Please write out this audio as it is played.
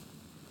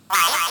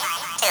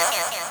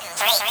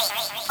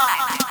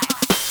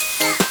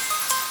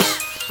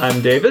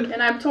I'm David.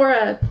 And I'm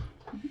Tora.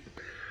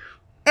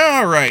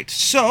 All right,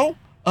 so,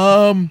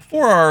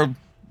 for our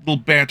little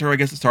banter, I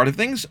guess, at the start of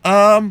things,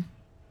 well,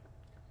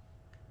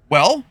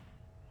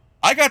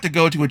 I got to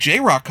go to a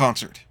J-Rock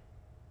concert.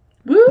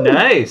 Woo!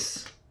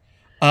 Nice.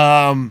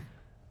 Band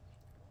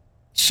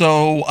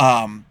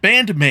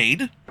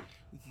Maid,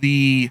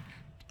 the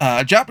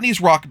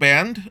Japanese rock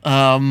band,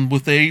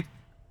 with a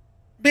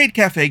maid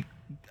cafe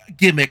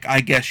gimmick,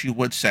 I guess you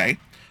would say.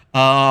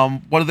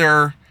 One of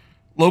their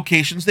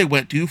locations they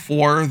went to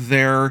for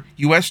their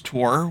U.S.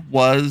 tour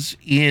was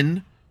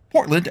in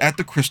Portland at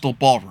the Crystal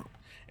Ballroom.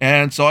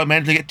 And so I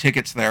managed to get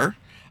tickets there.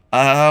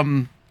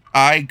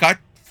 I got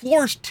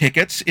floors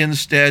tickets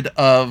instead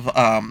of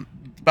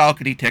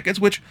balcony tickets,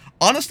 which,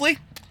 honestly,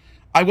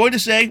 I'm going to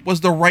say was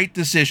the right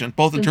decision,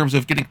 both in terms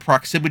of getting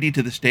proximity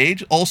to the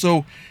stage,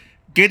 also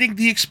getting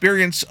the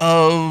experience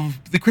of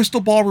the Crystal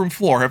Ballroom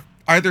floor. Have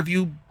either of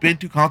you been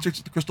to concerts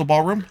at the Crystal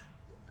Ballroom?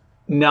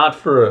 Not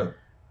for a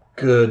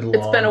good long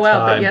time. It's been a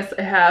while, but yes,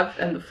 I have,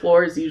 and the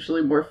floor is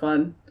usually more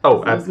fun.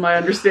 Oh, that was my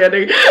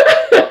understanding.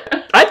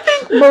 I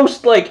think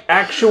most, like,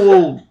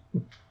 actual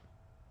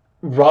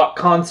rock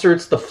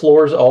concerts, the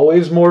floor's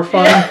always more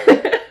fun.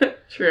 Yeah.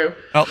 True.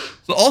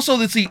 So also,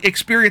 it's the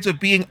experience of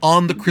being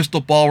on the Crystal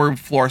Ballroom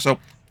floor. So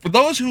for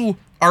those who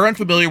are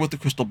unfamiliar with the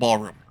Crystal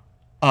Ballroom,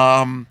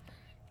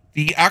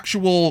 the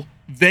actual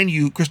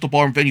venue, Crystal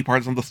Ballroom venue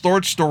part, is on the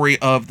third story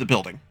of the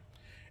building.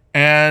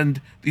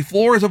 And the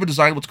floor is of a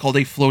design what's called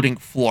a floating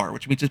floor,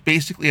 which means it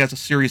basically has a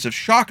series of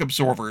shock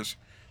absorbers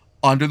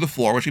under the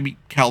floor, which can be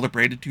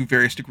calibrated to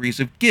various degrees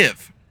of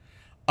give.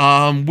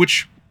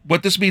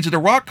 What this means at a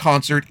rock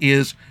concert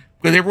is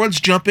when everyone's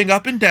jumping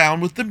up and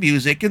down with the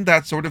music and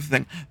that sort of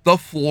thing, the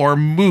floor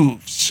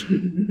moves.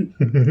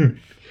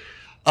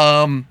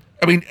 I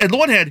mean, on the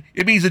one hand,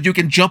 it means that you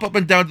can jump up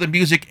and down to the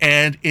music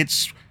and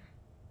it's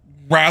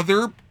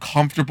rather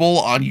comfortable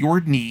on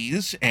your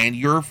knees and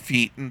your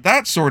feet and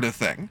that sort of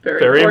thing.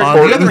 Very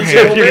important. On the other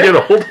hand, you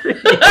get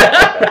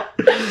older.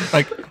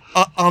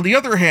 On the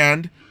other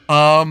hand,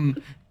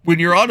 when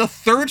you're on a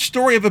third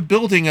story of a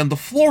building and the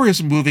floor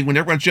is moving when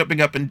everyone's jumping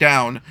up and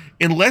down,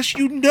 unless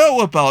you know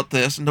about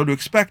this and know to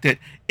expect it,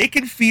 it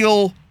can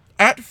feel,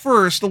 at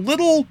first, a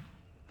little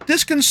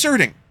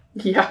disconcerting.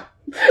 Yeah.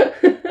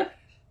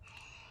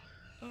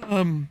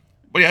 But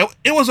yeah,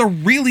 it was a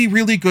really,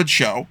 really good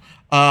show.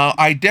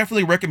 I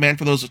definitely recommend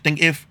for those listening,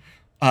 if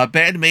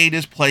Band Maid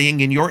is playing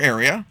in your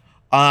area,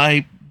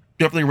 I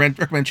definitely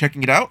recommend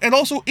checking it out. And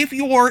also, if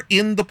you are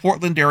in the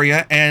Portland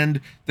area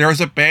and there is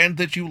a band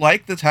that you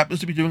like that happens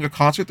to be doing a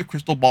concert at the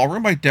Crystal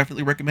Ballroom, I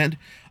definitely recommend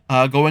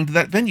going to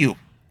that venue.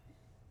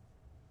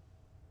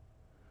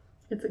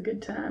 It's a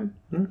good time.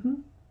 Mm-hmm.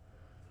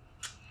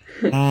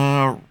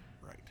 Right.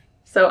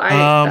 So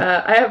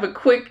I have a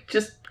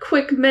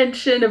quick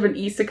mention of an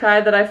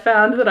isekai that I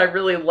found that I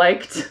really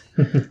liked.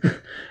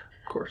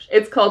 Of course.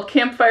 It's called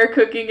Campfire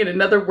Cooking in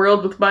Another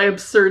World with My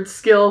Absurd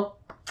Skill.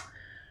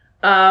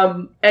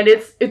 And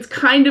it's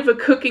kind of a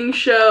cooking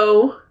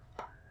show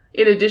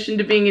in addition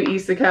to being an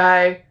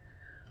isekai.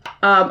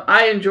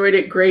 I enjoyed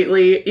it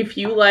greatly. If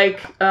you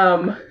like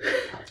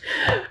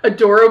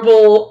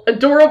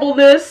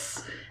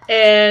adorableness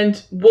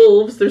and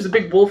wolves, there's a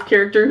big wolf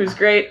character who's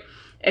great,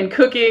 and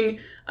cooking,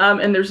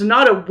 and there's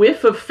not a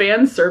whiff of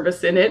fan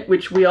service in it,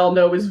 which we all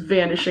know is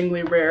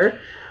vanishingly rare.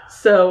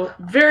 So,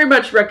 very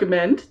much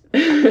recommend.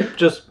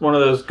 Just one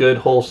of those good,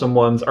 wholesome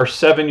ones. Our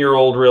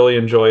 7-year-old really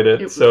enjoyed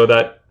it, so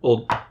that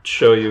will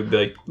show you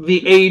the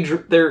age.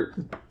 They're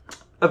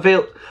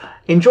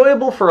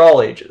enjoyable for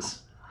all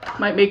ages.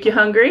 Might make you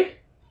hungry,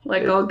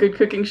 like all good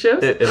cooking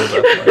shows. It'll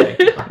definitely make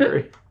you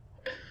hungry.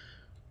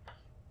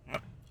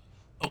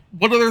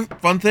 One other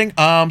fun thing,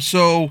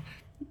 so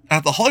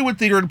at the Hollywood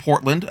Theater in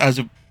Portland, as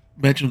I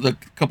mentioned a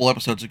couple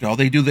episodes ago,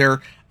 they do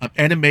their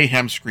Anime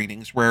Ham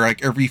screenings, where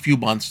like every few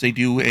months they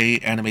do a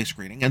anime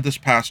screening. And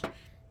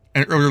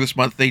earlier this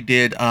month they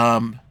did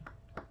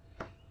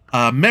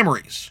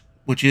Memories,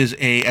 which is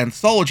a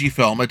anthology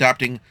film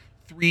adapting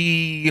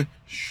 3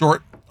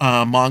 short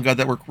manga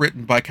that were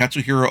written by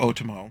Katsuhiro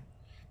Otomo,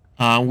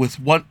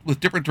 with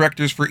different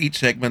directors for each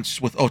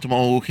segments, with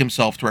Otomo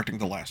himself directing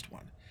the last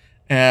one.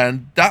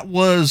 And that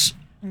was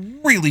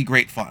really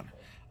great fun.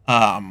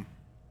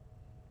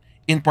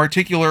 In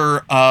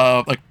particular,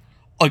 like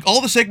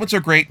all the segments are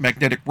great.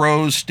 Magnetic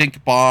Rose,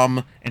 Stink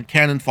Bomb, and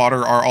Cannon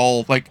Fodder are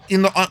all like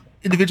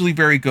individually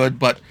very good,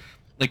 but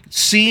like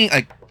seeing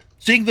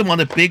them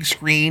on a big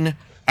screen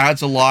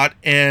adds a lot.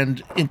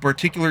 And in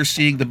particular,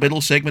 seeing the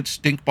middle segment,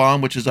 Stink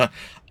Bomb, which is a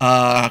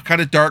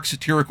kind of dark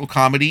satirical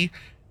comedy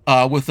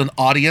with an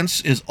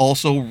audience, is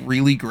also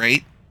really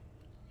great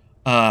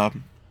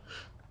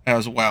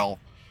as well.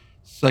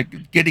 It's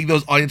like getting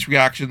those audience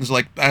reactions,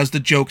 like as the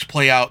jokes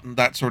play out and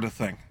that sort of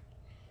thing.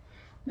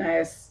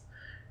 Nice.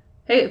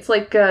 Hey, it's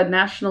like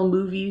National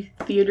Movie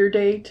Theater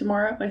Day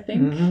tomorrow, I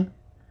think. Mm-hmm.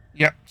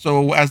 Yeah.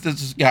 So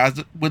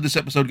when this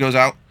episode goes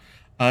out,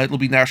 it'll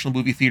be National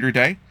Movie Theater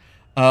Day.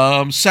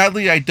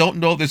 Sadly, I don't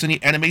know if there's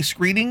any anime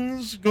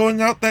screenings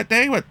going out that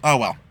day, but oh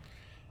well.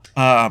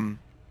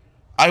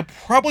 I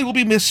probably will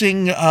be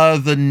missing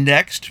the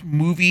next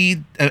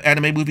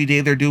anime movie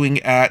day they're doing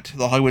at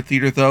the Hollywood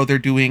Theater, though. They're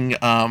doing,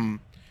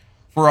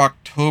 for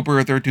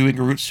October, they're doing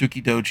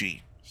Urutsuki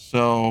Doji.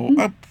 So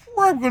I'm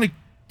probably going to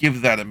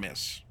give that a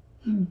miss.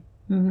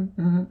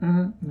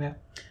 Yeah.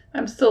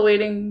 I'm still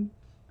waiting.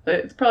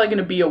 It's probably going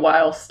to be a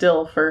while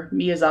still for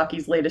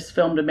Miyazaki's latest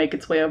film to make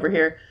its way over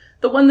here.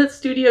 The one that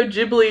Studio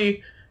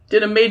Ghibli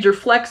did a major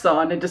flex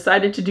on and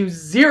decided to do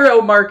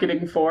zero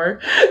marketing for.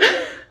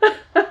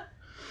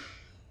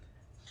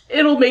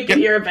 It'll make it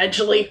here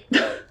eventually.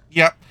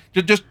 Yeah,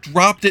 just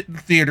dropped it in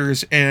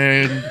theaters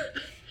and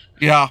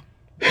yeah.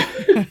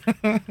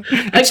 I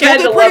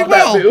kind of love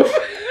that move.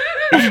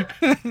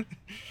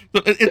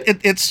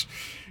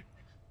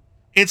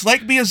 It's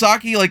like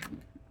Miyazaki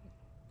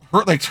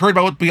heard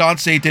about what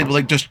Beyonce did,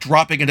 like just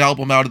dropping an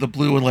album out of the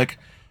blue and like,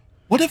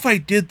 what if I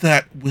did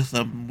that with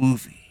a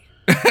movie?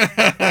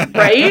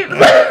 Right?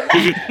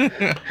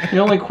 The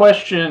only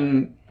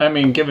question,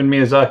 given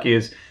Miyazaki,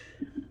 is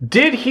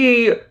did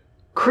he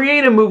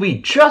create a movie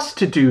just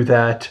to do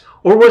that,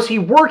 or was he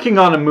working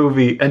on a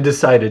movie and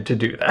decided to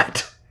do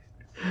that?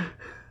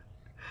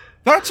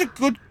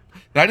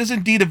 That is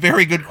indeed a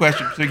very good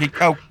question. So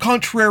how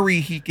contrary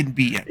he can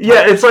be.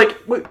 Yeah, it's like,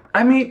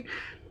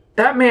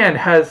 that man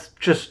has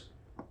just,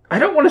 I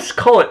don't want to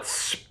call it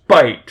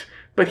spite,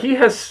 but he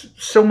has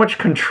so much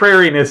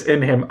contrariness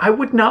in him. I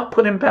would not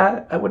put it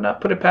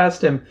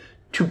past him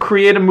to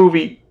create a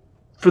movie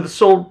for the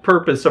sole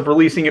purpose of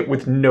releasing it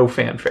with no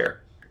fanfare.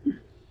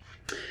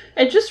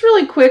 And just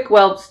really quick,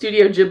 while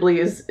Studio Ghibli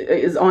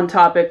is on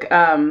topic,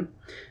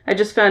 I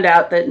just found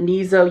out that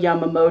Nizo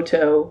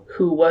Yamamoto,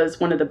 who was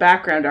one of the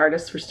background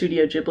artists for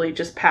Studio Ghibli,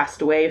 just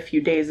passed away a few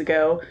days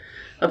ago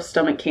of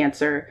stomach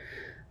cancer.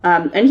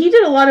 And he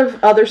did a lot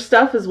of other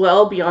stuff as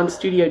well beyond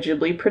Studio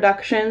Ghibli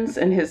productions,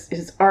 and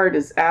his art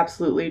is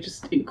absolutely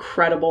just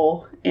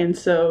incredible. And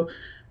so,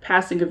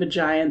 passing of a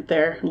giant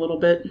there a little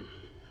bit.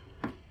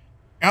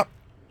 Yep,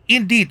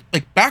 indeed.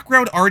 Like,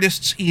 background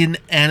artists in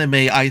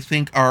anime, I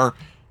think, are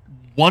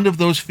one of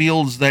those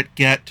fields that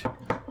get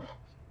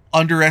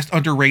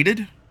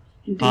underrated.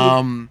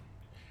 Indeed.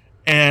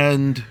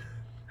 And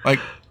like,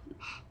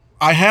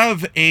 I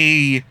have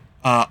a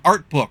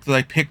art book that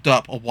I picked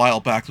up a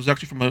while back. It was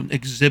actually from an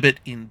exhibit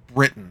in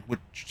Britain, which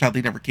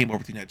sadly never came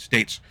over to the United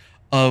States,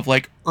 of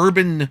like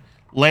urban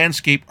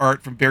landscape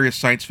art from various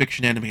science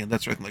fiction anime and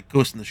that sort of thing, like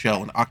Ghost in the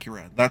Shell and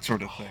Akira and that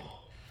sort of thing.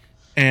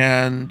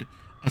 And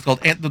it's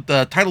called,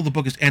 the title of the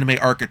book is Anime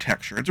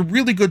Architecture. It's a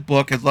really good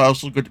book. It has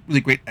also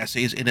really great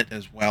essays in it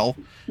as well.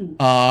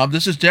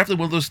 This is definitely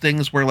one of those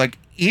things where, like,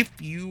 if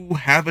you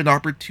have an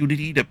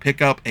opportunity to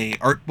pick up a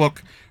art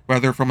book,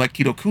 whether from like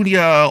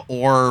Kinokuniya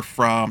or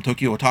from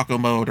Tokyo Otaku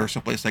Mode or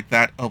someplace like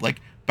that, of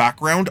like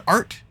background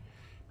art,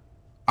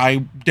 I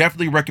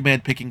definitely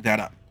recommend picking that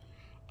up.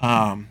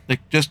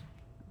 Like, just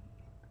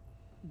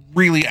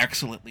really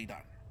excellently done.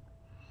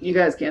 You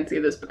guys can't see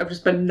this, but I've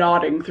just been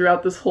nodding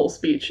throughout this whole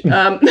speech.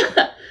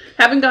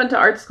 Having gone to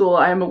art school,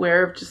 I am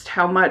aware of just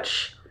how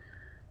much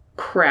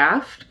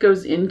craft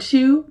goes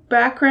into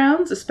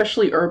backgrounds,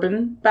 especially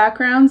urban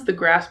backgrounds. The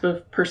grasp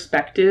of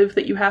perspective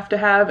that you have to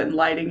have and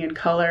lighting and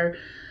color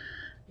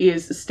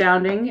is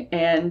astounding.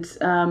 And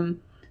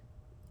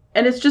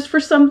it's just for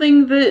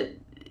something that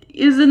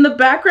is in the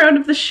background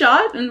of the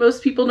shot, and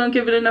most people don't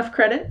give it enough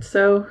credit.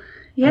 So,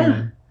 yeah.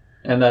 Mm-hmm.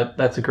 And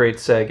that's a great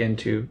seg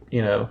into,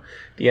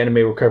 the anime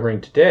we're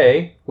covering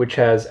today, which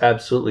has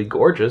absolutely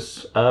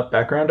gorgeous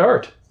background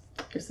art.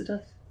 Yes, it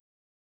does.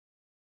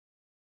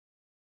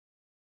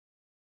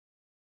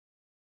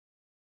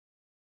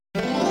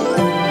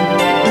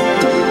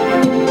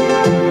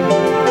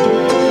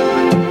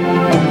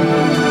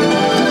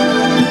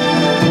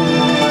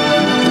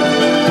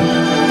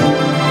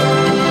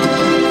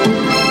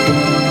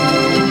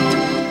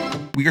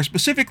 We are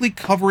specifically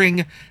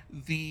covering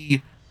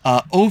the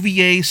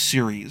OVA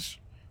series,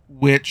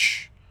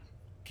 which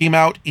came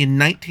out in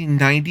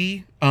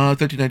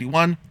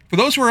 1391. For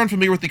those who are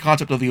unfamiliar with the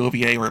concept of the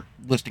OVA or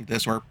listening to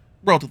this or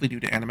relatively new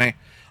to anime,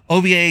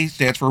 OVA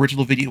stands for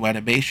Original Video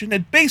Animation,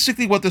 and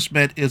basically what this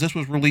meant is this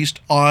was released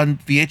on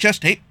VHS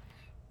tape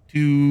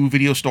to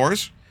video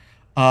stores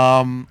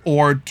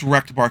or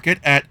direct market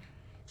at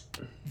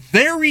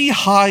very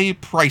high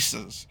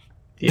prices.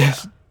 Yeah.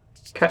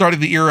 Starting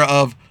the era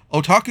of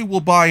otaku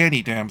will buy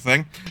any damn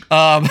thing.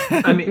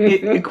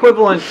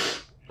 Equivalent,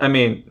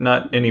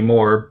 not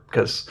anymore,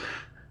 because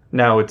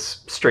now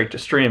it's straight to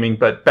streaming,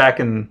 but back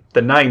in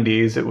the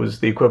 90s, it was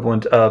the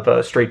equivalent of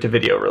a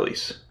straight-to-video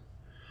release.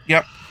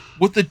 Yep.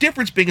 With the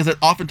difference being is that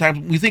oftentimes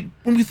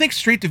when we think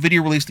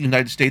straight-to-video release in the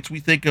United States,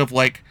 we think of,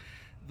 like,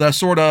 the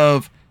sort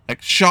of,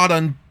 like, shot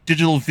on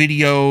digital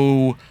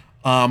video,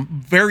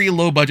 very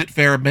low-budget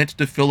fare meant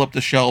to fill up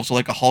the shelves of,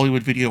 like, a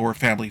Hollywood Video or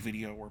Family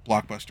Video or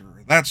Blockbuster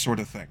or that sort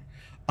of thing.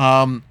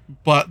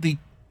 But the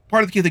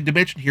part of the key thing to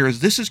mention here is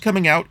this is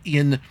coming out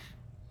in,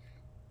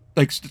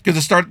 like, because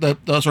the sort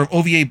of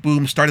OVA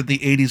boom started in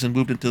the 80s and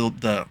moved into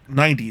the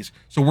 90s.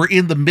 So we're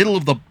in the middle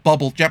of the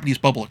Japanese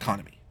bubble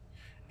economy.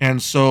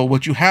 And so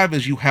what you have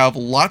is you have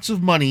lots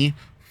of money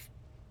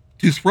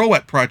to throw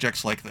at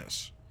projects like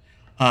this.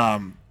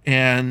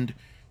 And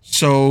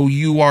so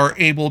you are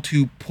able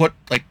to put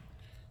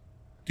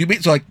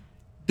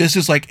this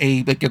is like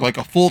a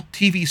full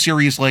TV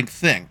series length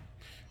thing.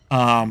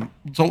 So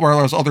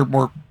whereas other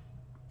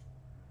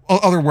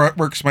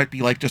works might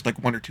be like just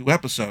like 1 or 2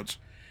 episodes,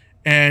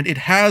 and it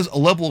has a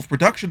level of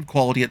production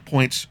quality at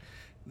points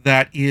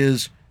that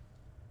is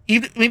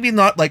even maybe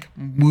not like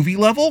movie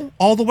level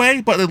all the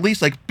way, but at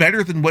least like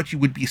better than what you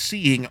would be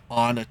seeing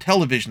on a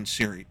television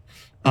series,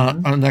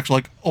 on an actual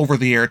like over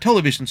the air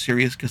television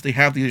series, because they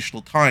have the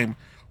additional time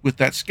with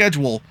that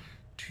schedule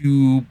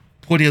to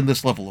put in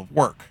this level of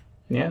work.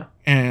 Yeah.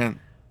 And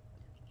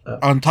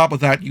on top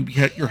of that,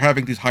 you're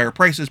having these higher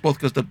prices, both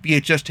because the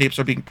VHS tapes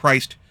are being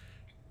priced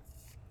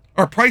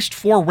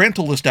for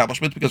rental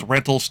establishments, because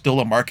rental's still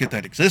a market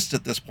that exists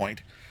at this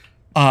point.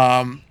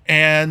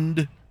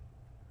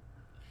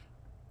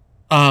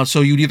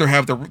 So you'd either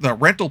have the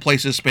rental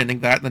places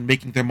spending that and then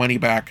making their money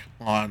back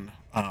on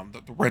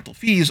the rental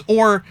fees,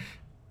 or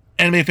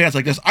anime fans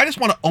like this, I just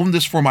want to own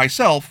this for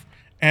myself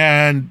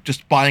and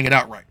just buying it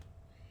outright.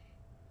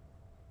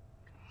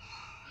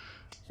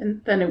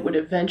 And then it would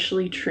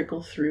eventually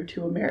trickle through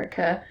to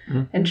America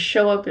and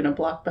show up in a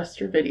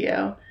Blockbuster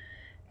video.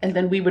 And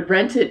then we would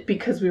rent it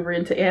because we were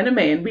into anime,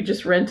 and we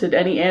just rented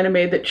any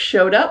anime that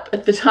showed up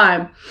at the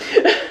time.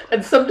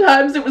 And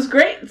sometimes it was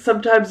great, and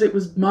sometimes it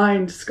was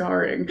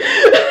mind-scarring.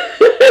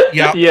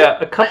 Yeah. Yeah,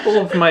 a couple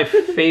of my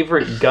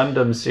favorite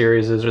Gundam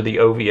series are the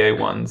OVA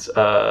ones,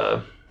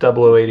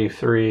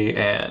 0083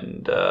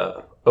 and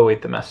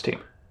 08 The Mess Team.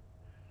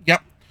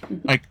 Yep.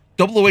 Like,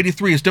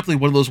 0083 is definitely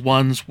one of those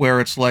ones where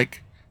it's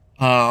like,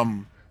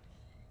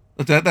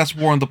 that's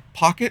War in the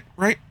Pocket,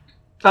 right?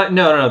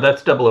 No,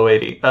 that's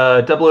 0080.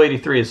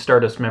 0083 is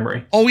Stardust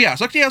Memory. Oh, yeah.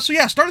 So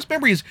Stardust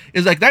Memory is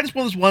like, that is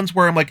one of those ones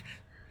where I'm like,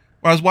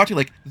 when I was watching,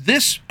 like,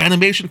 this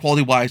animation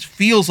quality-wise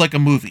feels like a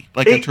movie,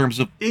 like, in terms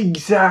of...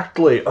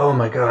 Exactly. Oh,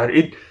 my God.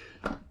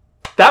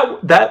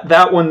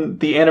 That one,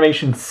 the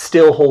animation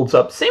still holds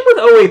up. Same with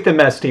 08 The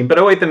Mess Team, but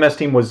 08 The Mess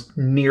Team was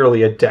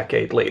nearly a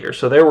decade later,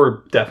 so there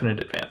were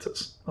definite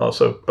advances.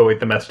 Also, 08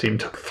 The Mess Team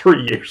took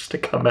 3 years to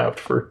come out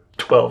for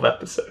 12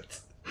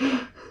 episodes.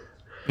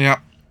 Yeah.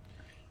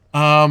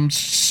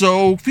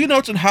 So, a few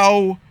notes on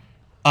how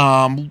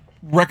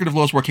Record of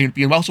Lodoss War came to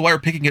be, and also why we're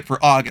picking it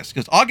for August,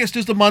 because August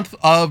is the month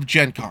of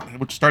Gen Con,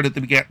 which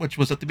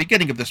was at the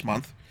beginning of this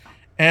month,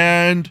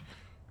 and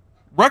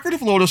Record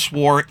of Lodoss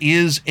War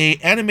is a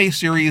anime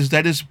series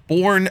that is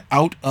born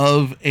out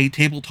of a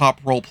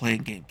tabletop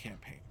role-playing game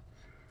campaign.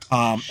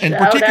 In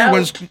particular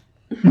was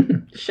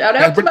shout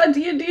out to my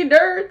D&D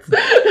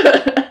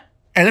nerds.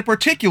 And in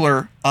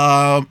particular,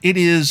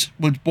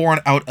 was born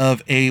out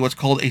of what's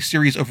called a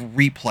series of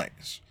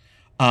replays.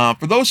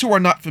 For those who are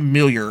not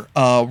familiar,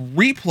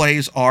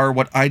 replays are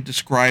what I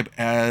describe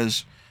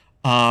as,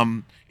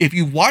 if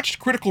you watched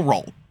Critical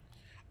Role,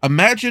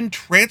 imagine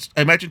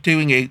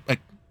doing a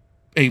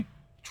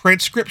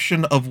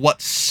transcription of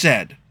what's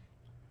said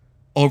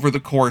over the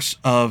course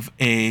of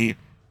a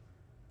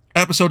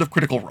episode of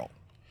Critical Role.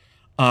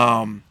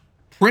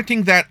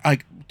 Typing that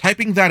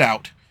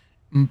out,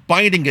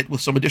 binding it with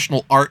some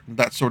additional art and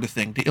that sort of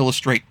thing to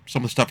illustrate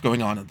some of the stuff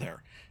going on in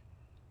there.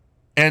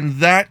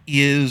 And that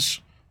is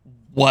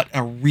what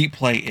a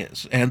replay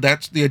is. And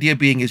that's the idea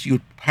being is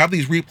you have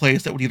these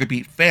replays that would either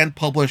be fan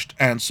published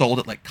and sold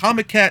at like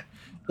Comic-Cat,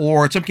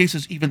 or in some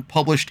cases even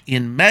published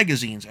in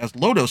magazines, as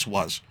Lodoss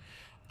was,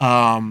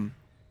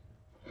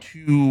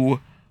 to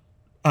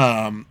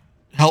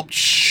help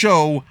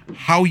show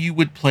how you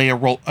would play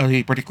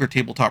a particular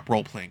tabletop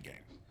role-playing game.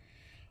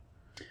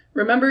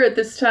 Remember at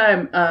this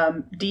time,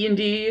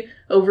 D&D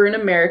over in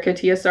America,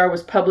 TSR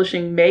was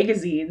publishing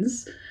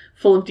magazines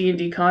full of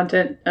D&D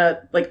content,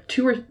 like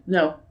two or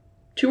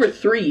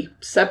three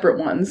separate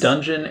ones.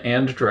 Dungeon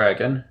and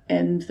Dragon.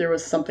 And there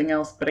was something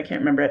else, but I can't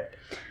remember it.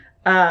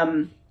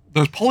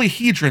 There's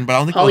Polyhedron, but I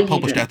don't think it was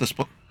published at this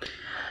point.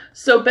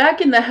 So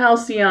back in the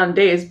halcyon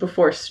days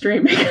before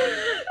streaming,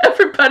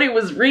 everybody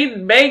was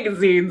reading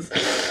magazines,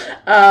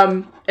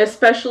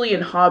 especially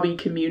in hobby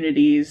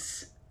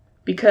communities,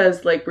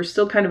 because like we're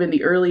still kind of in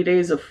the early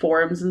days of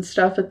forums and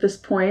stuff at this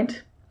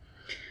point.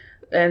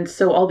 And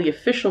so all the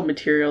official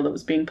material that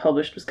was being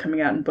published was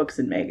coming out in books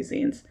and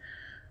magazines.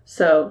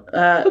 So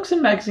books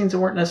and magazines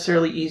weren't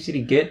necessarily easy to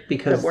get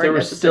because there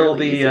was still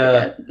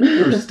there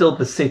was still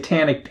the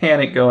satanic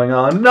panic going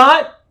on.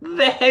 Not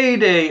the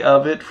heyday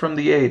of it from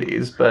the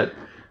 80s, but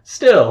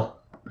still.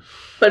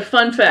 But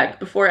fun fact,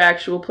 before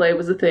actual play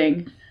was a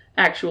thing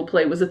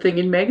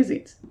in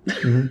magazines.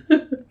 Mm-hmm.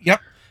 Yep.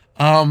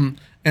 And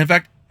in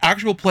fact,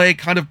 actual play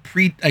kind of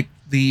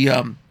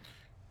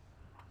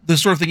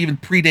this sort of thing even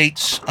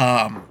predates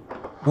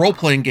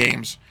role-playing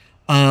games.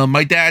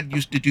 My dad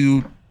used to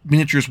do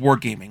miniatures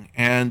wargaming,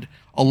 and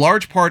a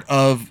large part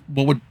of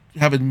what would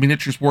have in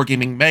miniatures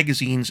wargaming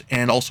magazines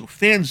and also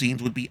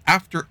fanzines would be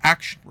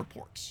after-action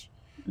reports,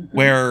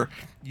 where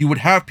you would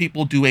have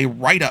people do a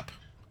write-up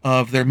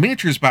of their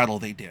miniatures battle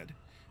they did,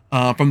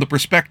 from the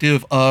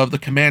perspective of the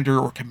commander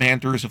or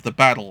commanders of the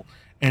battle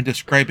and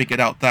describing it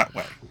out that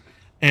way.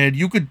 And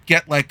you could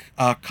get like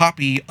a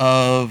copy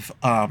of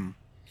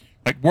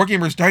like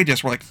Wargamers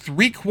Digest, where like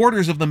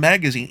 3/4 of the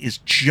magazine is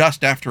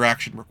just after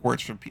action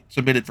reports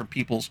submitted from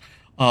people's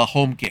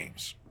home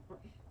games.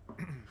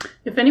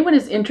 If anyone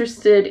is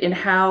interested in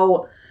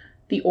how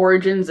the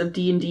origins of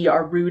D&D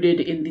are rooted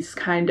in this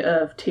kind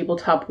of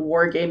tabletop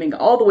wargaming,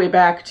 all the way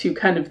back to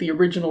kind of the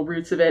original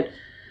roots of it,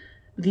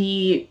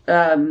 the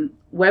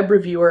web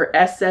reviewer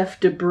SF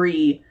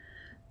Debris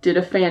did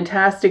a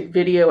fantastic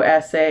video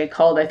essay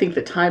called, I think,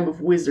 The Time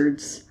of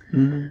Wizards,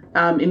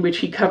 in which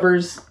he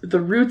covers the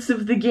roots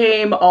of the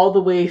game all the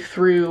way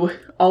through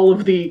all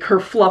of the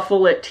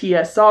kerfluffle at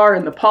TSR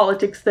and the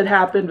politics that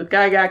happened with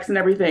Gygax and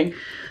everything.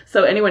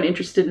 So anyone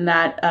interested in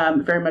that,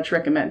 very much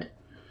recommend.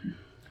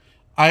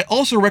 I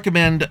also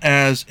recommend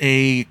as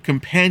a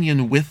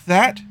companion with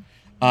that,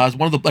 as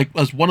one of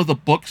the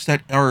books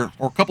that are,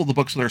 or a couple of the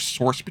books that are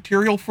source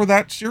material for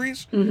that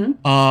series.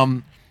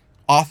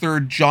 Author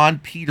John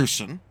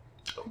Peterson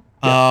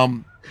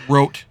has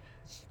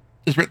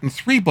written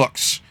 3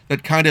 books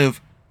that kind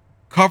of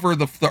cover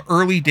the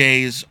early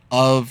days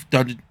of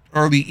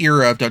early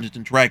era of Dungeons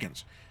and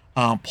Dragons.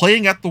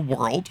 Playing at the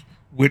World,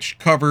 which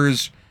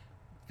covers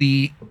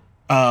the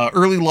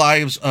early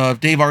lives of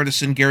Dave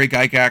Arneson, Gary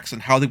Gygax,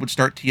 and how they would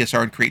start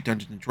TSR and create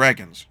Dungeons and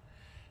Dragons.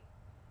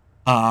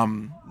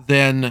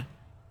 Then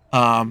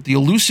The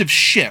Elusive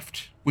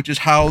Shift, which is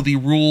how the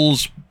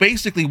rules,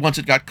 basically once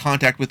it got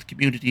contact with the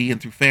community and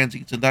through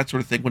fanzines and that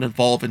sort of thing, would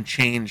evolve and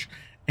change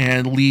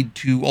and lead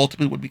to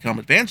ultimately what would become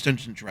Advanced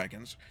Dungeons and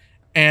Dragons.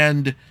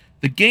 And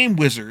The Game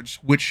Wizards,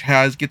 which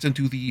gets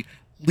into the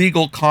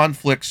legal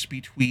conflicts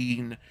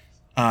between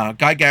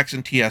Gygax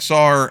and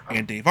TSR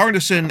and Dave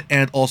Arneson,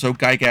 and also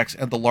Gygax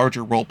and the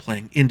larger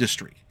role-playing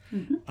industry.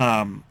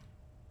 All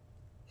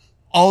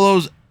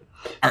those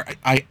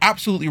I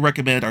absolutely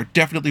recommend, are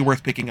definitely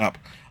worth picking up.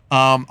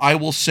 I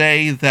will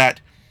say that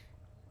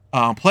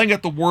Playing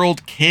at the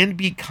World can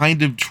be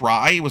kind of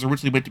dry. It was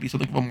originally meant to be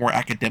something of a more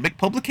academic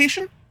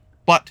publication,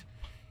 but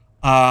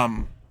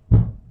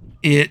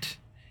it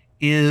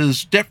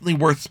is definitely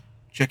worth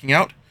checking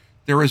out.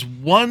 There is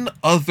one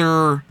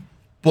other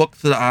book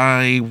that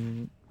I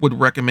would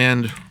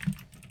recommend.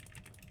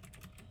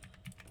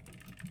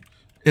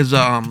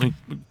 Let me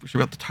make sure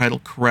I got the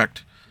title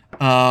correct.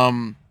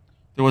 There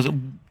was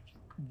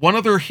one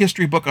other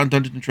history book on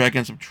Dungeons and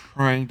Dragons. I'm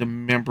trying to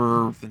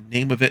remember the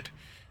name of it,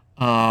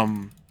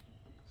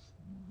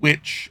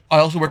 which I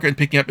also recommend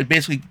picking up. It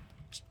basically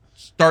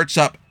starts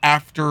up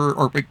after,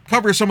 or it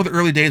covers some of the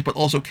early days, but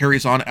also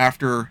carries on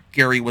after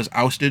Gary was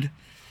ousted,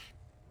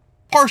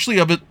 partially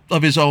of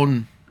his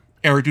own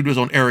error, due to his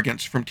own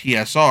arrogance from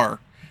TSR,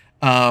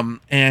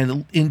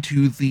 and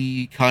into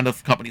the kind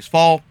of company's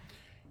fall.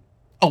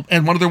 Oh,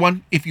 and one other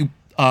one, if you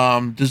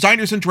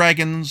Designers and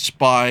Dragons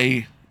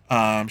by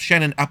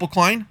Shannon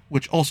Appelkline,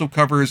 which also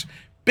covers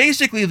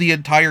basically the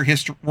entire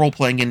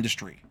role-playing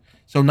industry.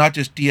 So not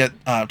just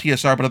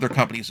TSR, but other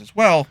companies as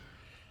well,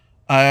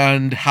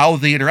 and how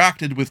they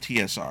interacted with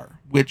TSR,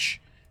 which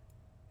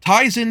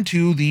ties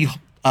into the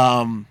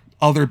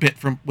other bit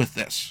with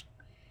this.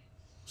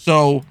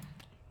 So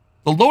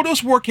the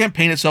Lodoss War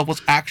campaign itself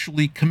was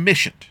actually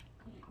commissioned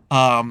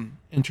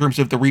in terms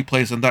of the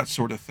replays and that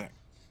sort of thing.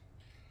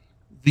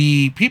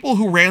 The people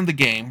who ran the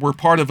game were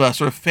part of a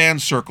sort of fan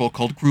circle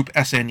called Group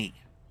SNE,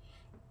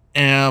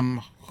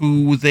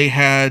 who they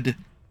had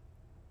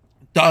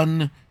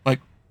done,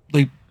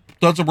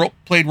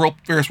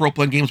 various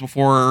role-playing games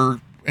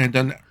before, and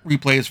done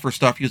replays for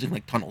stuff using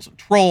like Tunnels and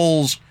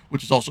Trolls,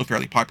 which is also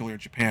fairly popular in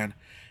Japan,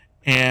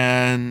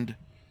 and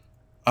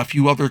a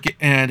few other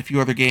games,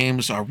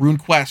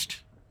 RuneQuest,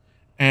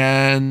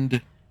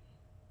 and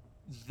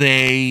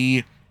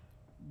they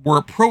were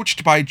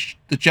approached by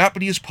the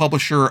Japanese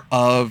publisher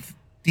of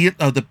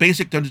the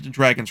basic Dungeons and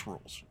Dragons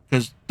rules,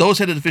 because those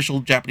had an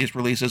official Japanese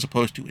release as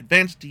opposed to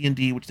Advanced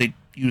D&D, which they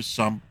used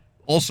some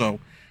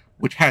also,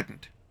 which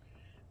hadn't,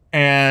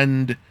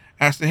 and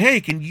asked them, hey,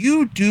 can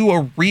you do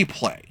a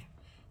replay,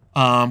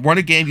 run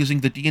a game using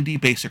the D&D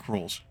basic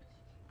rules,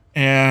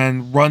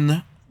 and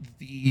run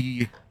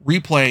the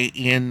replay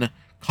in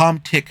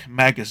Comtic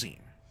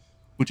magazine,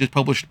 which is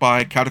published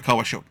by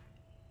Kadokawa Shoten,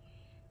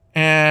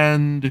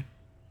 and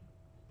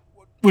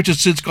which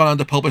has since gone on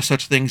to publish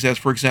such things as,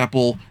 for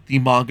example, the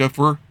manga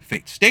for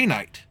Fate Stay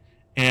Night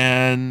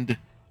and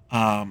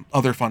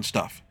other fun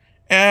stuff.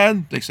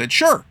 And they said,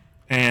 sure.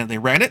 And they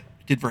ran it,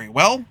 did very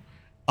well.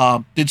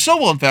 Did so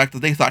well, in fact, that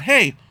they thought,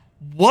 hey,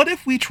 what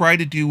if we try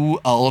to do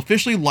an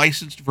officially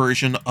licensed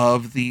version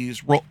of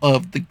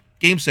of the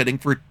game setting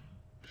for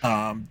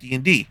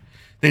D&D?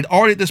 They'd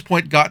already at this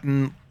point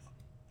gotten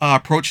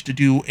approached to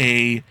do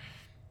a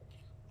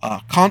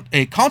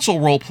console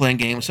role-playing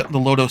game set in the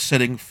Lodoss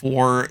setting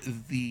for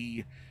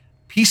the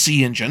PC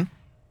Engine,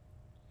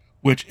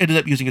 which ended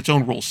up using its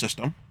own rule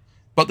system,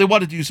 but they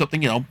wanted to do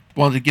something,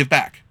 wanted to give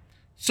back.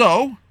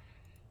 So,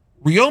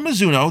 Ryo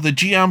Mizuno, the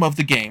GM of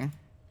the game,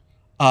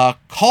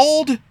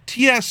 called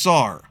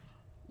TSR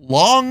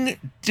long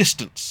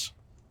distance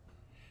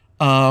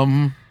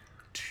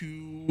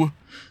to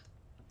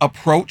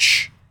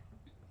approach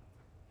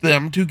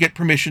them to get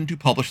permission to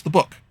publish the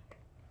book.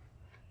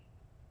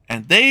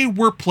 And they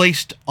were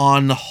placed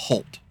on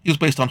hold. He was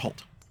placed on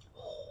hold.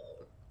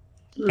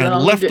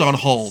 And left on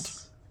hold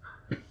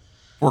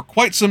for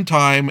quite some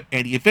time,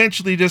 and he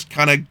eventually just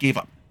kind of gave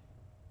up.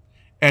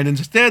 And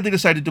instead, they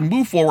decided to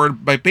move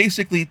forward by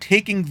basically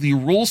taking the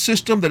rule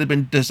system that had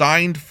been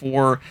designed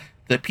for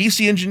the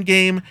PC Engine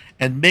game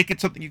and make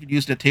it something you could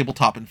use in a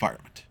tabletop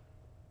environment.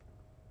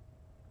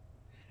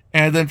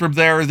 And then from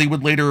there, they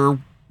would later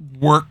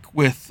work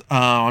with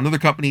another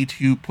company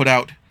to put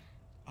out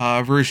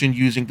a version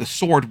using the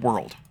Sword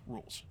World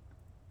rules.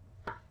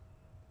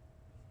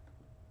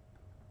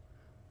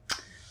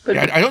 But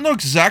I don't know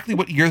exactly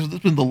what years,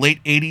 this was in the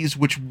late 80s,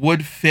 which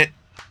would fit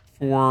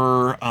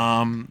for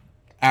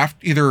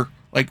after either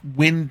like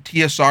when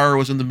TSR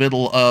was in the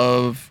middle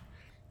of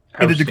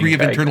in a degree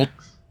of internal,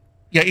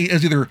 it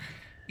was either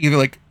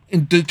like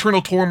in the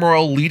internal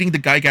turmoil leading to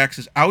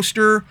Gygax's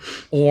ouster,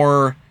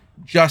 or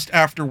just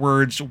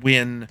afterwards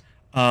when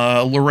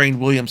Lorraine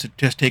Williams had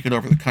just taken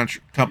over the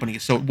company.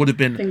 So it would have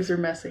been things are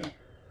messy.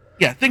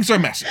 Yeah, things are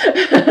messy.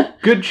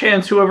 Good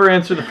chance whoever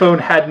answered the phone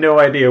had no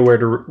idea where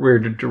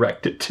to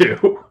direct it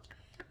to.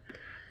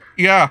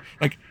 Yeah,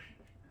 like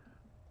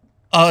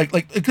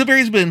it could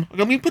have been.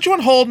 Let me put you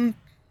on hold and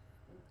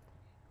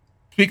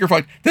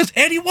speakerphone. Does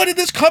anyone in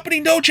this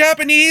company know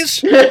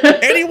Japanese?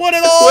 Anyone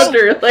at all?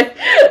 Wonder like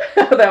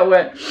how that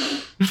went.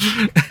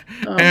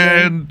 Oh,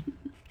 and man.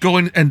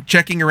 Going and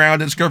checking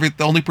around and discovering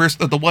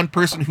the one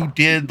person who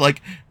did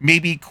like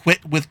maybe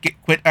quit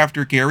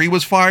after Gary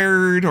was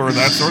fired or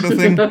that sort of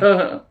thing.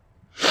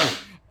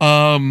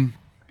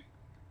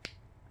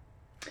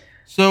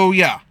 So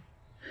yeah.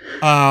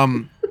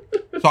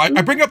 So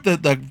I bring up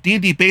the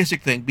D&D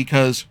basic thing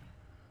because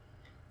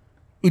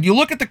when you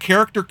look at the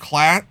character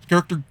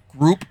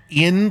group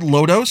in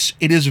Lodoss,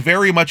 it is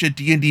very much a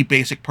D&D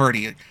basic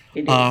party.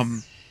 It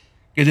is.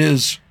 It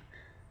is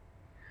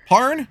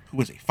Parn,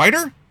 who is a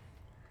fighter,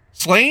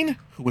 Slain,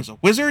 who is a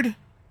wizard,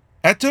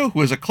 Eto,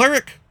 who is a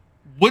cleric,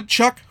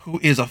 Woodchuck, who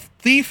is a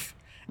thief,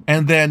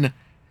 and then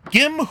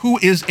Gim, who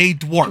is a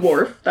dwarf.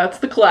 Dwarf, that's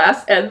the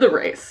class and the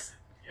race.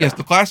 Yes,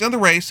 the class and the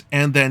race,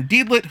 and then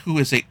Deedlit, who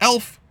is a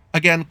elf,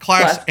 again,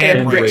 class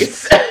and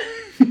race.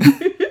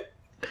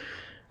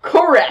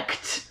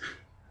 Correct.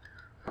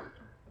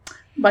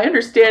 My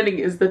understanding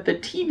is that the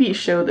TV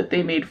show that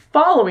they made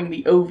following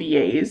the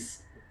OVAs,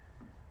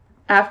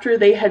 after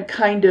they had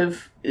kind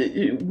of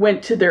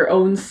went to their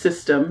own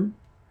system,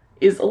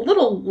 is a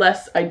little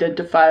less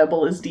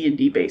identifiable as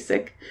D&D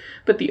Basic,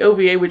 but the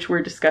OVA which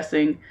we're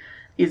discussing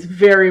is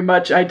very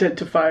much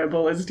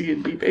identifiable as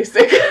D&D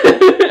Basic.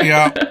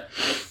 Yeah.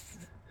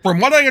 From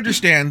what I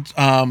understand,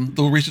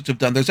 the research I've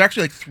done, there's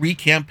actually like 3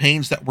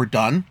 campaigns that were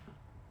done.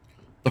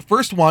 The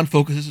first one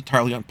focuses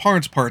entirely on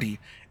Parn's party,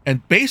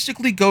 and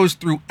basically goes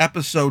through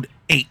episode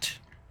 8,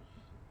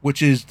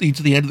 which leads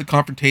to the end of the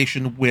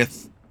confrontation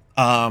with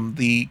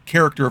the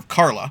character of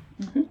Carla.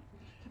 Mm-hmm.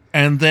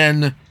 And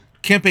then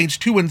campaigns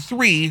 2 and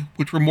 3,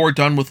 which were more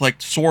done with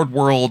like Sword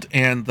World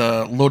and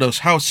the Lodoss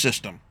House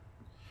system.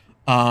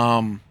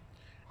 And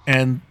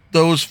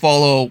those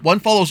one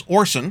follows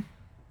Orson,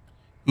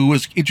 who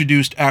was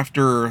introduced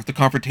after the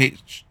confrontation.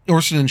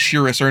 Orson and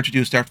Shiris are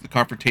introduced after the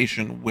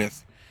confrontation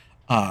with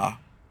Carla.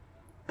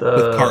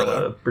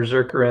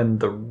 Berserker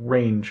and the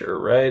Ranger,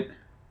 right?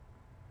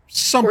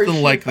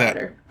 Something like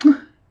that.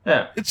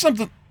 Yeah. It's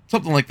something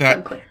like that.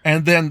 Unclear.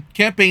 And then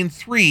campaign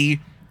 3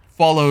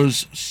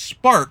 follows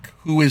Spark,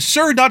 who is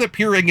not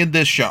appearing in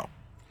this show.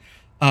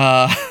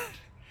 And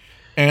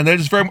that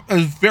is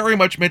very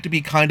much meant to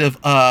be kind of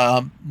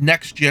a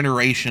next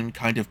generation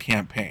kind of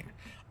campaign.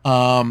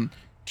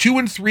 2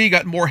 and 3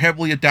 got more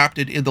heavily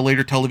adapted in the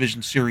later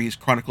television series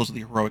Chronicles of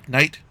the Heroic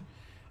Knight.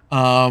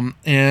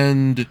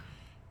 And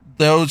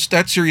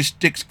that series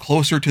sticks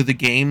closer to the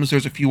games.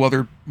 There's a few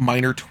other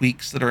minor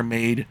tweaks that are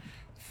made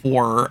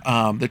for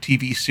the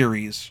TV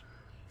series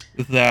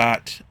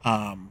that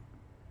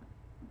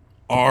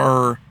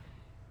are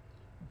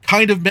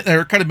kind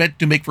of meant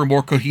to make for a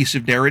more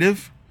cohesive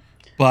narrative.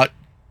 But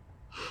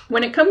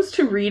when it comes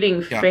to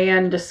reading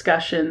fan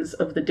discussions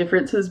of the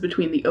differences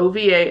between the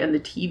OVA and the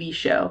TV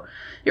show,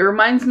 it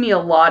reminds me a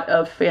lot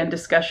of fan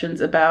discussions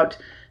about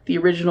the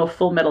original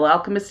Full Metal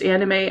Alchemist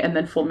anime and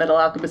then Full Metal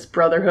Alchemist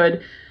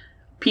Brotherhood.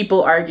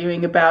 People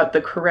arguing about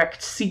the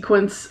correct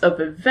sequence of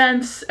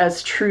events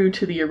as true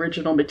to the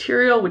original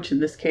material, which in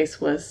this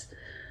case was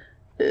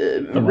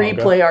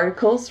replay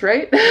articles,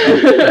 right?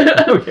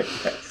 Okay.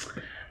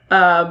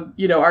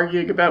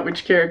 Arguing about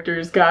which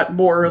characters got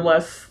more or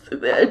less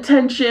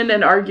attention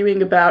and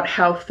arguing about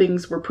how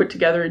things were put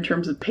together in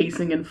terms of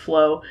pacing and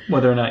flow.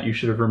 Whether or not you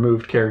should have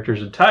removed characters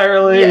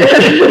entirely.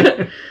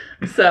 Yeah.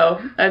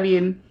 So, I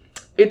mean,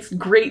 it's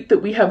great that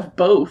we have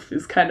both,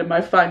 is kind of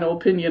my final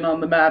opinion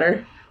on the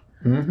matter.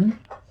 Mm-hmm.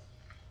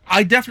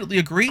 I definitely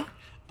agree.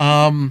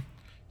 Talk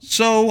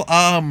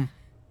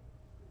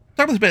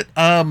about this a bit.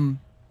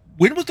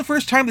 When was the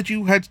first time that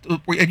you had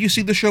you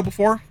seen the show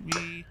before?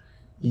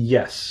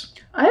 Yes.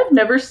 I have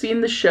never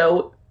seen the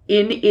show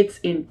in its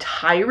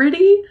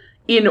entirety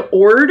in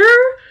order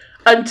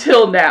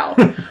until now.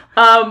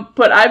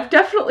 But I've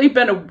definitely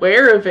been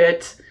aware of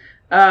it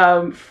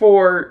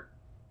for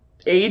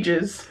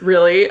ages,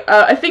 really.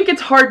 I think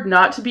it's hard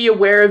not to be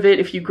aware of it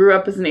if you grew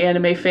up as an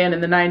anime fan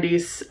in the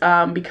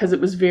 90s, because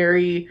it was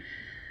very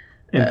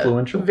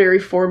influential. Very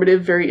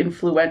formative, very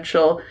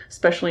influential,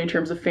 especially in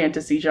terms of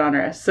fantasy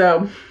genre.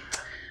 So,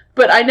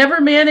 but I never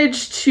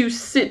managed to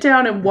sit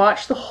down and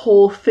watch the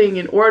whole thing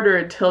in order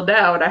until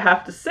now, and I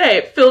have to say,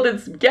 it filled in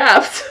some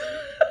gaps.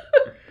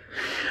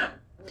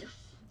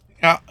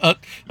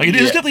 It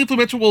is definitely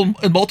influential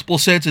in multiple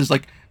senses.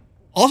 Like,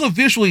 also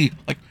visually,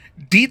 like,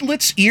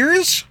 Deedlit's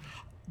ears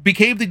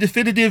became the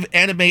definitive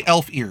anime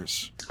elf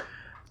ears.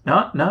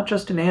 Not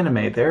just in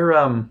anime. They're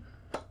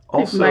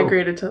also They've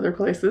migrated to other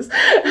places.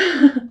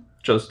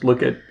 Just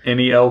look at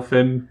any elf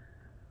in,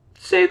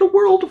 say, the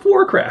World of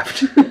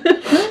Warcraft.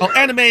 Well,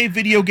 anime,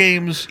 video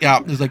games,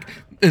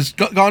 is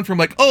gone from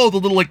like, oh, the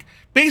little like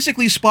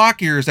basically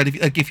Spock ears that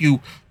if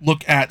you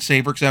look at,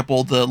 say, for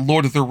example, the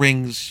Lord of the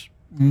Rings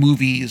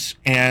movies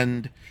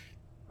and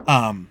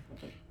even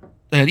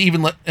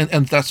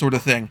and that sort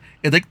of thing,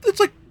 it's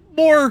like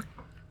more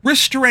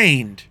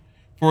restrained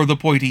for the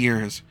pointy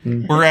ears.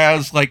 Mm-hmm.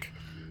 Whereas, like,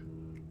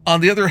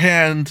 on the other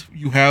hand,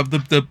 you have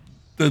the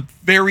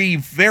very,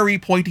 very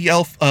pointy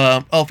elf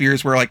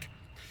ears, where like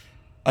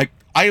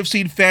I have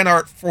seen fan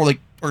art for like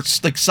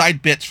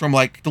side bits from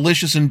like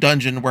Delicious in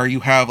Dungeon, where you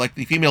have like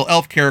the female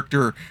elf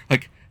character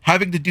like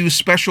having to do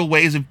special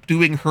ways of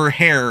doing her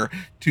hair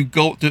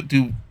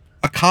to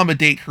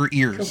accommodate her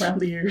ears. Around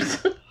the ears.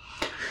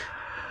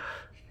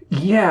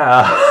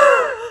 Yeah.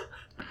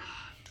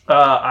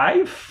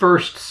 I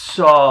first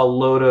saw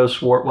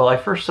Lodoss War. Well, I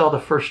first saw the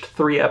first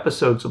 3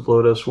 episodes of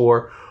Lodoss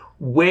War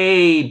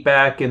way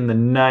back in the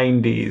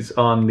 90s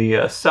on the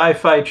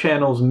Sci-Fi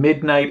Channel's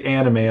Midnight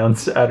Anime on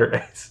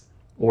Saturdays.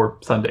 Or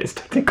Sundays,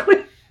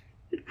 technically.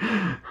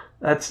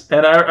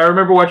 And I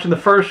remember watching the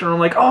first one, and I'm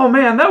like, oh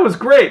man, that was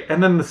great.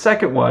 And then the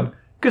second one,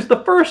 because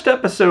the first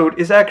episode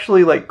is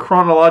actually like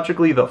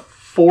chronologically the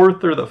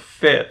 4th or the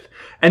 5th,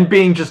 and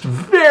being just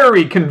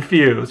very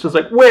confused. It's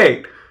like,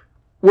 wait,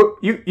 what,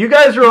 you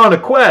guys are on a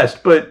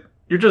quest, but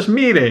you're just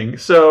meeting.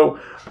 So,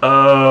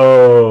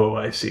 oh,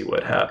 I see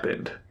what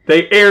happened.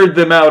 They aired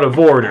them out of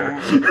order.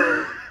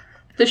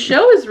 The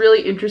show is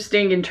really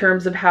interesting in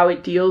terms of how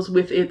it deals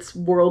with its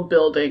world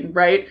building,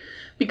 right?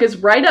 Because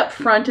right up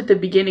front at the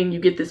beginning, you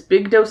get this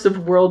big dose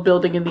of world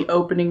building in the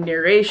opening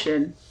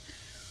narration.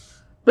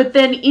 But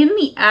then in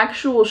the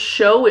actual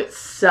show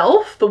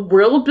itself, the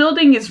world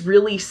building is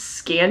really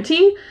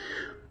scanty.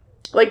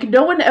 Like,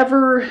 no one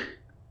ever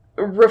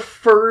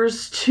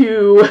refers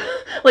to...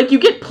 Like, you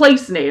get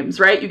place names,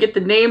 right? You get the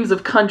names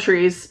of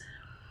countries...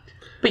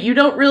 But you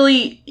don't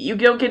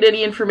get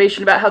any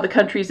information about how the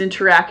countries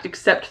interact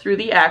except through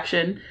the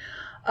action.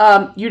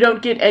 You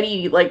don't get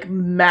any, like,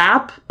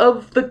 map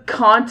of the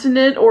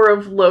continent or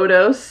of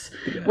Lodoss,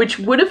 which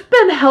would have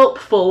been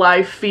helpful,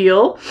 I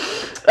feel.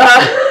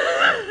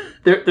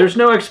 There's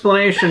no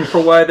explanation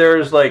for why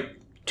there's, like,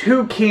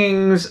 2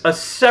 kings, a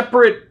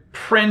separate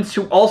prince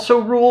who also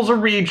rules a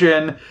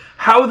region,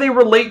 how they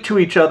relate to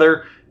each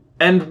other,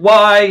 and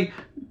why...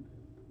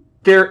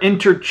 they're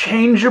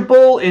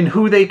interchangeable in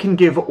who they can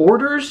give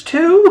orders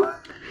to?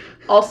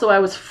 Also, I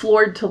was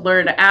floored to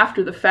learn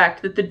after the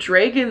fact that the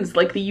dragons,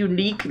 like the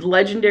unique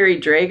legendary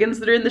dragons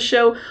that are in the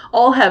show,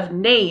 all have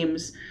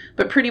names,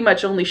 but pretty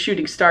much only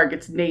Shooting Star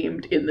gets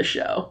named in the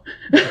show.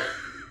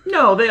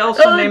 No, they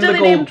also named the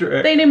gold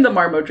dragon. They named the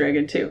Marmo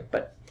dragon too,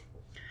 but...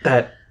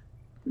 That...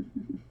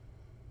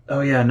 Oh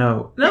yeah,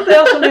 no. No, they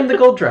also named the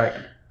gold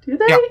dragon. Do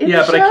they?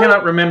 Yeah, but I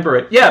cannot remember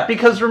it. Yeah,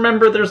 because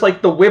remember, there's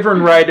like the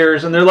Wyvern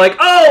Riders, and they're like,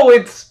 oh,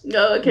 it's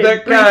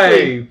that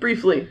guy.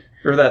 Briefly.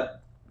 Or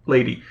that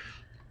lady.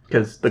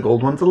 Because the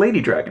gold one's a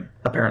lady dragon,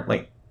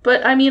 apparently.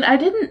 But, I mean, I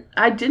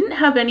didn't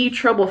have any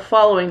trouble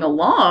following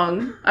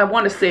along. I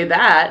want to say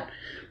that.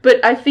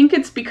 But I think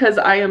it's because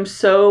I am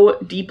so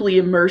deeply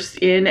immersed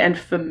in and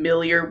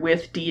familiar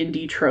with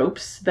D&D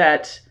tropes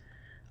that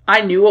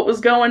I knew what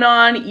was going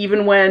on,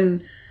 even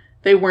when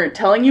they weren't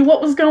telling you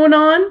what was going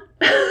on.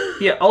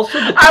 Yeah, also...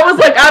 I was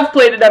like, I've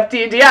played enough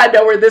D&D, I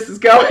know where this is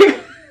going.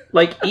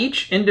 Like,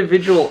 each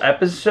individual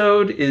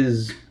episode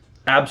is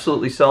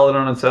absolutely solid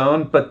on its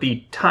own, but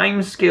the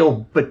time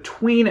scale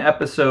between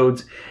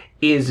episodes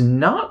is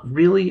not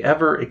really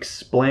ever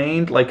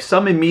explained. Like,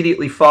 some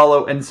immediately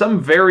follow, and some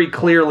very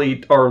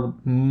clearly are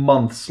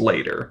months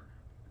later.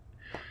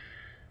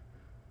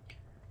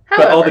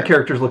 However, but all the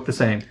characters look the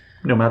same,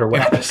 no matter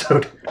what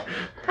episode.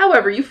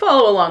 However, you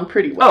follow along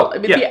pretty well. Oh, I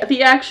mean,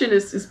 the action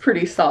is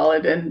pretty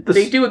solid, and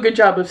they do a good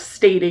job of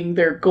stating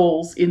their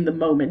goals in the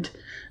moment.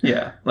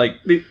 Yeah, like,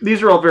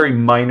 these are all very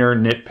minor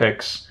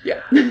nitpicks.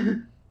 Yeah.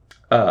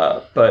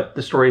 But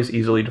the story is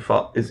easy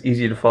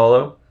to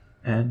follow,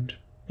 and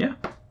yeah.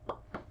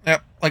 Yeah,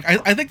 like,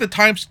 I think the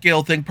time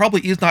scale thing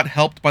probably is not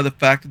helped by the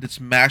fact that it's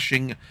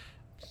mashing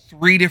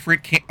 3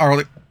 different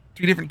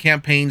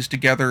campaigns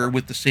together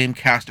with the same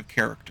cast of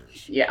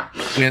characters. Yeah.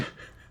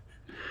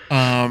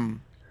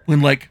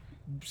 when like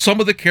some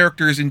of the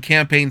characters in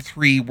campaign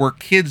 3 were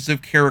kids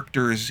of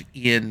characters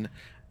in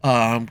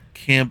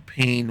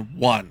campaign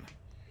 1.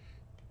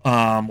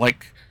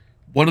 Like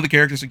one of the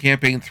characters in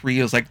campaign 3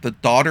 is like the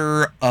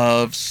daughter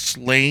of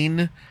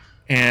Slain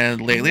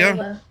and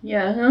Lelia.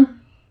 Yeah.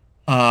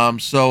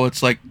 So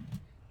it's like,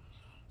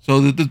 so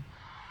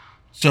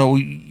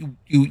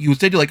you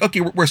said, you're like,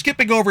 okay, we're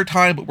skipping over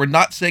time, but we're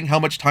not saying how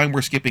much time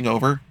we're skipping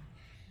over.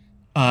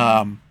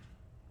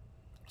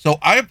 So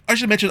I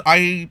should mention,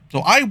 I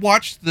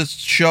watched this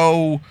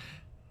show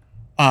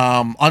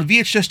on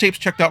VHS tapes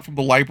checked out from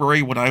the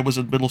library when I was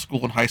in middle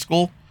school and high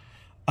school.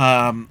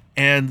 And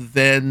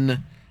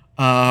then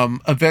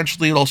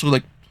eventually it also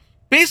like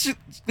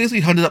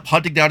basically ended up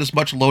hunting down as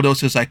much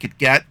Lodoss as I could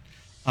get.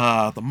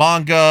 The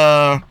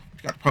manga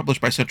got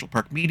published by Central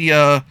Park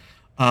Media.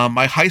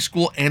 My high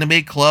school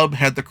anime club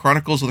had the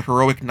Chronicles of the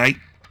Heroic Knight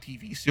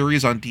TV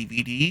series on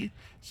DVD,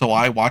 so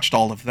I watched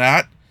all of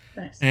that.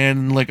 Nice.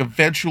 And like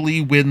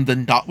eventually, when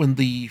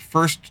the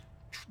first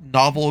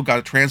novel got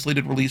a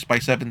translated release by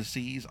Seven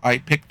Seas, I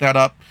picked that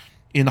up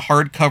in the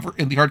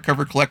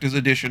hardcover collector's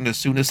edition as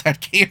soon as that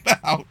came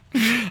out.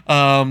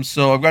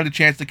 So I've got a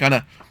chance to kind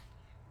of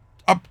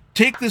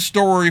take this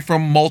story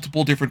from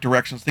multiple different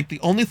directions. I think the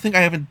only thing I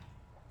haven't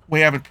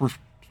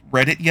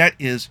read it yet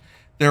is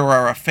there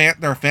are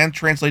fan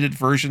translated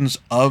versions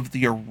of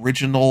the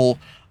original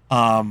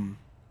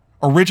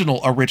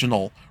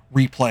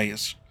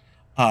replays.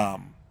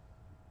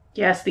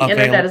 Yes, the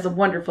internet is a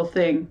wonderful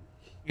thing.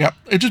 Yeah,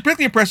 it's just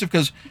really impressive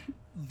because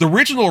the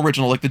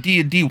original, like the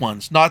D&D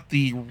ones, not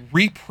the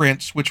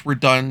reprints, which were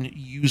done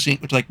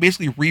which like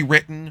basically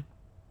rewritten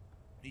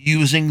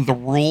using the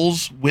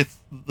rules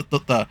with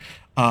the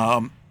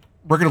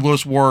regular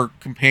Lodoss War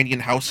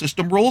companion house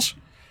system rules.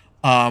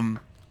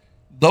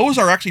 Those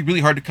are actually really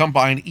hard to come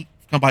by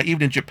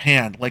even in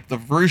Japan. Like the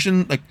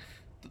version, like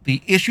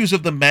the issues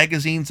of the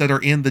magazines that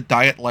are in the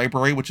Diet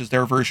Library, which is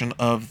their version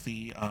of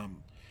the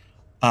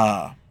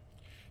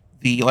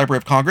Library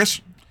of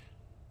Congress,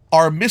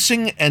 are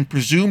missing and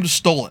presumed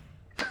stolen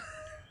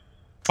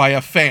by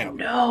a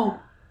fan. Oh,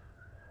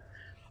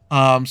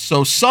 no.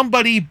 So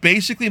somebody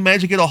basically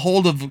managed to get a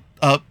hold of,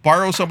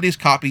 borrow somebody's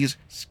copies,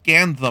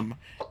 scan them,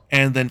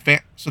 and then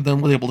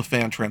was able to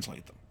fan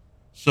translate them.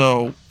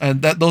 So,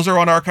 and those are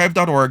on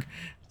archive.org,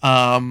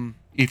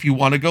 if you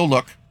want to go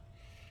look.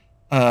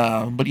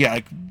 But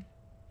yeah,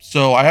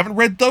 so I haven't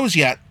read those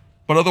yet,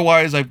 but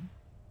otherwise I've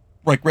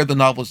like read the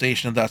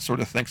novelization and that sort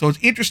of thing. So it's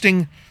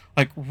interesting,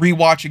 like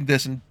rewatching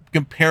this and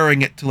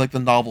comparing it to like the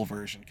novel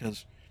version,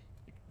 because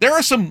there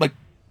are some like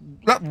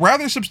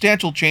rather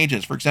substantial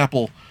changes. For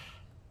example,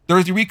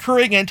 there's a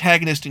recurring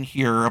antagonist in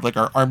here of like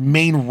our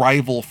main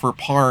rival for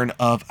Parn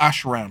of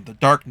Ashram, the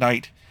Dark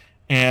Knight,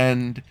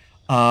 and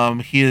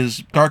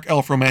his dark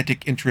elf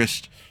romantic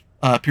interest,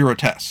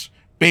 Pirotess,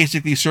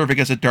 basically serving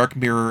as a dark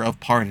mirror of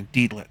Parn and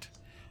Deedlit.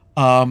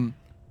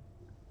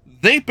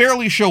 They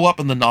barely show up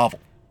in the novel.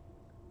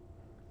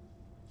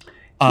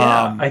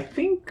 Yeah, I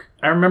think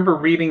I remember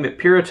reading that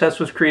Pirotess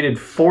was created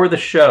for the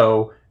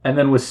show and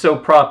then was so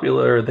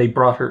popular they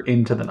brought her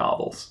into the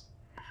novels.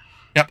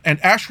 Yep,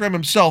 and Ashram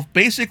himself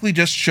basically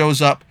just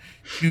shows up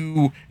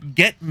to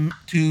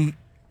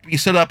be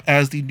set up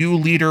as the new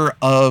leader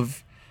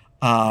of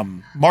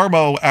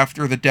Marmo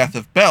after the death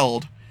of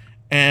Beld,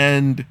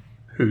 and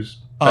who's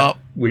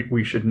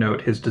we should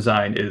note his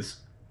design is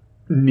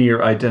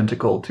near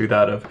identical to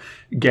that of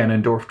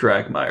Ganondorf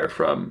Dragmire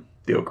from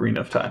the Ocarina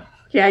of Time.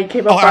 Yeah, he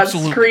came up on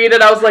screen,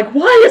 and I was like,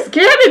 "Why is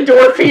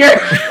Ganondorf here?"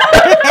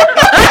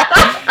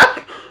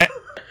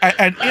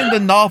 and in the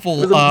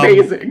novel, it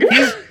was amazing.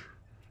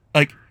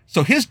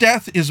 So his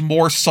death is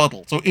more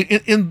subtle. So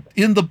in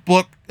the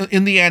book,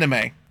 in the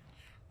anime,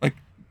 like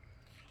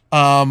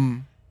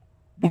when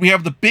we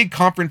have the big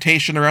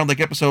confrontation around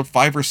like episode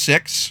 5 or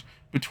 6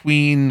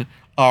 between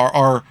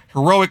our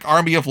heroic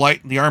army of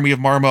light and the army of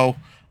Marmo,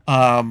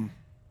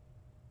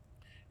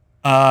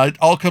 it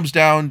all comes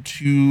down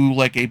to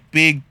like a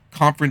big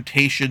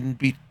confrontation,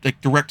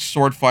 like direct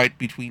sword fight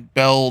between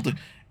Beld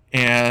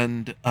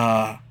and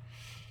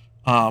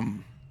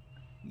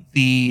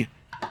the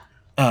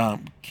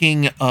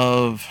king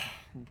of,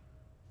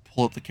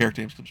 pull up the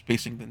character names, I'm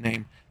spacing the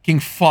name, King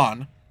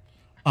Fawn,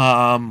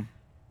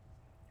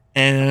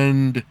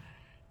 and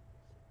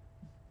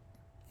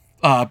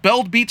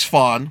Beld beats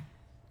Fawn,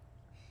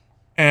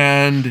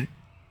 and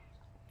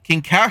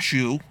King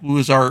Cashew, who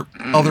is our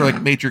other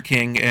like major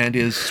king and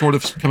is sort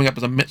of coming up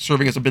as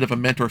serving as a bit of a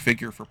mentor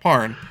figure for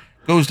Parn,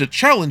 goes to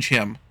challenge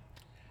him.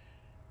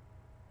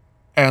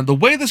 And the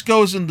way this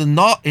goes in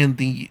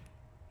the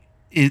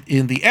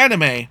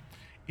anime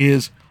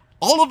is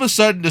all of a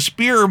sudden the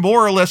spear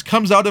more or less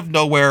comes out of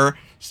nowhere,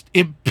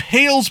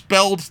 impales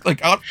Beld like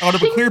out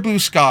of a clear blue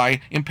sky,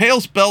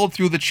 impales Beld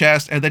through the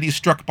chest, and then he's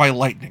struck by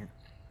lightning.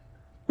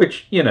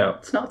 Which,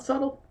 it's not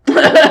subtle.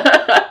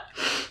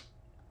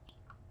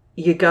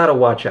 You gotta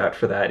watch out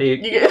for that.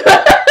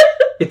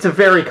 It's a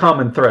very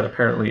common threat,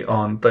 apparently,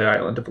 on the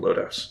island of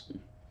Lodoss.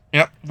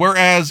 Yep.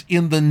 Whereas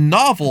in the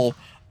novel,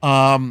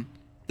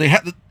 they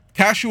have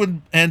Cashew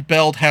and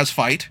Beld has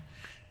fight,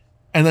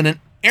 and then an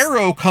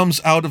arrow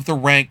comes out of the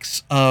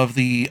ranks of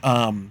the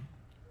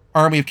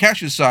army of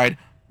Cashew's side,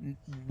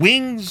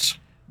 wings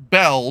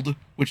Beld,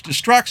 which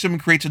distracts him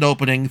and creates an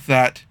opening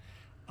that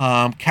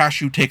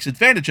Cashew takes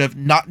advantage of,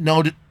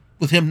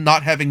 with him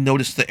not having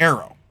noticed the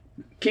arrow.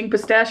 King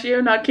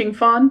Pistachio, not King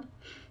Fawn?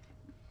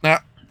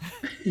 Nah.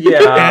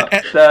 Yeah,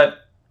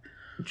 that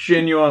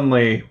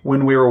genuinely,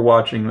 when we were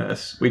watching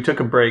this, we took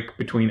a break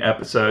between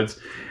episodes,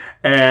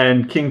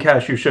 and King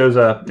Cashew shows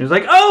up. He's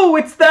like, "Oh,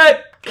 it's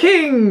that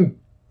King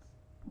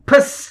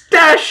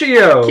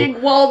Pistachio,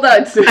 King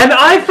Walnut." And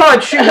I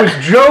thought she was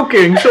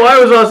joking, so I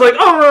was like,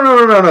 "Oh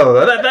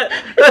no,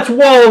 that's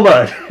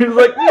Walnut." He's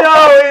like,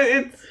 "No,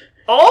 it's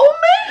Almond.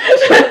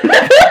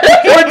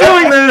 We're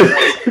doing this."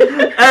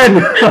 And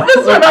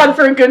this went on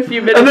for a good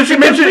few minutes. And then she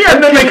mentioned,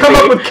 and then they come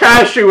up with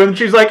Cashew, and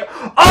she's like,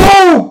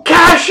 "Oh,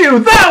 Cashew,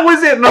 that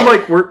was it." And I'm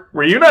like,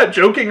 "Were you not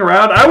joking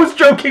around? I was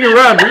joking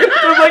around."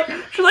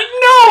 She's like,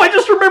 "No, I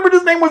just remembered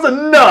his name was a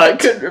nut." I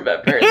couldn't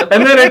remember.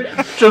 And then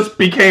it just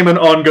became an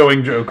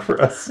ongoing joke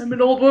for us. I'm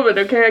an old woman,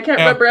 okay? I can't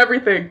remember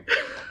everything.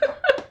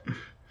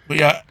 But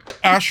yeah,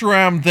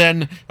 Asheram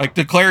then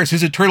declares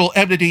his eternal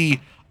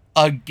enmity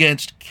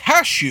against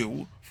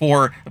Cashew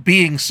for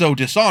being so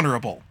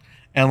dishonorable.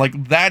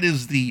 And that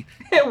is the...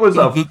 It was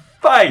a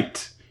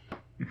fight.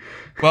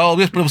 Well,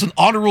 yes, but it was an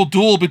honorable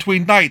duel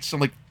between knights.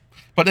 And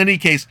but in any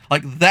case,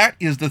 that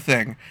is the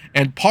thing.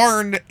 And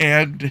Parn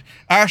and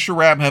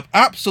Asheram have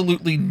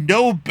absolutely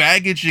no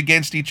baggage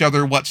against each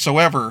other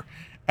whatsoever,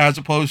 as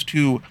opposed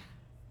to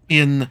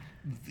in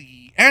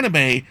the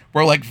anime,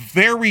 where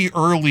very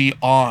early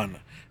on,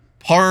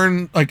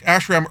 Parn,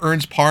 Asheram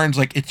earns Parn's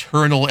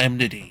eternal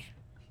enmity.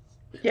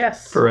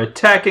 Yes. For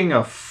attacking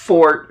a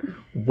fort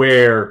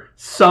where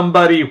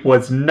somebody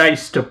was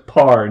nice to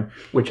Parn,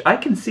 which I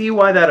can see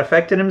why that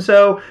affected him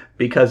so,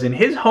 because in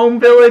his home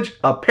village,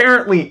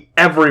 apparently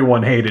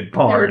everyone hated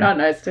Parn. They were not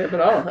nice to him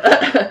at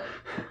all.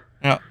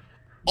 Yeah.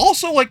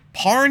 Also,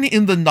 Parn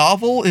in the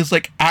novel is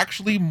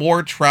actually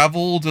more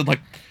traveled, and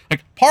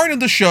Parn in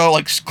the show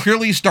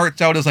clearly starts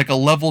out as a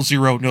level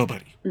 0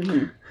 nobody.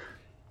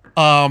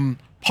 Mm-hmm.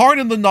 Parn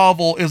in the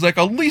novel is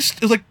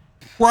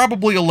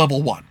probably a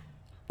level 1.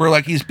 Where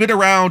he's been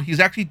around, he's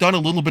actually done a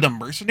little bit of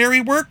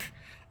mercenary work.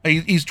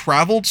 He's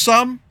traveled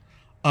some,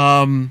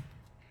 and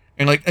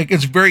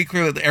it's very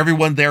clear that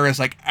everyone there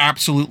is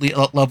absolutely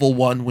at level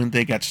 1 when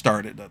they get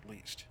started, at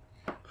least.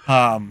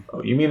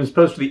 Oh, you mean as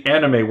opposed to the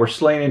anime where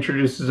Slain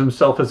introduces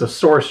himself as a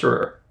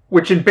sorcerer,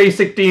 which in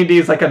basic D&D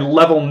is a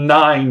level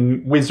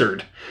 9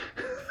 wizard.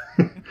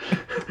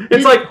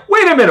 It's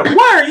wait a minute,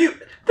 why are you...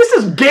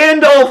 This is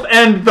Gandalf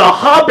and the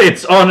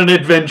Hobbits on an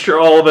adventure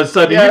all of a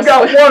sudden. Yes. You've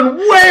got one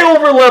way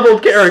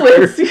over-leveled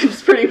character. Slate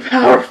seems pretty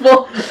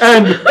powerful.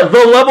 And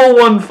the level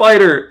 1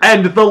 fighter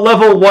and the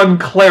level 1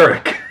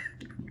 cleric.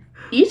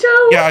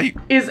 Ito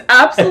is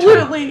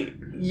absolutely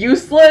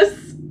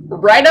useless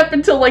right up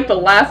until the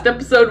last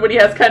episode when he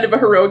has kind of a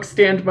heroic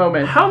stand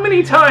moment. How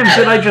many times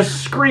did I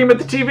just scream at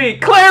the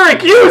TV,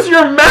 "Cleric, use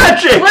your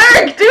magic!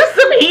 Cleric, do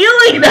some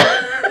healing!"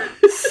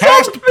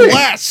 Cast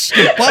bless!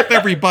 Buff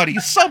everybody!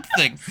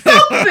 Something!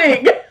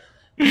 Something!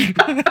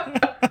 And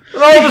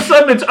all of a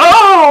sudden it's,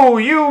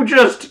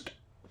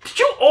 did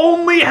you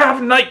only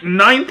have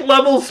 9th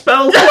level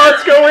spell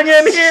slots going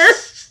in here?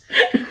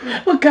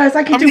 Look, guys,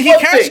 I can do he one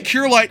casts thing.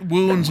 Cure Light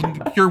Wounds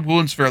and Cure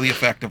Wounds fairly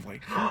effectively.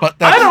 But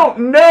I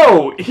don't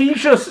know. He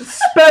just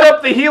sped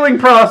up the healing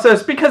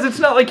process because it's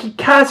not like he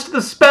cast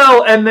the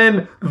spell and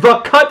then the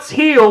cuts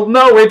healed.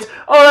 No, it's,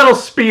 that'll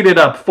speed it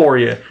up for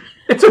you.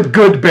 It's a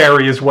good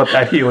berry is what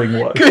that healing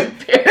was. Good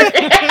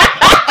berry.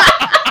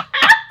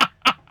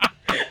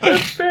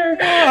 That's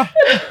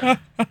fair.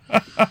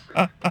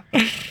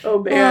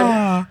 Oh,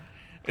 man.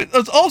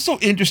 What's also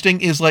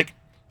interesting is,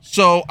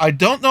 so I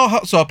don't know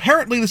how... So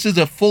apparently this is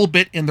a full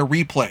bit in the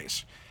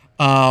replays.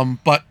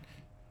 But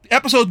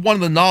episode 1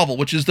 of the novel,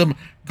 which is them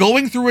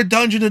going through a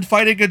dungeon and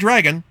fighting a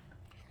dragon,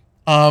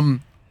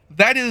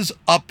 that is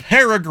a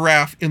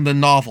paragraph in the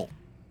novel.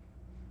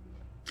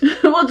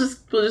 We'll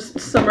just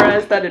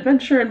summarize that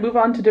adventure and move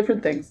on to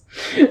different things.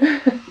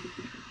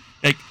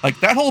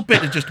 That whole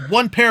bit is just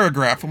one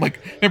paragraph. I'm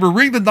remember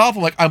reading the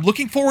novel, I'm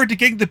looking forward to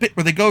getting the bit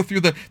where they go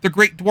through the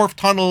Great Dwarf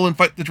Tunnel and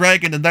fight the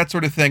dragon and that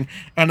sort of thing.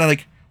 And I'm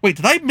wait,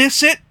 did I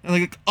miss it? And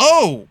I'm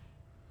oh!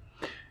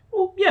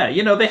 Well, yeah,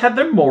 they had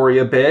their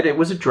Moria bit. It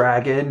was a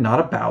dragon,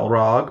 not a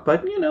Balrog,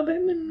 but, they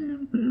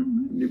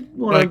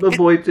want to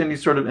avoid any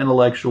sort of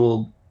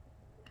intellectual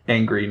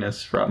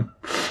angriness from...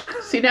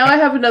 See, now I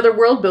have another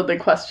world-building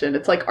question.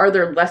 It's are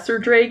there lesser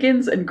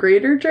dragons and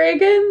greater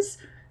dragons?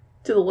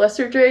 Do the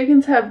lesser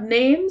dragons have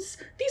names?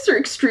 These are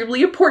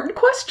extremely important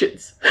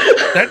questions.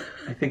 I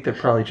think they're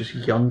probably just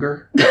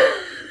younger.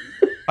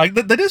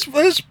 That is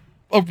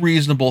a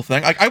reasonable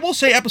thing. I will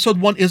say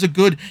episode 1 is a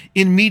good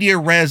in media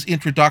res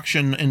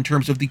introduction in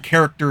terms of the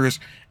characters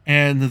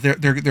and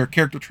their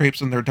character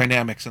traits and their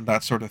dynamics and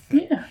that sort of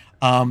thing. Yeah.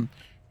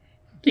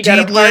 You got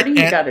a party,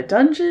 you got a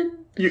dungeon.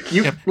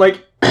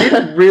 Like,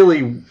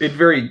 it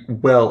very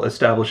well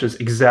establishes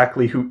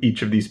exactly who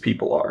each of these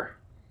people are.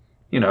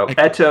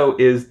 Eto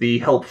is the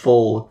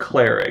helpful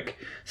cleric.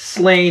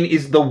 Slain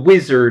is the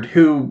wizard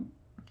who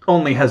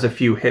only has a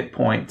few hit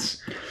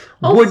points.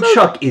 Also,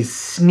 Woodchuck is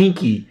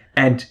sneaky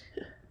and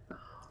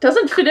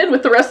doesn't fit in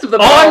with the rest of the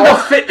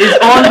is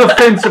on the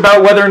fence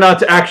about whether or not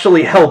to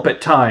actually help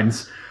at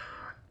times.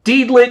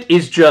 Deedlit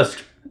is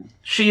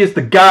she is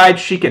the guide,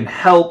 she can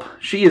help.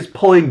 She is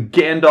pulling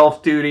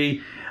Gandalf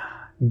duty.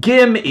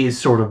 Gim is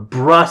sort of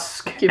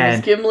brusque.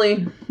 Gim's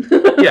Gimli.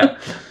 Yeah.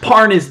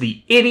 Parn is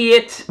the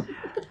idiot.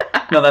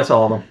 No, that's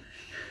all of them.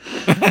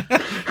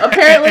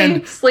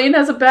 Apparently, Slain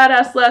has a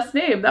badass last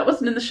name. That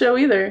wasn't in the show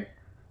either.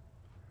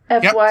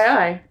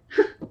 FYI.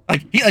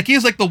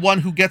 He's like the one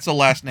who gets a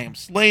last name.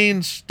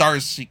 Slain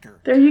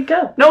Starseeker. There you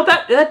go. No,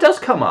 that does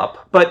come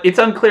up, but it's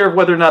unclear of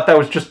whether or not that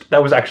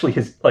was actually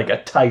his, like,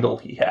 a title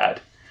he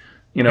had.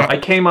 I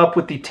came up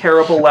with the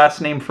terrible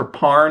last name for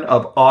Parn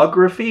of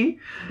Ography,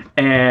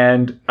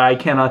 and I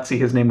cannot see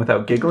his name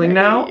without giggling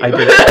now.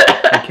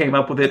 I came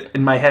up with it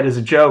in my head as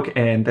a joke,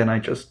 and then I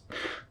just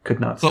could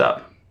not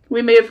stop.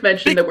 We may have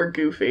mentioned that we're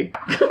goofy.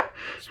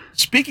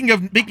 Speaking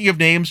of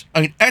names,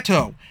 I mean,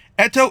 Eto.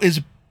 Eto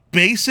is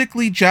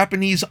basically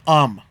Japanese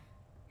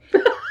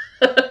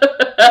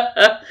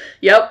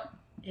Yep.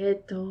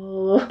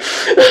 Eto.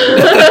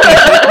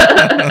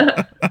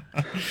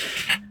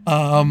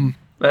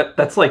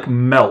 That's like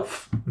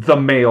Melf, the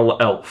male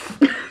elf.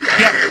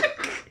 Yeah.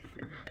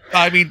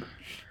 I mean,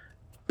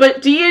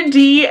 but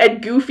D&D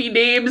and goofy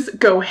names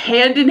go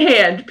hand in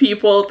hand,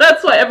 people.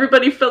 That's why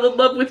everybody fell in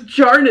love with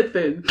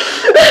Jarnathan.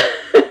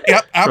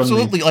 Yep,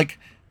 absolutely. Like,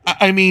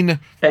 I mean,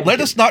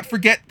 let us not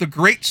forget the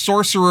great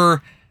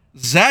sorcerer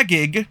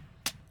Zagig.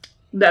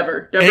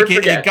 Never aka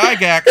forget.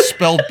 Gygax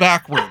spelled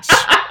backwards.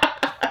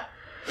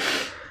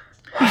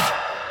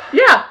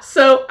 Yeah,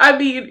 so, I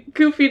mean,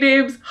 goofy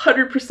names,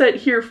 100%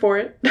 here for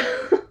it.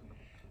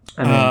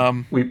 I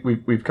mean,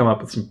 we've come up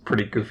with some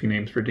pretty goofy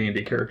names for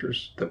D&D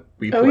characters that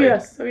we played. Oh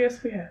yes,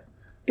 we have.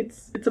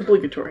 It's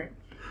obligatory.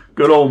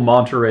 Good old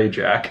Monterey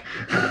Jack.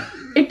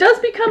 It does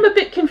become a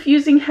bit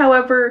confusing,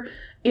 however,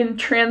 in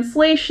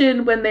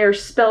translation when they're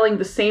spelling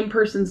the same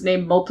person's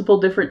name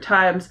multiple different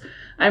times.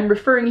 I'm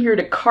referring here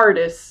to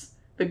Cardis,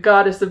 the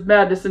goddess of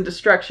madness and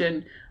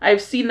destruction.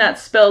 I've seen that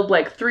spelled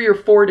like 3 or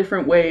 4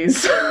 different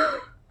ways.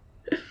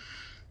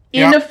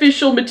 In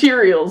official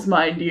materials,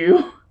 mind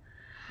you.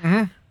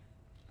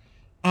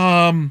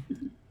 Mm-hmm.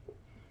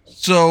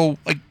 So,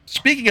 like,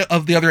 speaking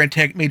of the other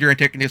major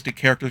antagonistic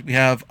characters, we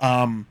have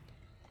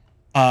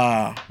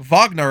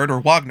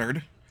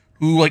Wagnard,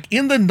 who, like,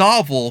 in the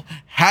novel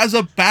has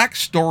a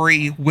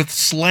backstory with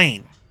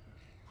Slain.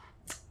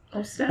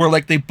 Oh, snap. Where,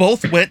 like, they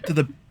both went to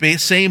the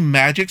same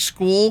magic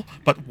school,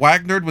 but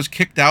Wagnard was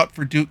kicked out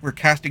for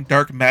casting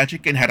dark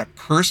magic and had a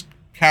curse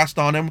cast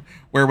on him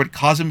where it would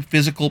cause him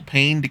physical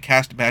pain to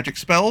cast magic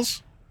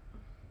spells.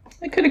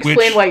 I could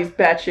explain why he's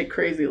batshit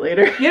crazy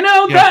later.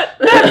 That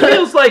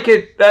feels like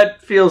it.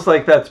 That feels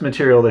like that's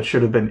material that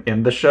should have been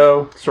in the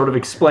show. Sort of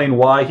explain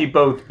why he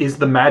both is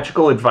the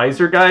magical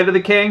advisor guy to the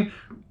king,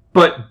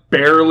 but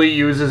barely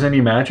uses any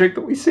magic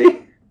that we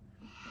see.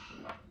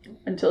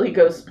 Until he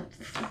goes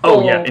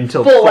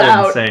until full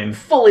out, insane.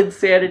 Full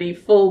insanity,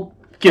 full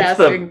gets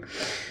casting. The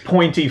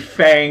pointy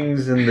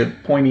fangs and the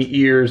pointy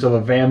ears of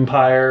a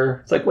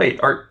vampire. It's like,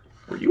 wait, were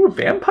you a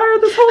vampire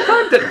this whole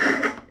time?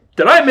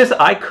 Did I miss?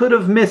 I could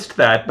have missed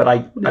that, but I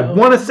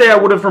want to say I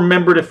would have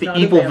remembered if the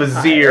evil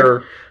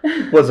vizier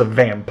was a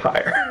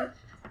vampire.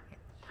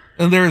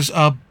 And there's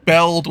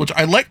Beld, which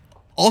I like.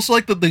 Also,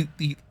 like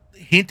the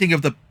hinting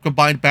of the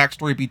combined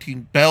backstory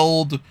between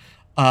Beld,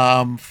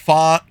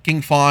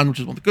 King Fawn, which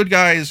is one of the good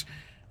guys,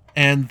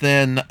 and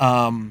then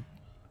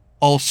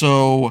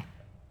also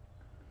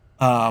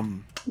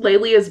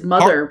Lelia's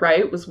mother,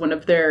 right, was one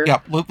of their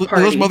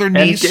Lelia's mother,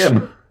 niece,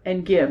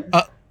 and Gim,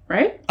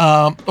 right?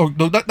 No,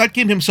 not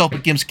Gim himself,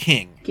 but Gim's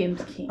king.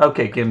 Gim's king.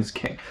 Okay, Gim's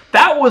king.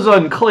 That was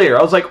unclear.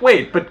 I was like,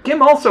 wait, but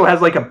Gim also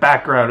has like a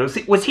background.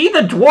 Was he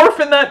the dwarf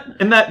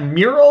in that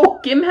mural?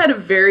 Gim had a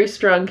very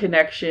strong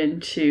connection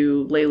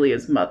to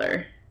Lelia's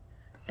mother,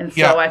 and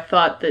so I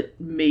thought that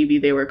maybe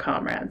they were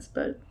comrades,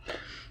 but.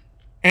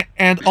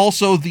 And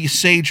also the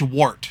Sage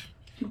Wart.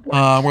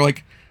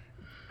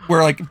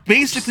 Where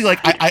basically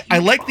I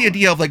like the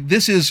idea of like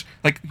this is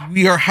like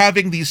we are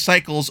having these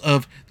cycles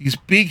of these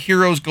big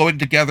heroes going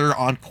together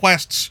on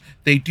quests.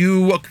 They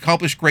do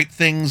accomplish great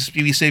things,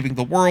 maybe saving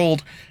the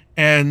world,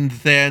 and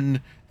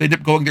then they end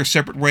up going their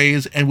separate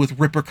ways, and with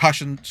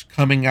repercussions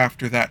coming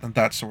after that and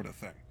that sort of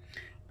thing.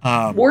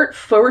 Wart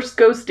force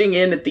ghosting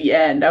in at the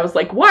end. I was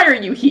like, why are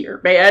you here,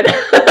 man?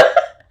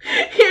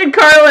 He and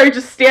Carla are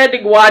just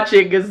standing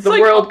watching as the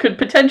world could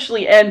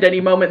potentially end any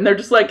moment, and they're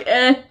just like,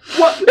 eh.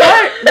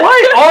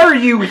 Why are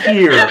you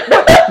here?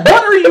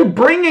 What are you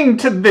bringing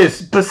to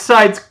this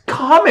besides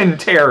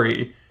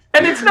commentary?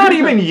 And it's not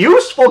even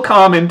useful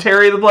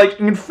commentary that's like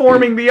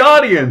informing the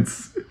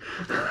audience.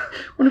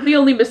 One of the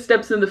only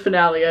missteps in the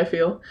finale, I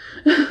feel.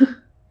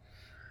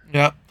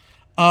 Yeah.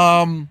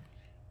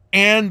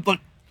 And like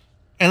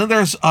And then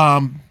there's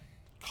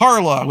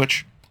Carla,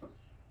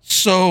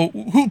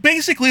 who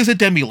basically is a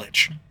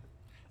demi-lich.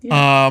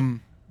 Yeah.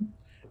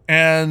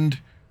 And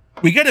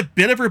we get a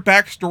bit of her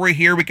backstory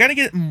here. We kind of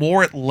get it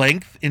more at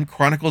length in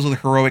Chronicles of the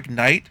Heroic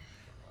Knight.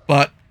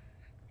 But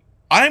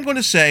I'm going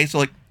to say, so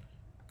like,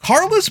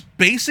 Carla's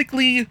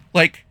basically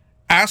like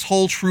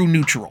asshole true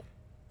neutral.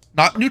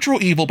 Not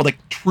neutral evil, but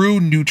like true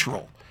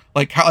neutral.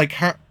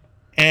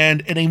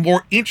 And in a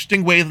more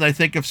interesting way than I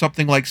think of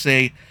something like,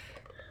 say,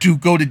 to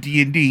go to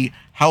D&D,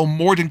 how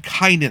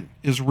Mordenkainen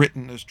is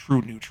written as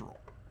true neutral.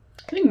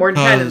 I think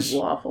Mordenkainen is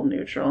lawful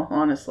neutral,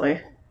 honestly.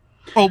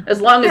 Oh, as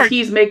long as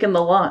he's making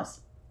the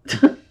laws.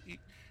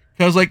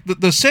 Because, like,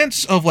 the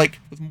sense of, like,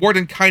 with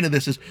Mordenkainen,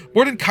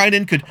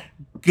 Mordenkainen could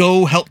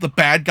go help the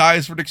bad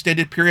guys for an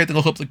extended period, then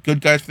he'll help the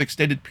good guys for the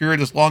extended period,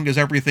 as long as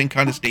everything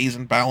kind of stays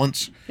in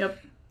balance.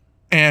 Yep.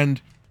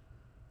 And,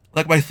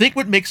 like, I think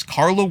what makes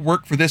Carla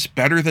work for this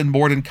better than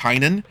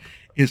Mordenkainen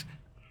is,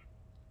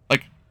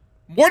 like,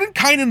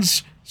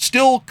 Mordenkainen's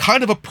still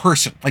kind of a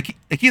person. Like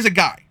he's a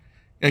guy.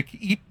 Like,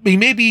 he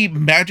may be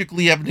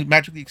having a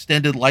magically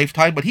extended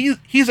lifetime, but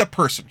he's a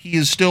person. He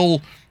is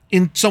still,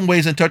 in some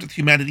ways, in touch with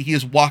humanity. He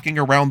is walking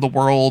around the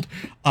world.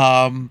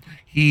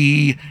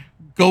 He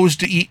goes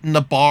to eat in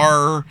a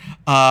bar.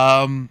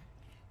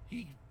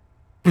 He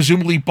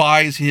presumably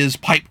buys his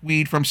pipe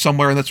weed from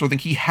somewhere and that sort of thing.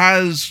 He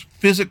has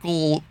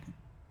physical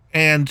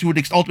and, to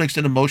an ultimate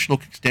extent, emotional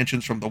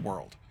extensions from the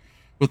world,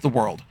 with the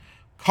world.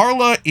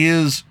 Carla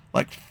is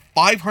like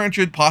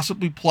 500,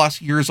 possibly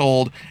plus years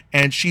old,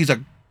 and she's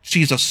a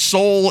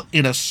soul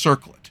in a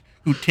circlet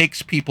who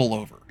takes people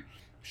over.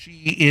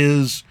 She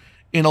is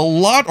in a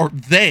lot, or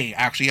they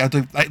actually,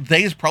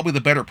 they is probably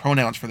the better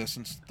pronouns for this,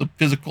 since the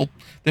physical,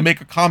 they make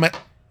a comment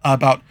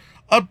about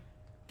a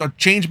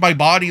change my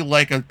body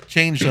like a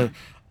change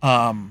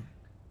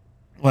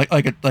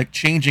like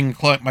changing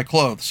my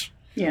clothes.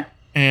 Yeah.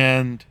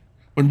 And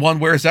when one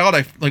wears out,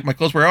 my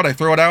clothes wear out, I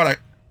throw it out,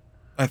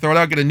 I throw it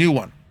out, get a new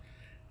one.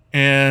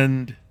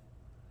 And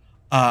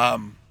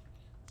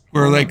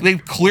where like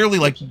they've clearly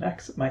like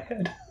Max at my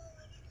head.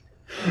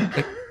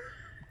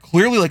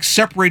 clearly like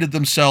separated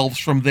themselves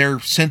from their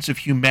sense of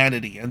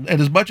humanity. And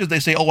as much as they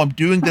say, oh, I'm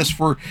doing this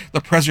for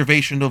the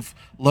preservation of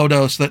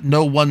Lodoss, that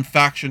no one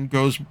faction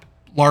grows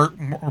more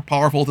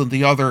powerful than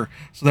the other,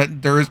 so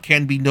that there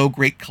can be no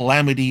great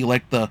calamity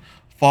like the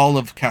fall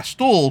of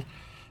Castul,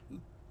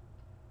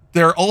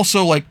 they're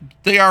also like,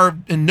 they are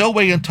in no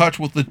way in touch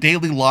with the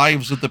daily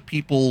lives of the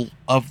people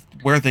of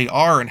where they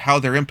are and how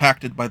they're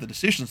impacted by the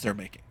decisions they're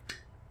making.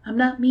 I'm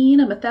not mean,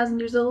 I'm 1,000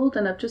 years old,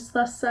 and I've just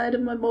lost sight of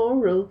my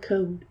moral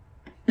code.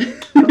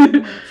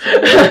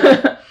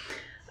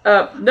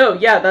 No,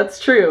 yeah, that's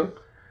true.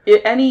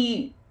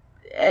 Any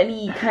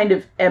kind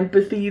of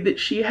empathy that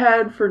she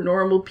had for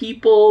normal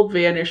people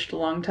vanished a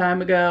long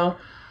time ago.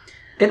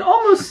 It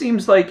almost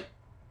seems like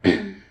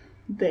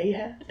they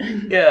had.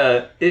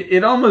 Yeah,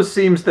 it almost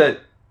seems that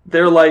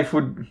their life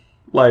would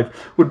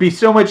be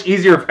so much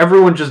easier if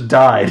everyone just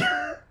died.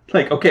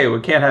 Like, okay,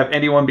 we can't have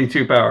anyone be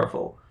too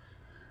powerful.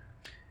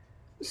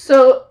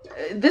 So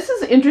this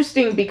is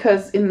interesting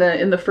because in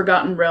the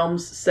Forgotten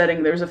Realms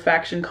setting, there's a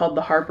faction called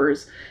the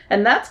Harpers,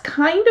 and that's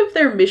kind of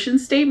their mission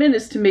statement,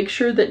 is to make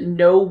sure that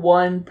no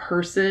one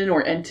person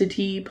or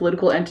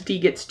political entity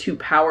gets too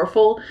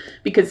powerful,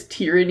 because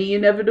tyranny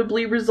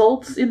inevitably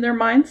results in their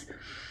minds.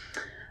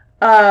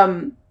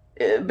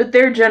 But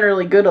they're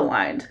generally good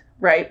aligned,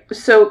 right?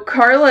 So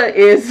Carla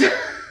is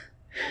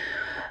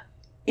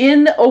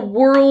in a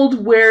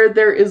world where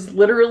there is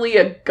literally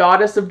a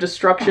goddess of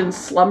destruction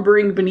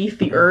slumbering beneath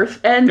the earth,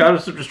 and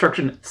goddess of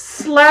destruction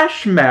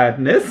 /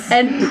 madness,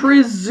 and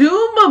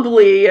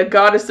presumably a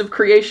goddess of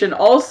creation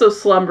also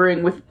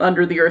slumbering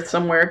under the earth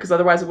somewhere, because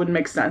otherwise it wouldn't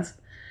make sense,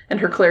 and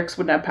her clerics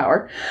wouldn't have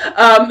power.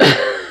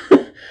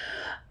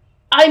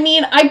 I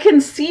mean, I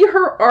can see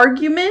her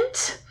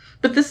argument.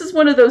 But this is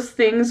one of those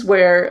things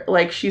where,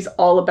 like, she's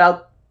all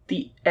about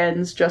the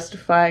ends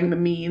justifying the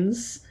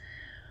means.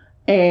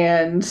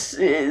 And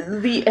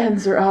the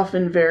ends are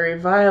often very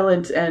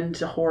violent and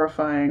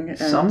horrifying. And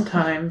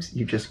sometimes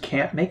you just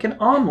can't make an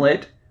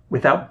omelet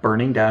without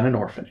burning down an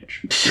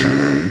orphanage.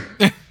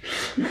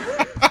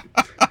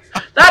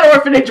 That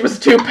orphanage was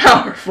too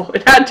powerful.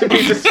 It had to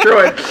be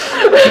destroyed.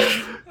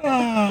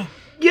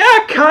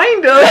 Yeah,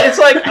 kinda. It's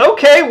like,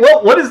 okay,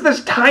 well, what has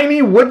this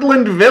tiny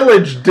woodland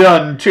village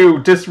done to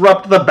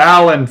disrupt the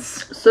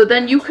balance? So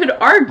then you could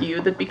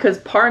argue that because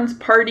Parn's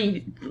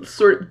party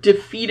sort of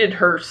defeated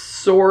her,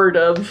 sort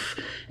of,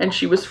 and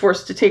she was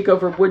forced to take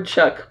over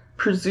Woodchuck,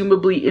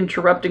 presumably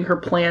interrupting her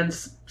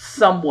plans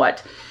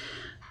somewhat,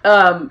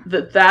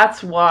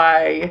 that's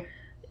why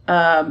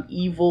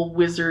Evil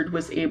Wizard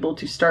was able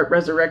to start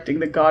resurrecting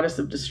the Goddess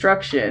of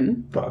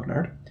Destruction.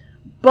 Wagner.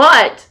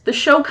 But the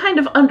show kind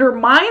of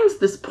undermines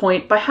this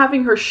point by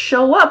having her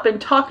show up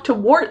and talk to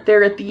Wart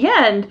there at the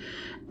end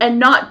and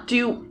not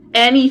do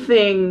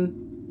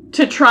anything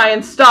to try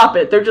and stop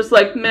it. They're just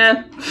like,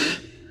 meh,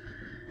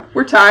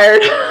 we're tired.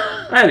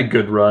 I had a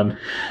good run.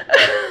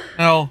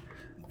 Now,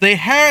 they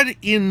had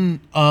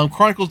in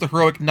Chronicles of the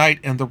Heroic Knight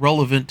and the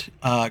relevant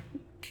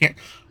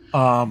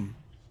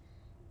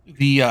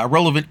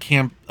relevant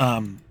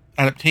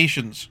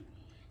adaptations,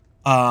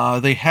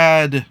 they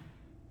had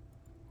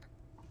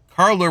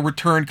Carla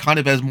return kind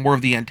of as more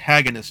of the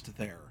antagonist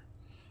there,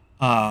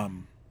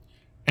 and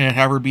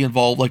have her be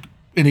involved, like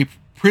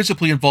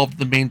principally involved in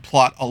the main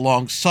plot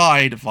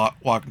alongside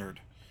Wagner.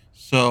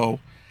 So,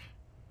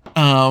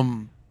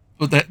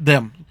 with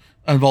them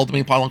involved in the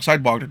main plot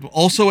alongside Wagner.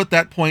 Also, at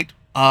that point,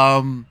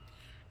 Carla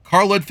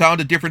had found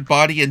a different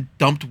body and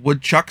dumped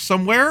Woodchuck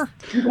somewhere.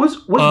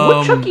 Was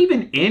Woodchuck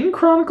even in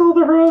Chronicle of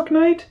the Heroic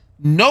Knight?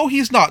 No,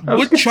 he's not.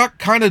 Woodchuck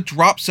kind of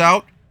drops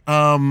out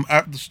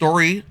at the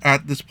story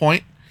at this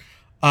point,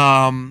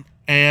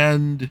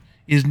 and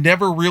is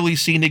never really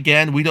seen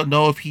again. We don't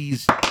know if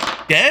he's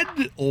dead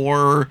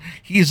or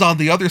he's on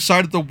the other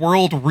side of the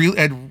world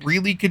and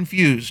really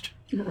confused.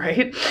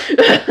 Right.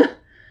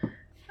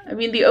 I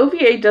mean, the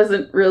OVA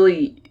doesn't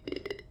really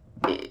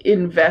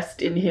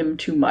invest in him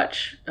too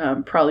much,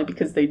 probably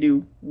because they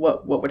knew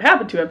what would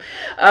happen to him,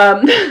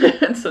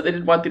 and so they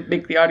didn't want to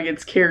make the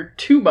audience care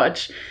too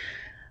much.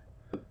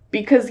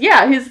 Because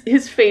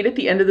his fate at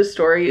the end of the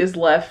story is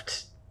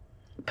left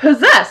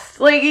possessed.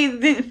 Like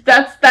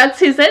that's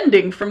his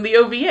ending from the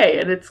OVA,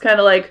 and it's kind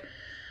of like,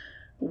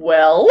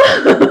 well,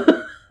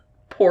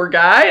 poor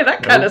guy.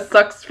 That kind of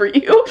sucks for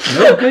you.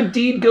 No good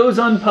deed goes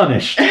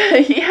unpunished.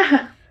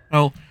 Yeah.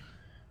 Well,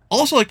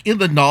 also, like in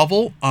the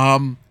novel,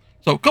 so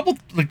a couple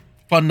like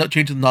fun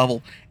changes in the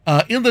novel.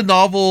 In the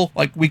novel,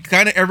 like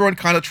everyone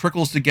kind of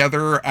trickles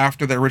together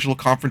after the original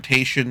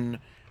confrontation,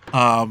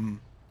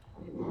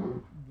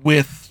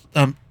 with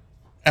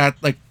at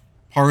like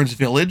Parn's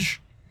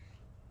village,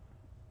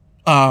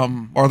 or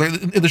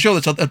in the show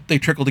that they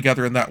trickle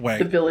together in that way.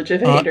 The village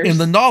of haters. In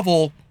the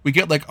novel, we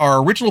get like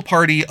our original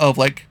party of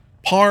like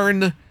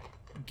Parn,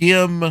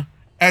 Gim,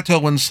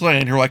 Eto, and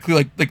Slain, who are like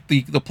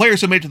the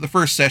players who made it to the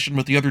first session,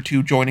 with the other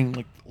two joining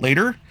like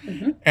later.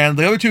 Mm-hmm. And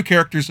the other two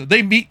characters,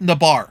 they meet in a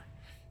bar.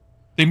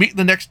 They meet in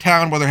the next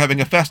town where they're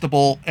having a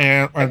festival,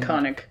 and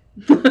iconic.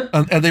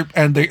 and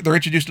they're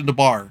introduced in the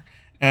bar,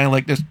 and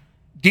like this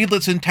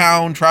Deedlet's in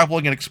town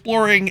traveling and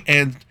exploring,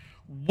 and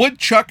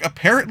Woodchuck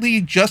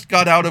apparently just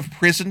got out of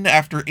prison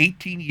after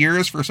 18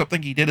 years for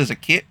something he did as a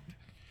kid.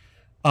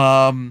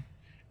 And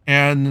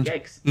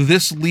Yikes.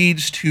 This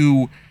leads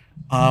to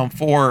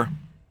for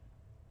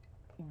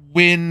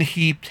when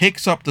he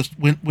takes up this,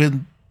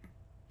 when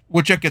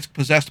Woodchuck gets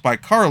possessed by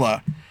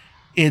Carla,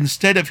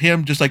 instead of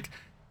him just like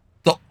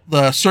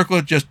the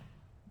circlet just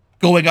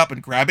going up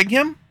and grabbing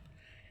him,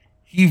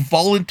 he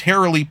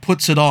voluntarily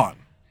puts it on.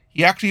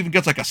 He actually even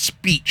gets like a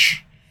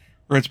speech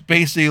where it's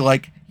basically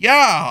like,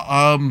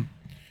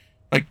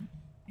 like,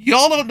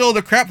 y'all don't know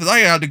the crap that I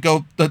had to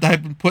go, that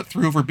I've been put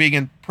through for being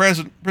in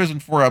prison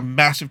for a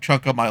massive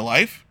chunk of my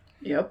life.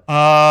 Yep.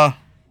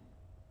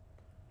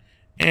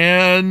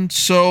 And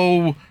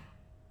so,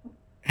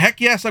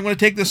 heck yes, I'm going to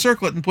take this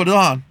circlet and put it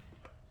on.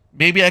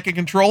 Maybe I can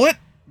control it.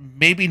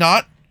 Maybe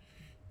not.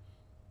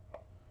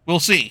 We'll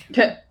see.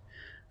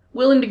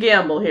 Willing to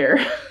gamble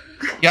here.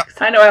 Yep.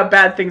 I know how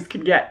bad things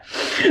can get.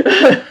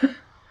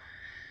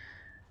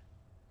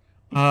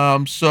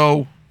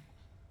 So,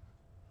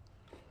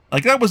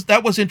 like that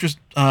was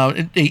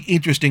an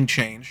interesting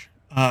change.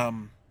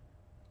 So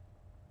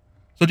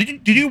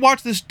did you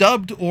watch this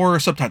dubbed or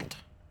subtitled?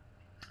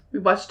 We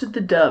watched it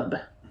the dub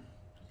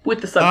with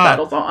the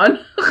subtitles on.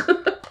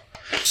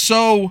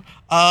 So,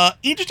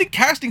 interesting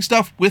casting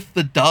stuff with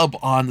the dub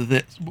on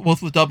this,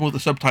 both the dub and with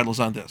the subtitles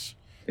on this.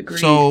 Agreed.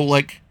 So,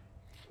 like,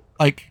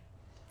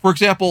 for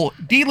example,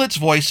 Deedlet's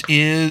voice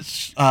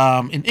is,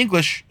 in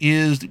English,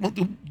 is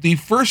the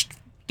first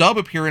dub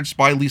appearance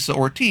by Lisa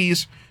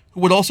Ortiz,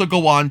 who would also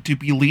go on to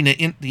be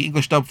the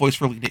English dub voice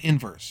for Lena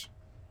Inverse.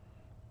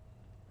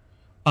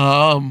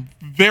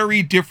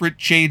 Very different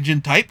change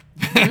in type.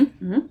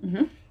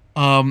 Mm-hmm,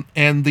 mm-hmm.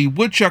 And the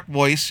Woodchuck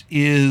voice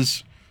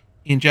is,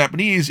 in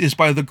Japanese, is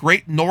by the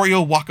great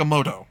Norio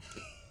Wakamoto,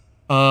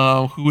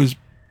 who is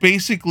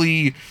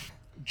basically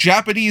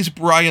Japanese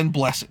Brian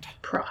Blessed.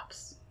 Props.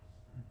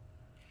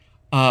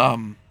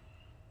 And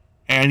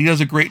he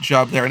does a great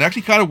job there, and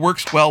actually kind of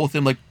works well with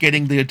him, like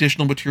getting the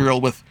additional material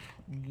with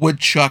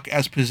Woodchuck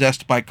as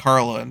possessed by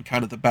Carla in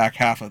kind of the back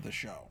half of the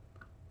show.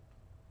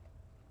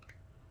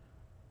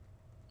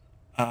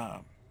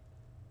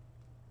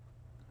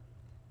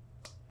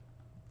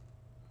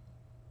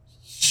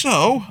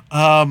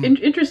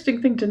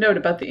 Interesting thing to note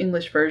about the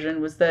English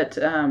version was that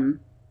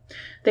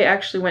they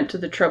actually went to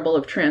the trouble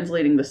of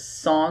translating the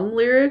song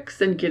lyrics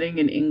and getting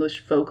an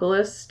English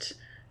vocalist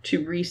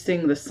to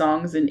re-sing the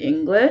songs in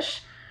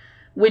English,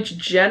 which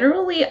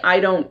generally I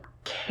don't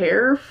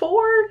care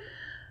for,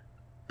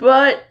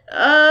 but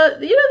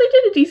they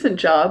did a decent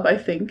job, I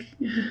think.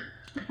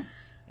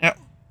 Yeah,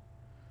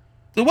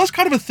 there was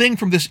kind of a thing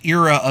from this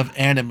era of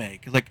anime,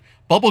 'cause like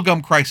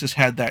Bubblegum Crisis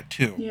had that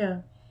too.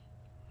 Yeah.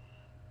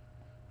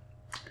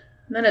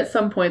 And then at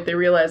some point they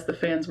realized the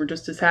fans were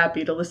just as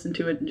happy to listen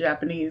to it in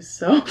Japanese,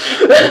 so.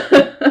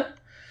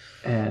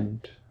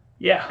 And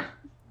yeah,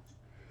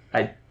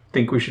 I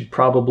think we should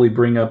probably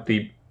bring up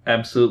the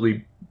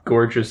absolutely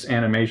gorgeous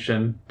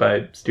animation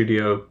by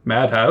Studio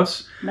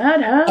Madhouse.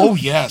 Madhouse. Oh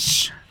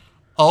yes.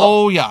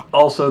 Oh yeah.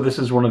 Also, this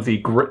is one of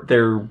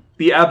they're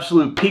the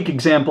absolute peak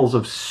examples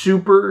of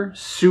super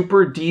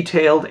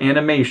detailed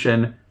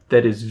animation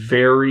that is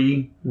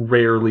very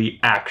rarely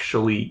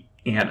actually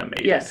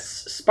animated. Yes,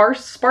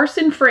 sparse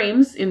in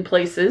frames in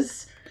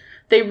places.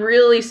 They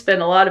really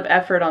spend a lot of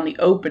effort on the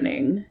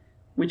opening,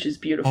 which is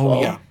beautiful.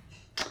 Oh yeah.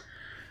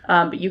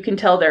 But you can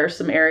tell there are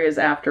some areas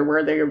after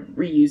where they're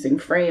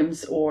reusing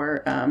frames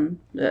or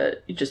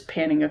just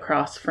panning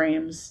across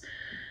frames.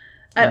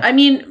 Yeah. I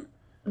mean,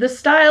 the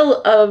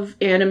style of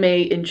anime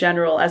in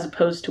general, as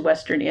opposed to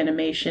Western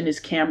animation,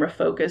 is camera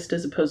focused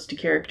as opposed to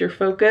character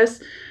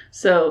focused.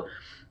 So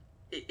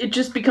it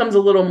just becomes a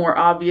little more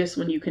obvious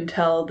when you can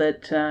tell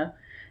that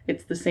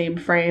it's the same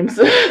frames.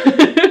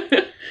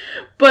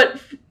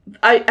 But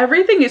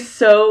everything is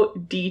so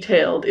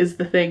detailed is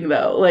the thing,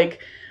 though. Like,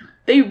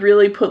 they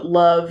really put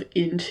love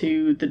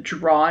into the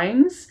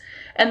drawings.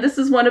 And this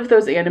is one of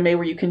those anime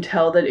where you can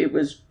tell that it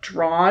was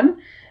drawn,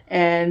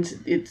 and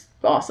it's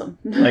awesome.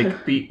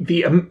 Like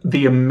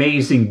the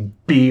amazing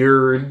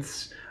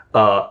beards,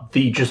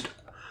 the just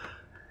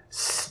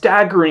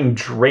staggering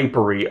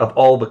drapery of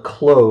all the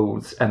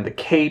clothes and the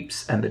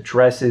capes and the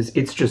dresses.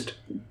 It's just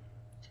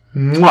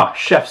mwah,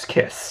 chef's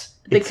kiss.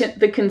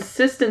 The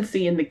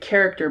consistency in the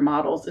character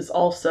models is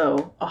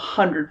also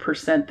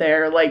 100%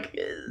 there. Like,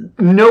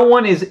 no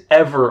one is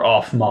ever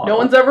off model. No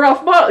one's ever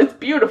off model. It's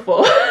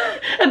beautiful.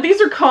 And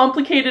these are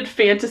complicated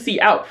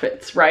fantasy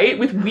outfits, right?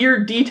 With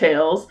weird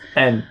details.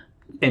 And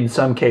in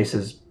some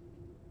cases,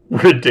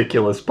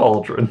 ridiculous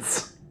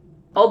pauldrons.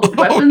 All the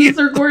weapons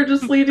are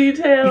gorgeously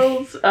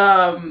detailed.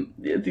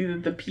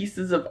 The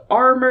pieces of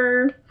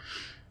armor.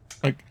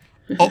 Like,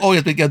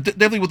 yeah,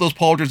 definitely with those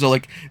pauldrons. They're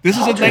like, this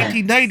is a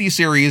 1990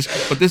 series,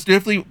 but this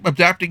definitely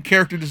adapting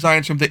character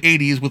designs from the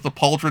 80s with the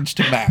pauldrons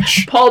to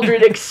match.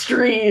 Pauldron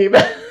extreme.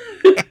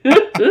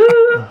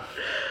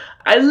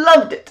 I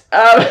loved it.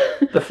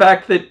 The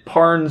fact that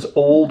Parn's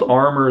old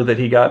armor that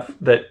he got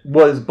that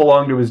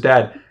belonged to his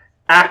dad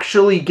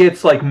actually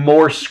gets like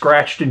more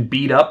scratched and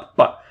beat up,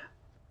 but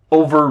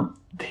over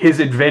his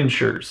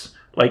adventures.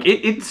 Like,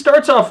 it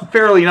starts off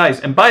fairly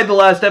nice, and by the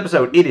last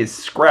episode, it is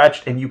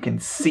scratched, and you can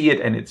see it,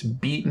 and it's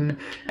beaten,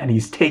 and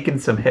he's taken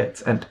some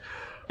hits. And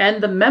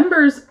the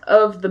members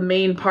of the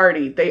main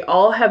party, they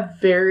all have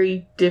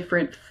very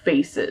different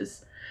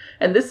faces.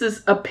 And this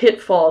is a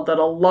pitfall that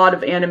a lot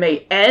of anime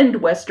and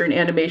Western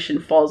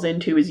animation falls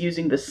into, is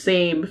using the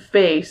same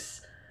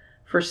face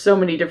for so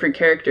many different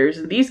characters.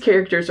 And these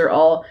characters are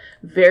all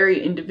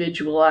very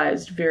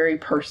individualized, very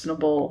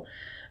personable,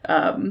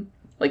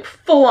 like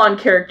full-on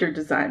character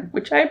design,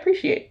 which I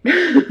appreciate.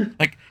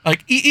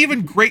 like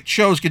even great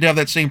shows could have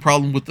that same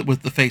problem with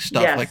the face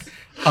stuff. Yes.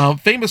 Like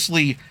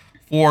famously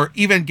for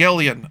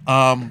Evangelion,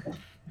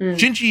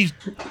 Shinji's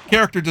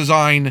character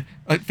design,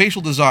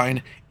 facial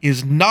design,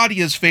 is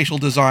Nadia's facial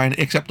design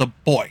except a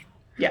boy.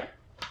 Yeah.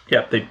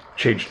 Yeah, they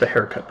changed the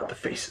haircut, but the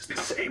face is the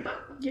same.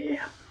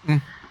 Yeah. I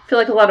feel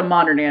like a lot of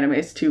modern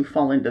animes too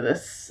fall into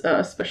this,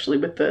 especially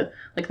with the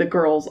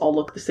girls all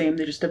look the same.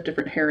 They just have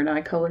different hair and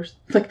eye colors.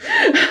 It's like,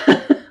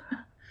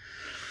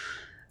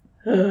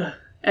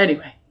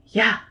 anyway,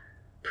 yeah,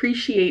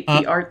 appreciate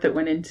the art that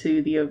went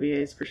into the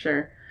OVAs for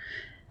sure.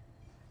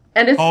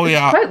 And it's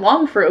quite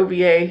long for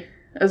OVA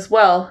as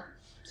well.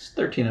 It's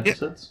 13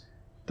 episodes.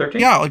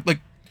 13?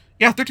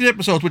 Yeah, 13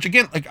 episodes. Which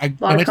again, like I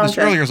mentioned this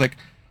earlier, is like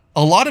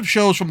a lot of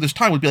shows from this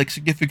time would be like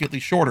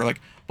significantly shorter.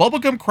 Like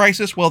Bubblegum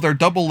Crisis, well, they're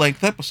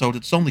double-length episodes.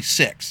 It's only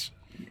 6.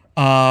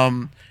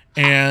 And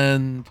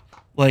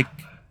like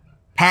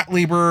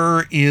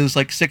Patlabor is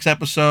like 6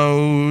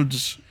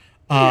 episodes.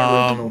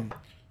 Pat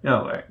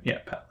Labor.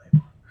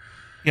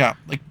 Yeah,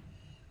 like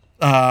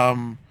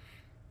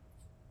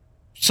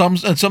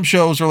some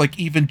shows are like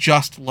even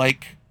just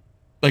like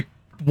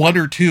 1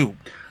 or 2.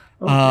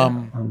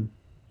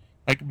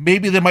 Like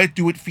maybe they might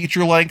do it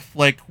feature length,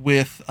 like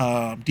with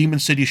Demon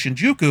City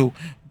Shinjuku,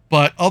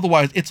 but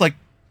otherwise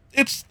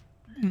it's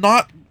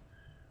not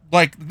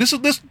like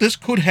this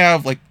could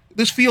have like,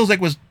 this feels like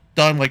was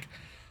done like,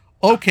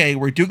 okay,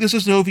 we're doing this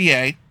as an